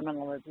your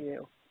environmental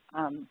review.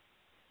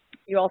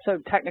 You also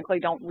technically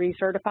don't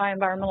recertify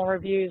environmental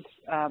reviews.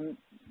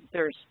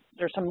 There's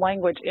some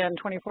language in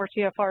 24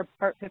 CFR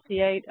Part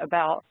 58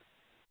 about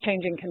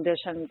changing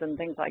conditions and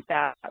things like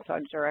that. So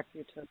I'd direct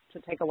you to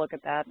take a look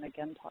at that, and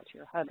again, talk to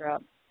your HUD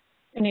rep.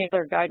 Any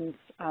other guidance,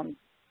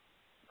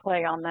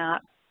 Clay, on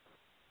that?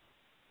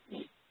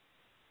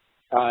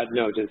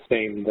 No, just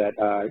saying that,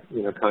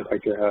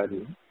 contact your HUD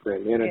and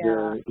grant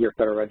manager. Yeah. Your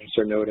Federal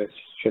Register notice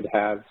should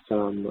have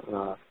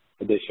some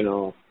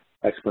additional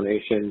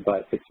explanation,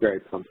 but it's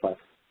very complex.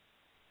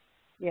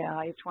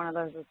 Yeah, each one of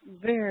those is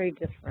very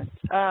different.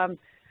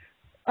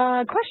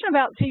 Question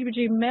about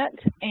CDBG-MIT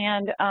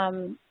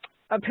and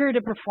a period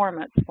of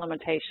performance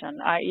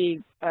limitation,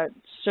 i.e.,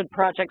 should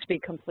projects be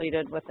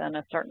completed within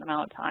a certain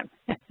amount of time?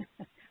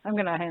 I'm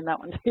going to hand that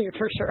one to you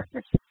for sure.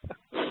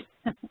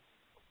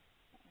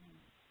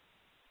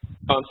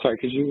 I'm sorry,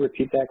 could you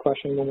repeat that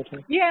question one more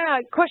time? Yeah,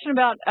 question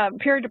about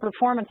period of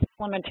performance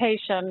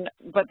limitation,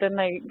 but then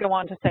they go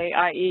on to say,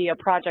 i.e., a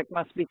project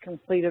must be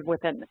completed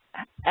within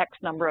X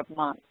number of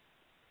months.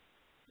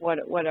 What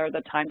are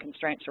the time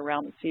constraints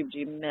around the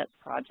CDBG-MIT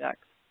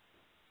projects?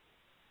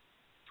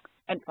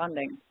 And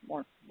funding,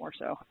 more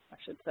so, I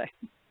should say.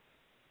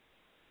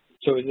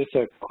 So is this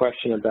a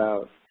question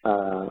about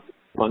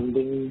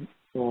funding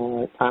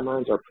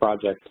timelines or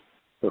project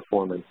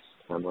performance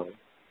timelines?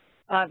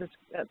 That's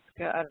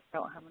good. I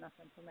don't have enough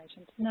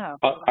information to know.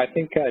 I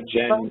think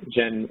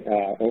Jen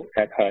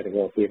at HUD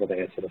will be able to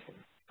answer this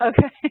one.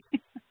 Okay.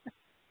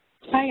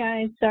 Hi,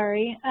 guys.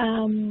 Sorry.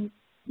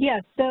 Yeah,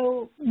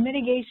 so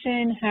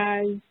mitigation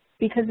has,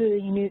 because of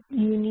the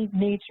unique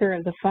nature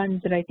of the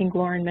funds that I think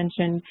Lauren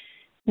mentioned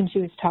when she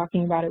was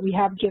talking about it, we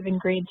have given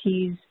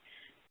grantees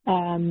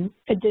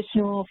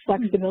additional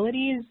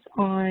flexibilities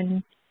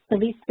on at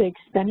least the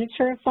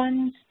expenditure of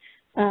funds.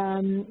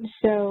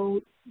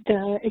 So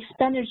the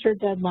expenditure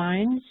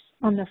deadlines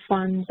on the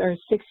funds are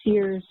 6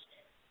 years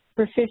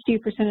for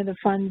 50% of the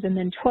funds, and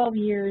then 12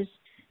 years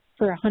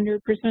for 100%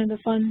 of the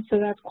funds. So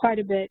that's quite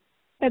a bit.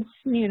 That's,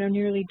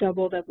 nearly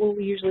double that what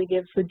we usually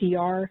give for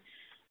DR.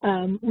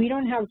 We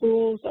don't have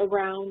rules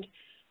around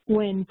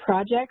when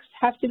projects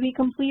have to be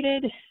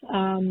completed.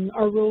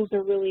 Our rules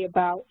are really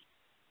about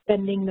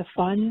spending the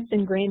funds,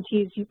 and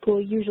grantees will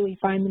usually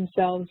find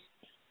themselves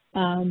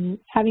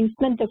having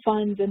spent the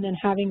funds and then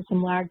having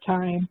some lag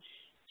time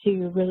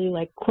to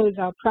really close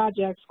out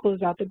projects,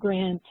 close out the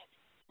grant.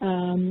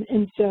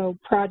 And so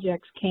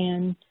projects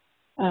can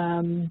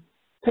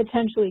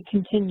potentially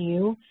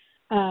continue.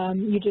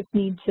 You just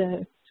need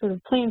to sort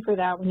of plan for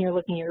that when you're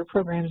looking at your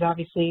programs,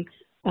 obviously,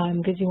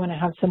 because you want to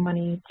have some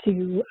money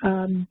to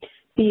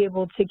be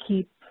able to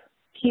keep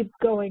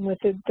going with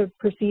the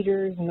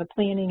procedures and the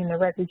planning and the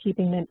record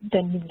keeping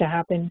that needs to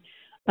happen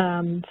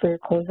for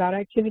closeout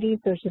activities.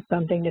 So it's just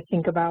something to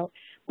think about.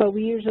 But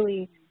we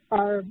usually,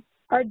 our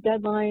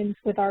deadlines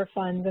with our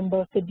funds, and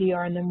both the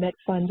DR and the MIT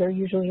funds, are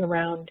usually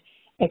around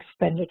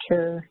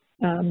expenditure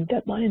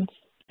deadlines,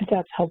 if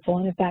that's helpful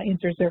and if that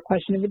answers their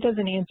question. If it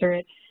doesn't answer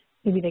it,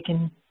 maybe they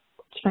can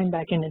chime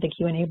back into the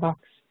Q&A box.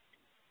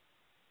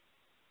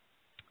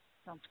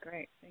 Sounds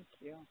great. Thank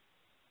you.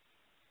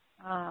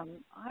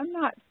 I'm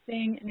not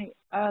seeing any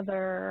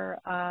other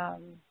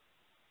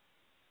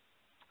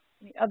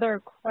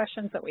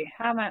questions that we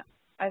haven't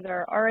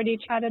either already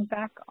chatted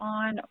back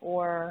on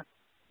or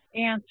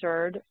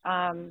answered.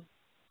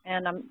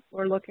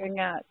 We're looking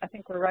at, I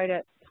think we're right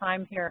at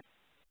time here.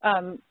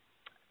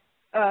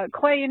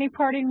 Clay, any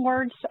parting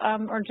words,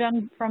 or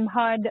Jen from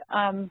HUD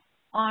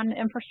on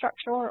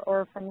infrastructure,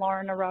 or from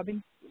Lauren or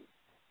Robbie?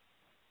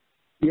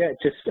 Yeah,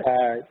 just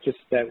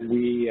that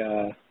we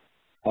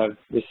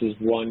this is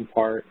one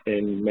part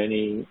in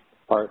many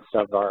parts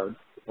of our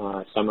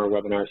summer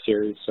webinar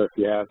series. So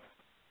if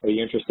are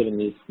you interested in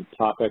these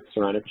topics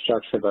around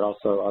infrastructure, but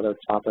also other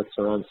topics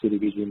around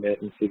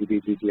CDBG-MIT and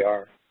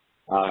CDBG-DR,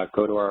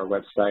 go to our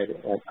website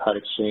at HUD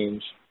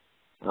Exchange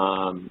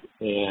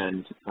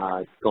and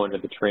go into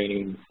the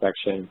training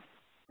section,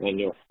 and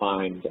you'll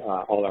find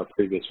all our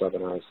previous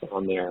webinars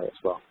on there as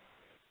well.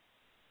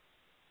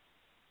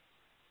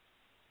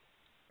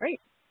 Great.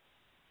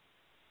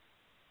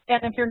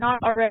 And if you're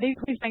not already,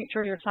 please make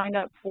sure you're signed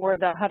up for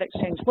the HUD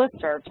Exchange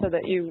listserv so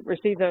that you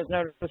receive those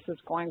notices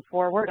going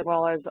forward, as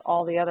well as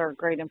all the other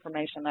great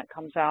information that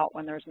comes out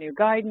when there's new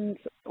guidance,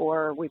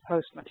 or we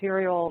post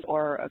materials,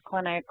 or a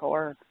clinic,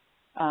 or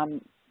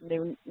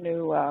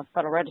new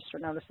Federal Register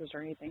notices,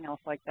 or anything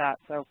else like that.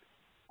 So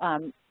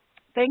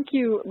thank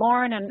you,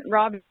 Lauren and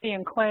Robbie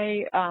and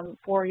Clay,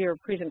 for your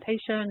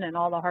presentation and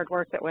all the hard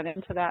work that went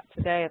into that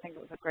today. I think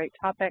it was a great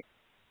topic.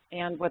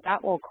 And with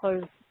that, we'll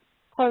close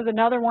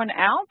another one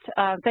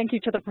out. Thank you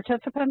to the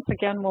participants.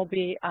 Again, we'll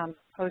be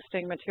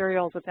posting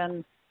materials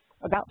within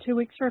about 2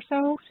 weeks or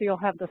so you'll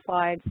have the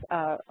slides,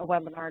 a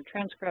webinar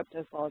transcript,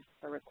 as well as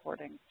the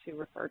recording to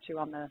refer to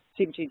on the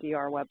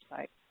CDBG-DR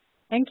website.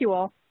 Thank you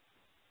all.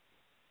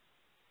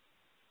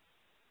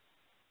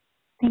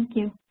 Thank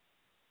you.